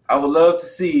 I would love to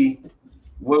see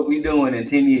what we doing in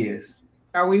 10 years.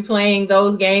 Are we playing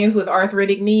those games with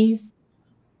arthritic knees?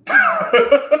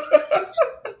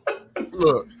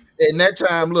 Look, in that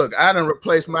time, I done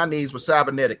replaced my knees with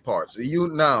cybernetic parts. Hey,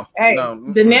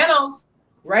 the nanos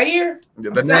right here.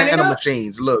 The nano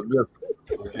machines. Look,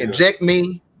 inject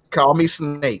me, call me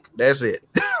Snake. That's it.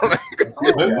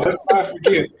 Let's not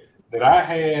forget that I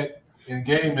had in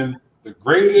gaming the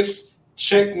greatest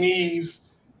check knees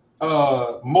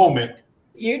moment.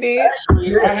 You did. Actually,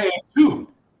 yes. I had two.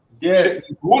 Yes.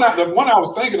 The one I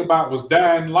was thinking about was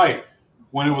Dying Light.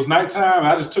 When it was nighttime,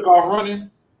 I just took off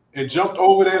running and jumped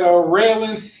over that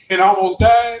railing and almost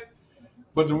died.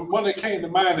 But the one that came to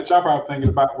mind that y'all probably thinking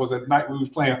about was at night we was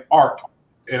playing Ark,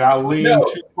 and I leaned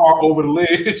too far over the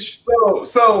ledge.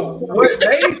 So what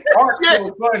made Ark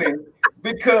so funny?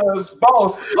 Because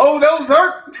boss, those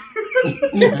hurt.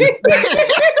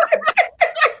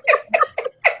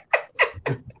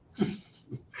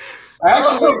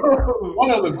 Actually, one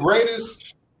of the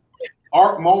greatest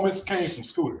Ark moments came from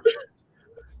Scooter.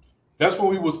 That's when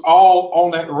we was all on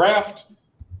that raft,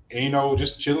 and,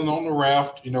 just chilling on the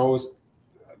raft. It's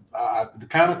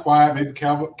kind of quiet, maybe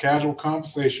casual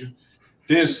conversation.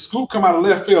 Then Scoop come out of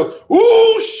left field.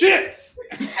 Ooh, shit!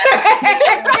 Because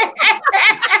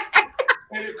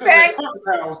that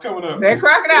crocodile was coming up. That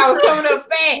crocodile was coming up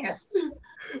fast.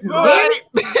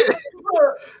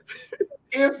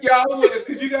 If y'all would,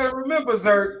 because you got to remember,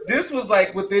 Zerk, this was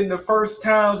like within the first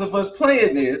times of us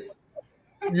playing this.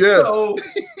 Yeah. So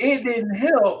it didn't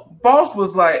help. Boss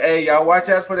was like, "Hey, y'all, watch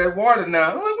out for that water now."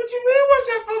 I'm like, "What you mean, watch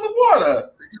out for the water?"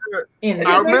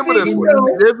 I remember this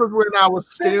one. This was when I was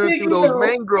steering through those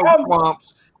mangrove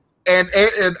swamps, and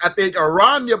I think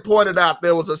Aranya pointed out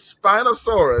there was a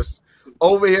Spinosaurus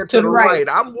over here to the right.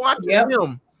 I'm watching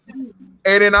him,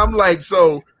 and then I'm like,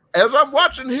 so as I'm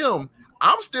watching him,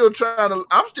 I'm still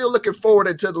looking forward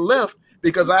and to the left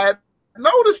because I had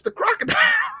noticed the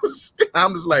crocodiles.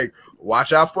 I'm just like,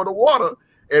 watch out for the water.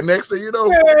 And next thing you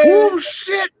know, oh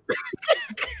shit.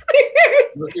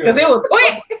 Because it was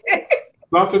quick.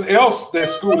 Something else that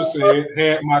Scooter said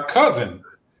had my cousin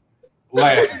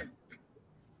laughing.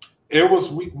 It was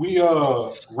we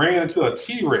ran into a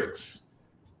T-Rex.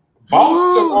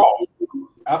 Boss took off.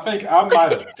 I think I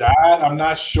might have died. I'm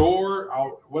not sure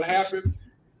what happened.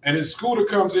 And then Scooter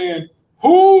comes in.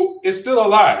 Who is still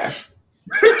alive?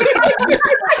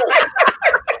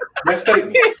 That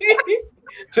statement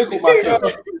tickled my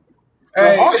cousin.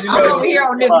 Hey, I'm over here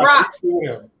on this rock.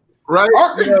 Right?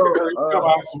 Come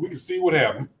out so we can see what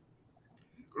happened.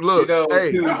 Look, and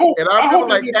I remember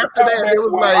like after that, it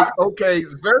was like, okay,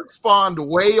 Zerk spawned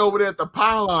way over there at the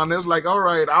pylon. It was like, all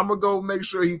right, I'm gonna go make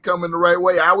sure he coming the right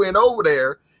way. I went over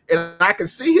there and I can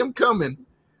see him coming,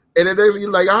 and then he's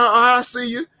like, I see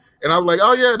you, and I was like,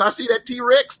 oh yeah, and I see that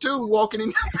T-Rex too walking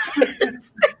in.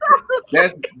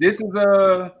 This is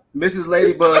Mrs.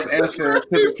 Ladybug's answer to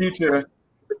the future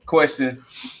question.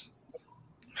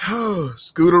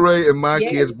 Scooter Ray and my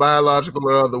kids, biological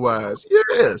or otherwise.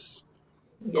 Yes.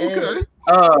 Okay.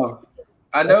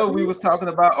 I know we was talking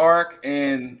about Ark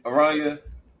and Aranya.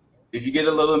 If you get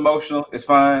a little emotional, it's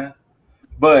fine.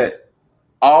 But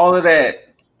all of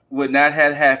that would not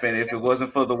have happened if it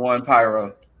wasn't for the one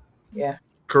Pyro. Yeah.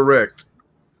 Correct.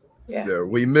 Yeah.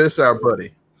 We miss our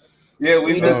buddy. Yeah,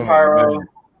 we miss Pyro. Man.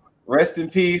 Rest in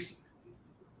peace.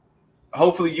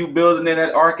 hopefully you building in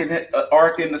that arc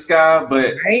in the sky,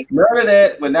 but none of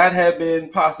that would not have been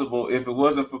possible if it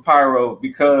wasn't for Pyro,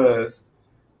 because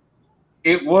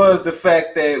it was the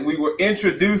fact that we were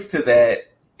introduced to that,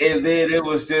 and then it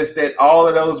was just that all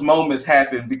of those moments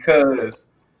happened because,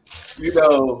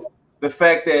 the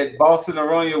fact that Boston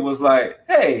Aronia was like,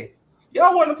 hey,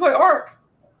 y'all want to play Ark?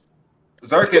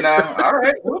 Zerk and I, all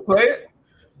right, we'll play it.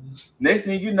 Next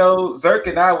thing you know, Zerk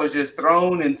and I was just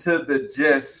thrown into the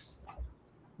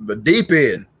deep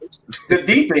end. The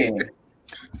deep end.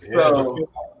 So,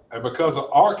 and because of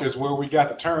Ark is where we got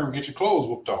the term "get your clothes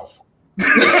whooped off."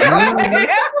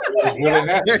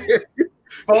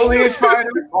 Foliage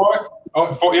fighter.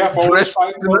 Foliage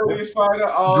fighter.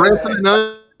 Dressing and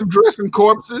undressing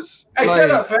corpses. Hey,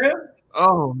 shut up, fam.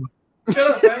 Oh.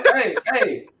 Shut up, fam.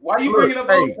 Hey, why you bringing up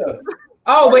those stuff?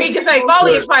 Oh, but he can say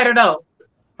foliage fighter though.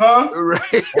 Huh? Right.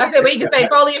 I said, but he can say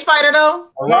foliage fighter though.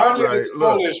 Right.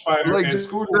 Foliage fighter. Like,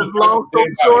 just long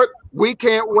story short, we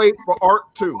can't wait for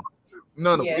Ark 2.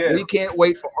 None of us. We can't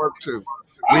wait for Ark 2.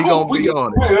 We gonna be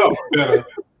on it.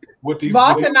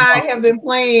 Boss and I have been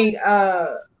playing.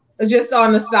 Just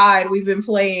on the side, we've been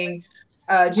playing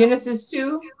Genesis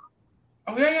 2.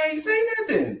 Oh yeah, you say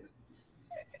nothing.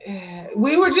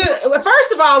 We were just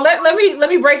first of all, let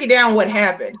me break it down what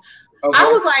happened. Okay. I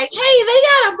was like, hey, they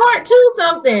got a part 2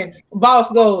 something. Boss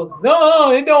goes,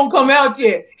 no, it don't come out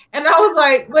yet. And I was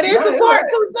like, but it's a part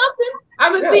 2 something.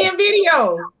 I've been seeing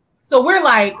videos. So we're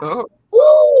like,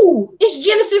 ooh, it's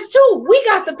Genesis 2. We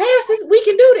got the passes. We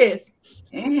can do this.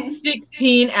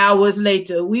 16 hours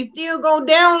later, we still gonna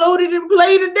download it and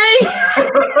play today.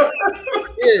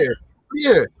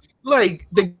 Yeah. Like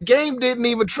the game didn't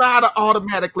even try to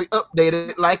automatically update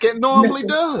it like it normally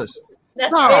does. We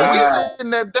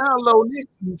sitting there downloading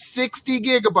 60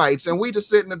 gigabytes, and we just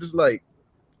sitting there just like,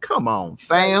 come on,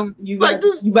 fam. You about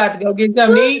to go get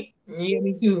something to eat? Yeah,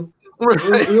 me too.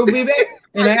 We'll be back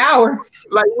in an hour.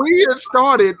 Like we had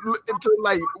started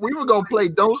to we were gonna play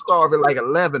Don't Starve at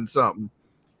 11 something.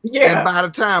 Yeah. And by the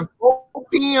time 4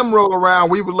 p.m. roll around,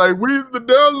 we were like, the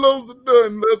downloads are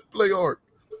done. Let's play Ark.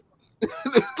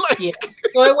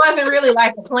 So it wasn't really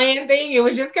like a planned thing. It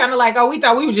was just kind of like, we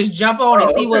thought we would just jump on and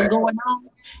see what's going on.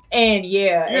 And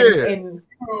and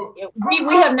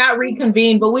we have not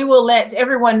reconvened, but we will let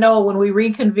everyone know when we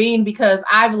reconvene, because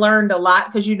I've learned a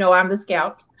lot, because I'm the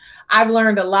scout. I've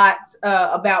learned a lot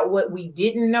about what we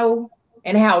didn't know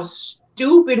and how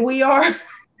stupid we are.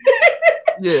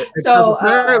 Yeah. So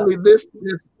apparently this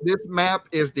map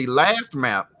is the last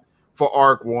map for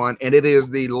Ark 1, and it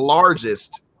is the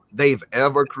largest they've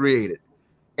ever created.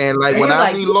 And when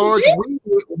I mean large,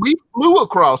 we flew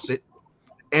across it,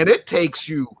 and it takes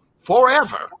you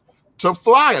forever to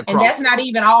fly across. And that's not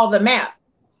even all the map.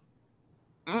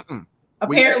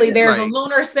 Apparently there's a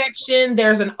lunar section,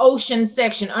 there's an ocean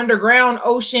section, underground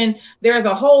ocean. There's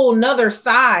a whole nother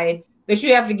side that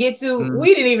you have to get to.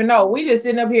 We didn't even know. We just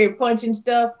sitting up here punching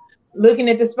stuff, looking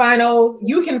at the spinos.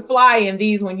 You can fly in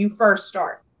these when you first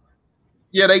start.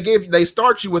 Yeah, they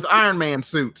start you with Iron Man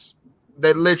suits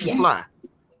that let you fly.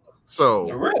 So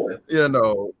and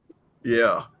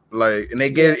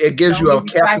it gives you a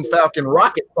Captain Falcon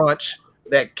rocket punch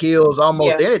that kills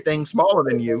almost anything smaller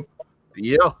than you.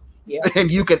 Yeah.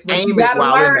 And you can aim it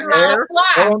while in the air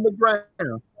or on the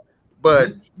ground.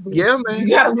 But man, you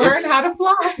gotta learn how to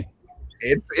fly.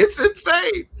 It's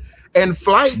insane. And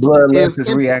flight bloodlust is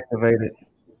reactivated.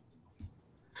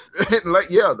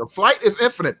 The flight is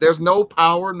infinite. There's no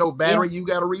power, no battery you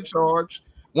got to recharge.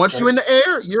 Once you're in the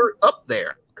air, you're up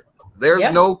there.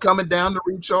 There's no coming down to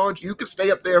recharge. You can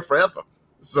stay up there forever.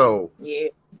 So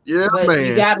but man,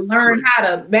 you got to learn how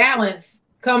to balance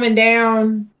coming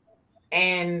down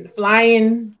and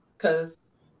flying, because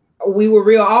we were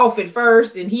real off at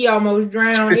first, and he almost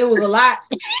drowned. It was a lot.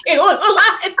 It was a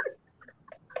lot.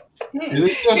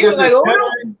 He was like,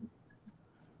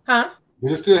 huh?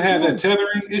 Did it still have that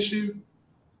tethering issue?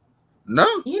 No.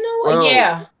 You know what?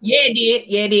 Yeah,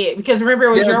 it did. Because remember,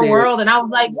 it was your world, and I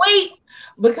was like, wait,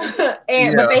 but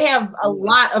they have a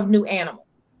lot of new animals,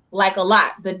 like a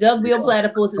lot. The duckbill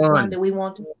platypus is one that we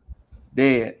want to.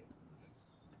 Dead.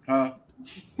 Huh?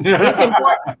 It's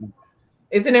important.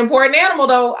 It's an important animal,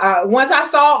 though. Once I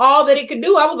saw all that it could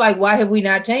do, I was like, why have we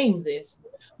not changed this?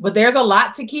 But there's a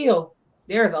lot to kill.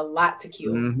 There's a lot to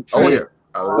kill. Oh yeah.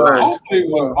 Hopefully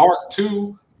with Ark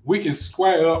 2, we can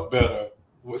square up better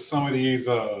with some of these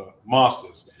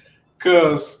monsters.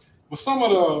 Because with some of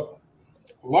the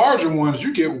larger ones,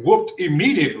 you get whooped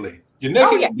immediately. You're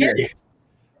naked.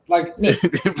 Like,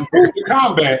 improve the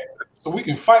combat so we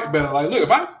can fight better. Like, look,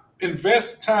 if I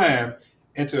invest time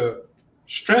into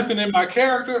strengthening my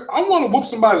character, I want to whoop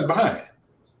somebody's behind.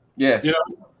 Yes. You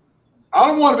know, I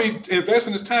don't want to be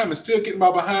investing this time and still getting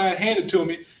my behind handed to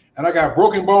me, and I got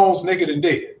broken bones, naked, and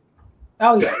dead.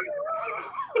 Oh yeah,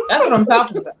 that's what I'm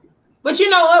talking about. But you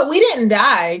know what? We didn't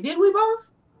die, did we,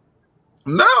 boss?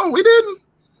 No, we didn't.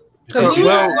 Because we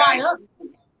didn't dry up.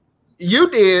 You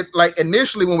did, like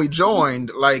initially when we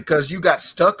joined, like because you got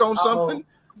stuck on something.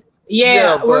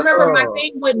 Yeah, but, remember my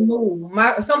thing wouldn't move.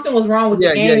 Something was wrong with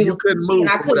the game. Yeah, you couldn't move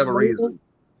for whatever reason.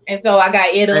 And so I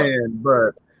got it up.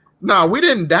 But no, we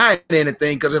didn't die in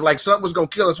anything because if like something was gonna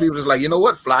kill us, we were just like, you know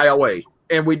what, fly away.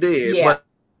 And we did. Yeah.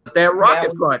 But that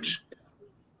rocket punch.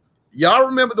 Y'all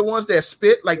remember the ones that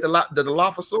spit like the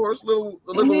Dilophosaurus, little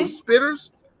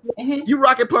spitters? Mm-hmm. You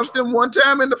rocket punched them one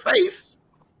time in the face.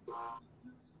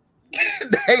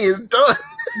 They is done.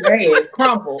 They is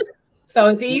crumpled. So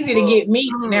it's easy to get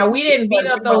meat. Now we didn't beat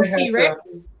up those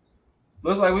T-Rexes.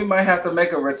 Looks like we might have to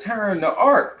make a return to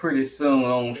Ark pretty soon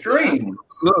on stream.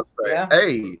 Look,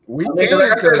 hey, we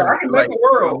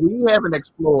haven't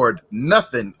explored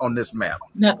nothing on this map.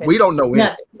 Nothing. We don't know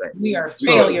anything. We are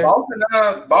failures.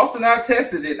 Boston, I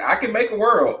tested it. I can make a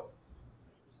world.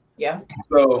 Yeah.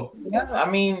 So I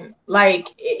mean, like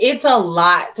it's a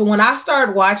lot. When I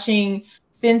started watching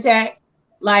Syntac,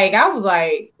 like I was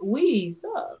like, we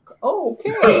suck.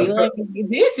 Okay, like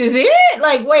this is it.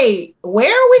 Like, wait,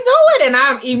 where are we going? And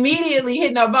I'm immediately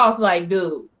hitting up boss, like,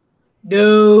 dude,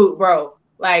 bro,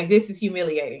 like this is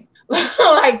humiliating.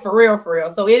 Like for real.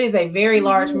 So it is a very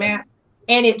large map,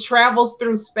 and it travels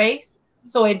through space.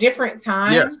 So at different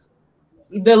times,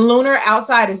 the lunar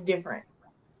outside is different.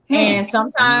 And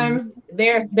sometimes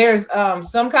there's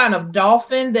some kind of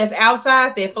dolphin that's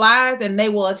outside that flies and they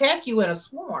will attack you in a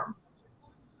swarm.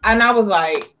 And I was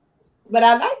like, but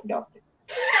I like dolphins.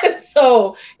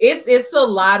 So it's a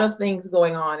lot of things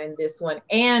going on in this one.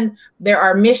 And there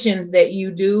are missions that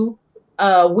you do.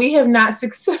 We have not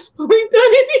successfully done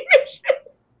any missions.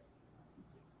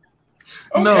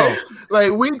 Okay. No, like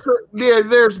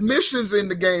there's missions in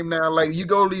the game now. Like you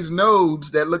go to these nodes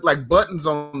that look like buttons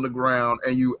on the ground,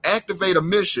 and you activate a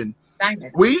mission.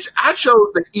 I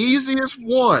chose the easiest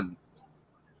one.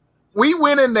 We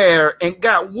went in there and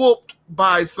got whooped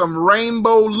by some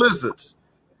rainbow lizards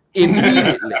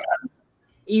immediately.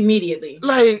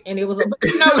 Like, and it was.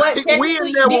 You know what? Like, we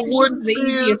never would the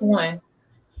easiest one.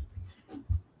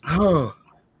 Oh.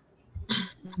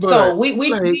 But so we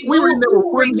were never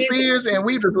wooden spears, and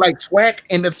we just like swack,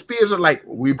 and the spears are like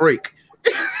we break.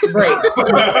 We've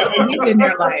been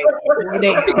there like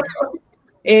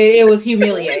it was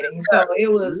humiliating. So it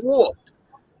was. Whoa.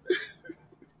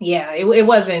 Yeah, it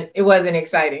wasn't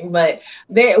exciting, but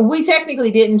we technically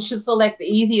didn't select the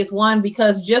easiest one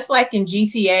because just like in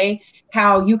GTA,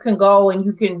 how you can go and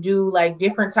you can do like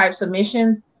different types of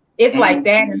missions, it's like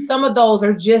that, and some of those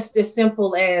are just as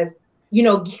simple as, you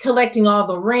know, collecting all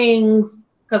the rings.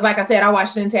 Because like I said, I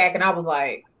watched Syntac and I was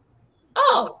like,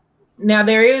 oh, now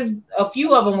there is a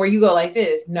few of them where you go like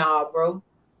this. Nah, bro.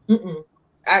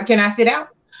 Can I sit out?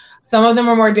 Some of them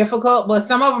are more difficult, but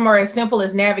some of them are as simple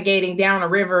as navigating down a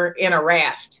river in a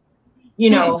raft. You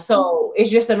know, so it's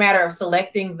just a matter of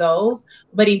selecting those.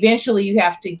 But eventually you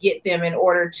have to get them in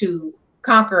order to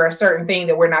conquer a certain thing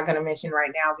that we're not going to mention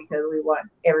right now because we want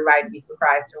everybody to be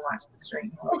surprised to watch the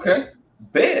stream. Okay,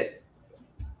 bet.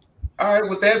 All right,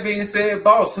 with that being said,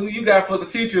 boss, who you got for the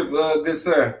future, good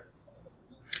sir?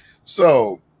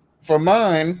 So, for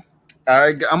mine,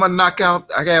 I'm going to knock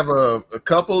out, I have a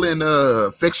couple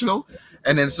in fictional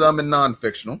and then some in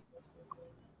non-fictional.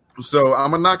 So,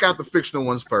 I'm going to knock out the fictional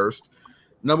ones first.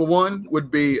 Number one would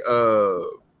be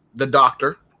The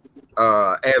Doctor,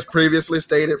 as previously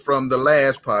stated from the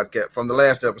last podcast, from the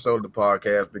last episode of the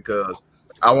podcast, because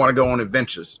I want to go on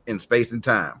adventures in space and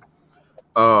time.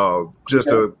 Just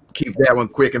to keep that one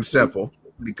quick and simple,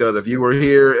 because if you were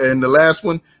here in the last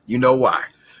one, you know why.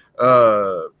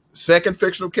 Second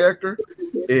fictional character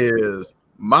is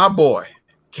my boy,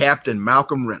 Captain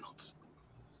Malcolm Reynolds.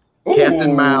 Ooh.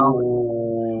 Captain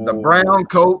Mal, the brown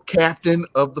coat captain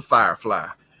of the Firefly.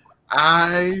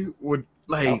 I would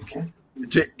like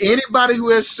to anybody who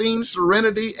has seen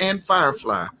Serenity and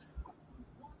Firefly,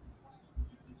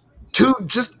 to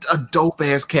just a dope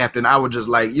ass captain. I would just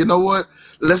like, you know what?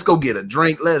 Let's go get a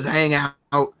drink. Let's hang out.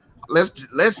 Let's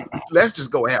just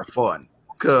go have fun.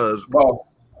 Cause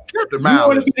Captain Miles, you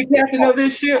want to be the captain of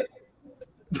this ship?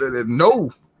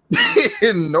 No.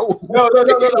 No.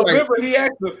 Remember, he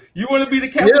asked him, "You want to be the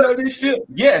captain of this ship?"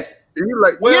 Yes. And you're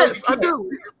like, well, yes, I do.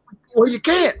 Well, you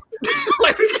can't.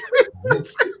 But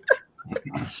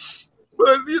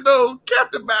you know,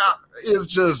 Captain Mal is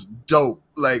just dope.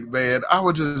 Like, man, I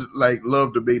would just like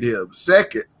love to meet him.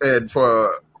 Second, and for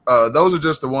those are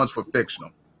just the ones for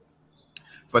fictional.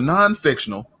 for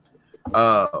non-fictional,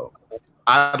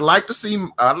 I'd like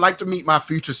to meet my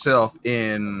future self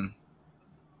in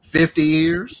 50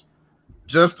 years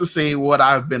just to see what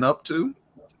I've been up to.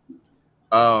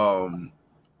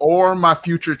 Or my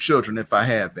future children, if I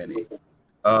have any.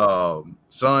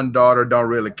 Son, daughter, don't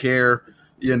really care.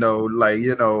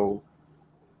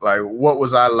 Like what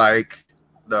was I like?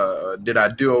 Did I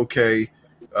do okay?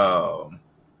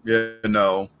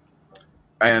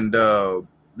 And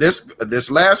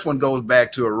this last one goes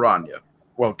back to Aranya.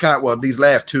 Well, these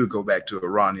last two go back to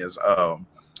Aranya's.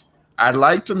 I'd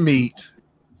like to meet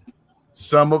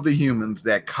some of the humans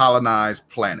that colonize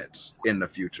planets in the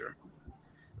future.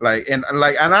 And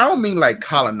I don't mean like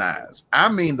colonize. I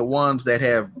mean the ones that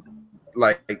have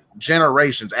like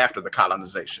generations after the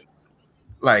colonization.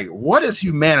 Like, what is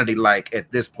humanity like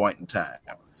at this point in time?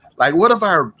 Like, what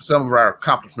are some of our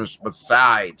accomplishments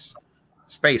besides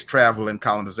space travel and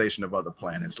colonization of other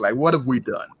planets? Like, what have we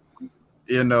done?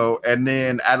 And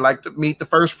then I'd like to meet the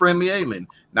first friendly alien.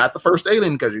 Not the first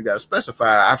alien, because you got to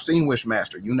specify. I've seen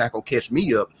Wishmaster. You're not going to catch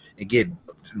me up and get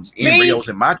embryos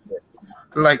in my chest.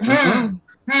 Like, the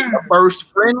first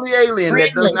friendly alien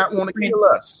that does not want to kill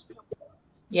us.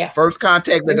 Yeah. First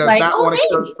contact that does not want to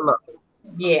kill us.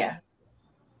 Yeah.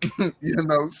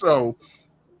 So,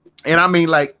 and I mean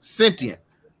like sentient,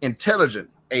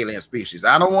 intelligent alien species.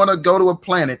 I don't want to go to a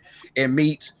planet and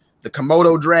meet the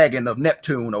Komodo dragon of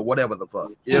Neptune or whatever the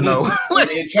fuck, I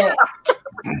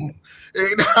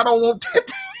don't want that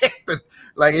to happen.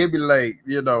 Like, it'd be like,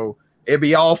 it'd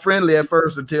be all friendly at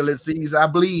first until it sees I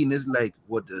bleed, and it's like,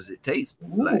 what does it taste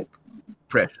like?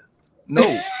 Precious.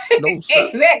 No, sir.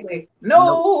 Exactly.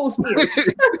 No.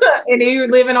 And then you're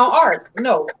living on Ark.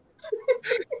 No.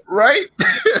 Right.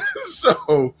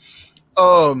 So,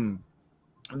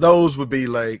 those would be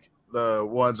like the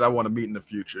ones I want to meet in the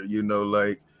future.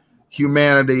 Like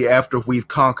humanity after we've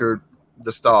conquered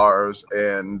the stars,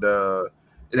 and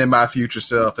then my future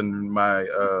self and my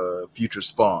future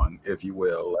spawn, if you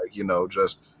will. Like,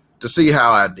 just to see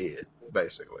how I did,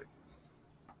 basically.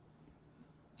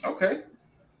 Okay.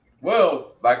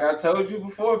 Well, like I told you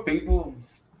before, people,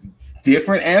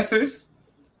 different answers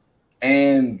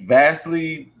and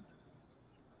vastly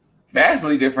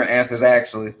different answers,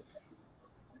 actually.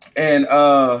 And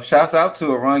shouts out to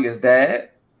Aranya's dad.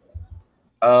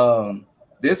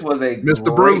 This was a Mr.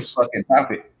 great Bruce fucking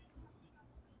topic.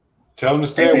 Tell him to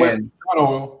stay away from corn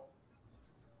oil.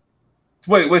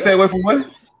 Wait, stay away from what?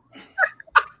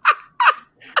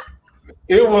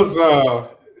 It was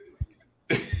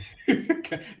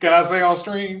Can I say on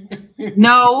stream?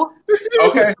 No.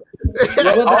 Okay.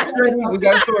 We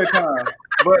got story time.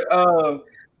 But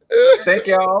thank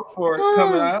y'all for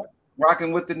coming out,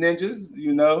 rocking with the ninjas,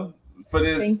 for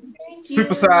this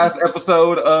supersized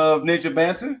episode of Ninja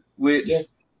Banter, which,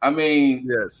 I mean,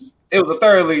 yes, it was a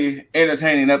thoroughly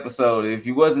entertaining episode. If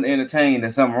you wasn't entertained,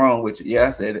 there's something wrong with you. Yeah, I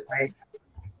said it. Right.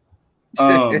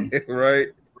 Right.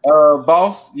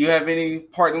 Boss, you have any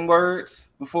parting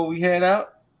words before we head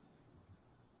out?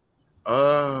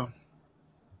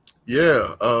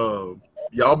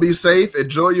 Y'all be safe.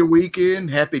 Enjoy your weekend.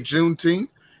 Happy Juneteenth.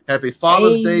 Happy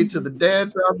Father's Day to the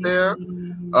dads out there.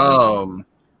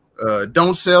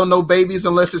 Don't sell no babies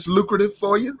unless it's lucrative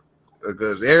for you,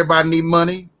 because everybody need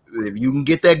money. If you can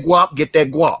get that guap, get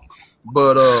that guap.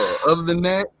 But other than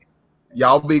that,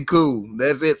 y'all be cool.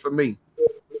 That's it for me.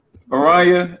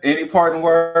 Aranya, any parting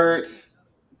words?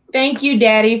 Thank you,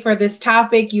 Daddy, for this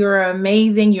topic. You're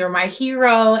amazing. You're my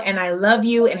hero, and I love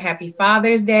you. And happy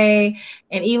Father's Day.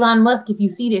 And Elon Musk, if you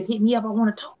see this, hit me up. I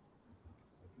want to talk.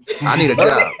 I need a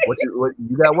job. What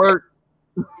you got work?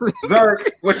 Zerk,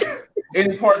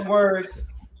 any parting words?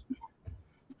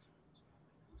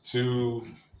 To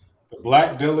the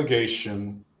Black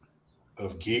delegation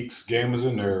of geeks, gamers,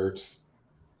 and nerds,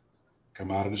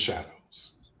 come out of the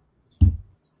shadows.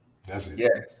 That's it.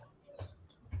 Yes.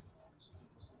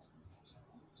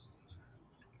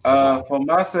 For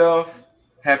myself,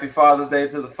 happy Father's Day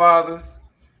to the fathers.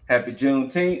 Happy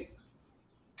Juneteenth.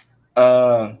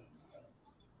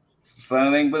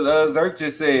 Something but Zerk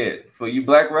just said, for you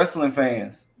Black wrestling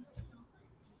fans,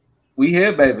 we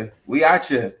here, baby. We out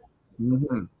here.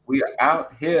 Mm-hmm. We are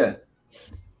out here.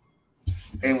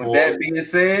 And with that being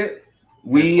said,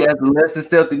 we as the Less Than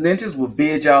Stealthy Ninjas will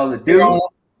bid y'all adieu.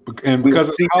 And because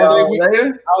it's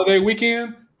holiday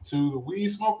weekend, to the weed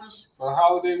smokers for the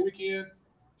holiday weekend,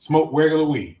 smoke regular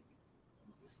weed.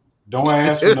 Don't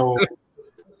ask for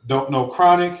no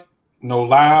chronic, no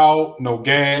loud, no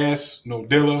gas, no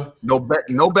dilla,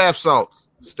 no bath salts.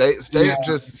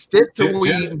 Just stick to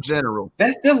weed in general.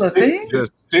 That's still a thing.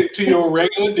 Just stick to your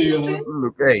regular dealer.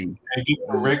 Look, hey, and get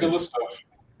the regular stuff.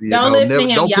 Don't listen to him.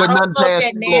 Y'all don't smoke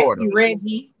that nasty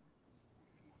Reggie.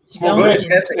 But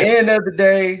at the end of the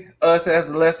day, us as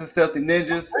the Less Than Stealthy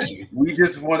Ninjas, we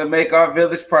just want to make our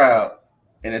village proud.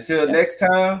 And until next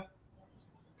time,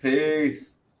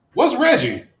 peace. What's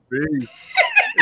Reggie? Peace.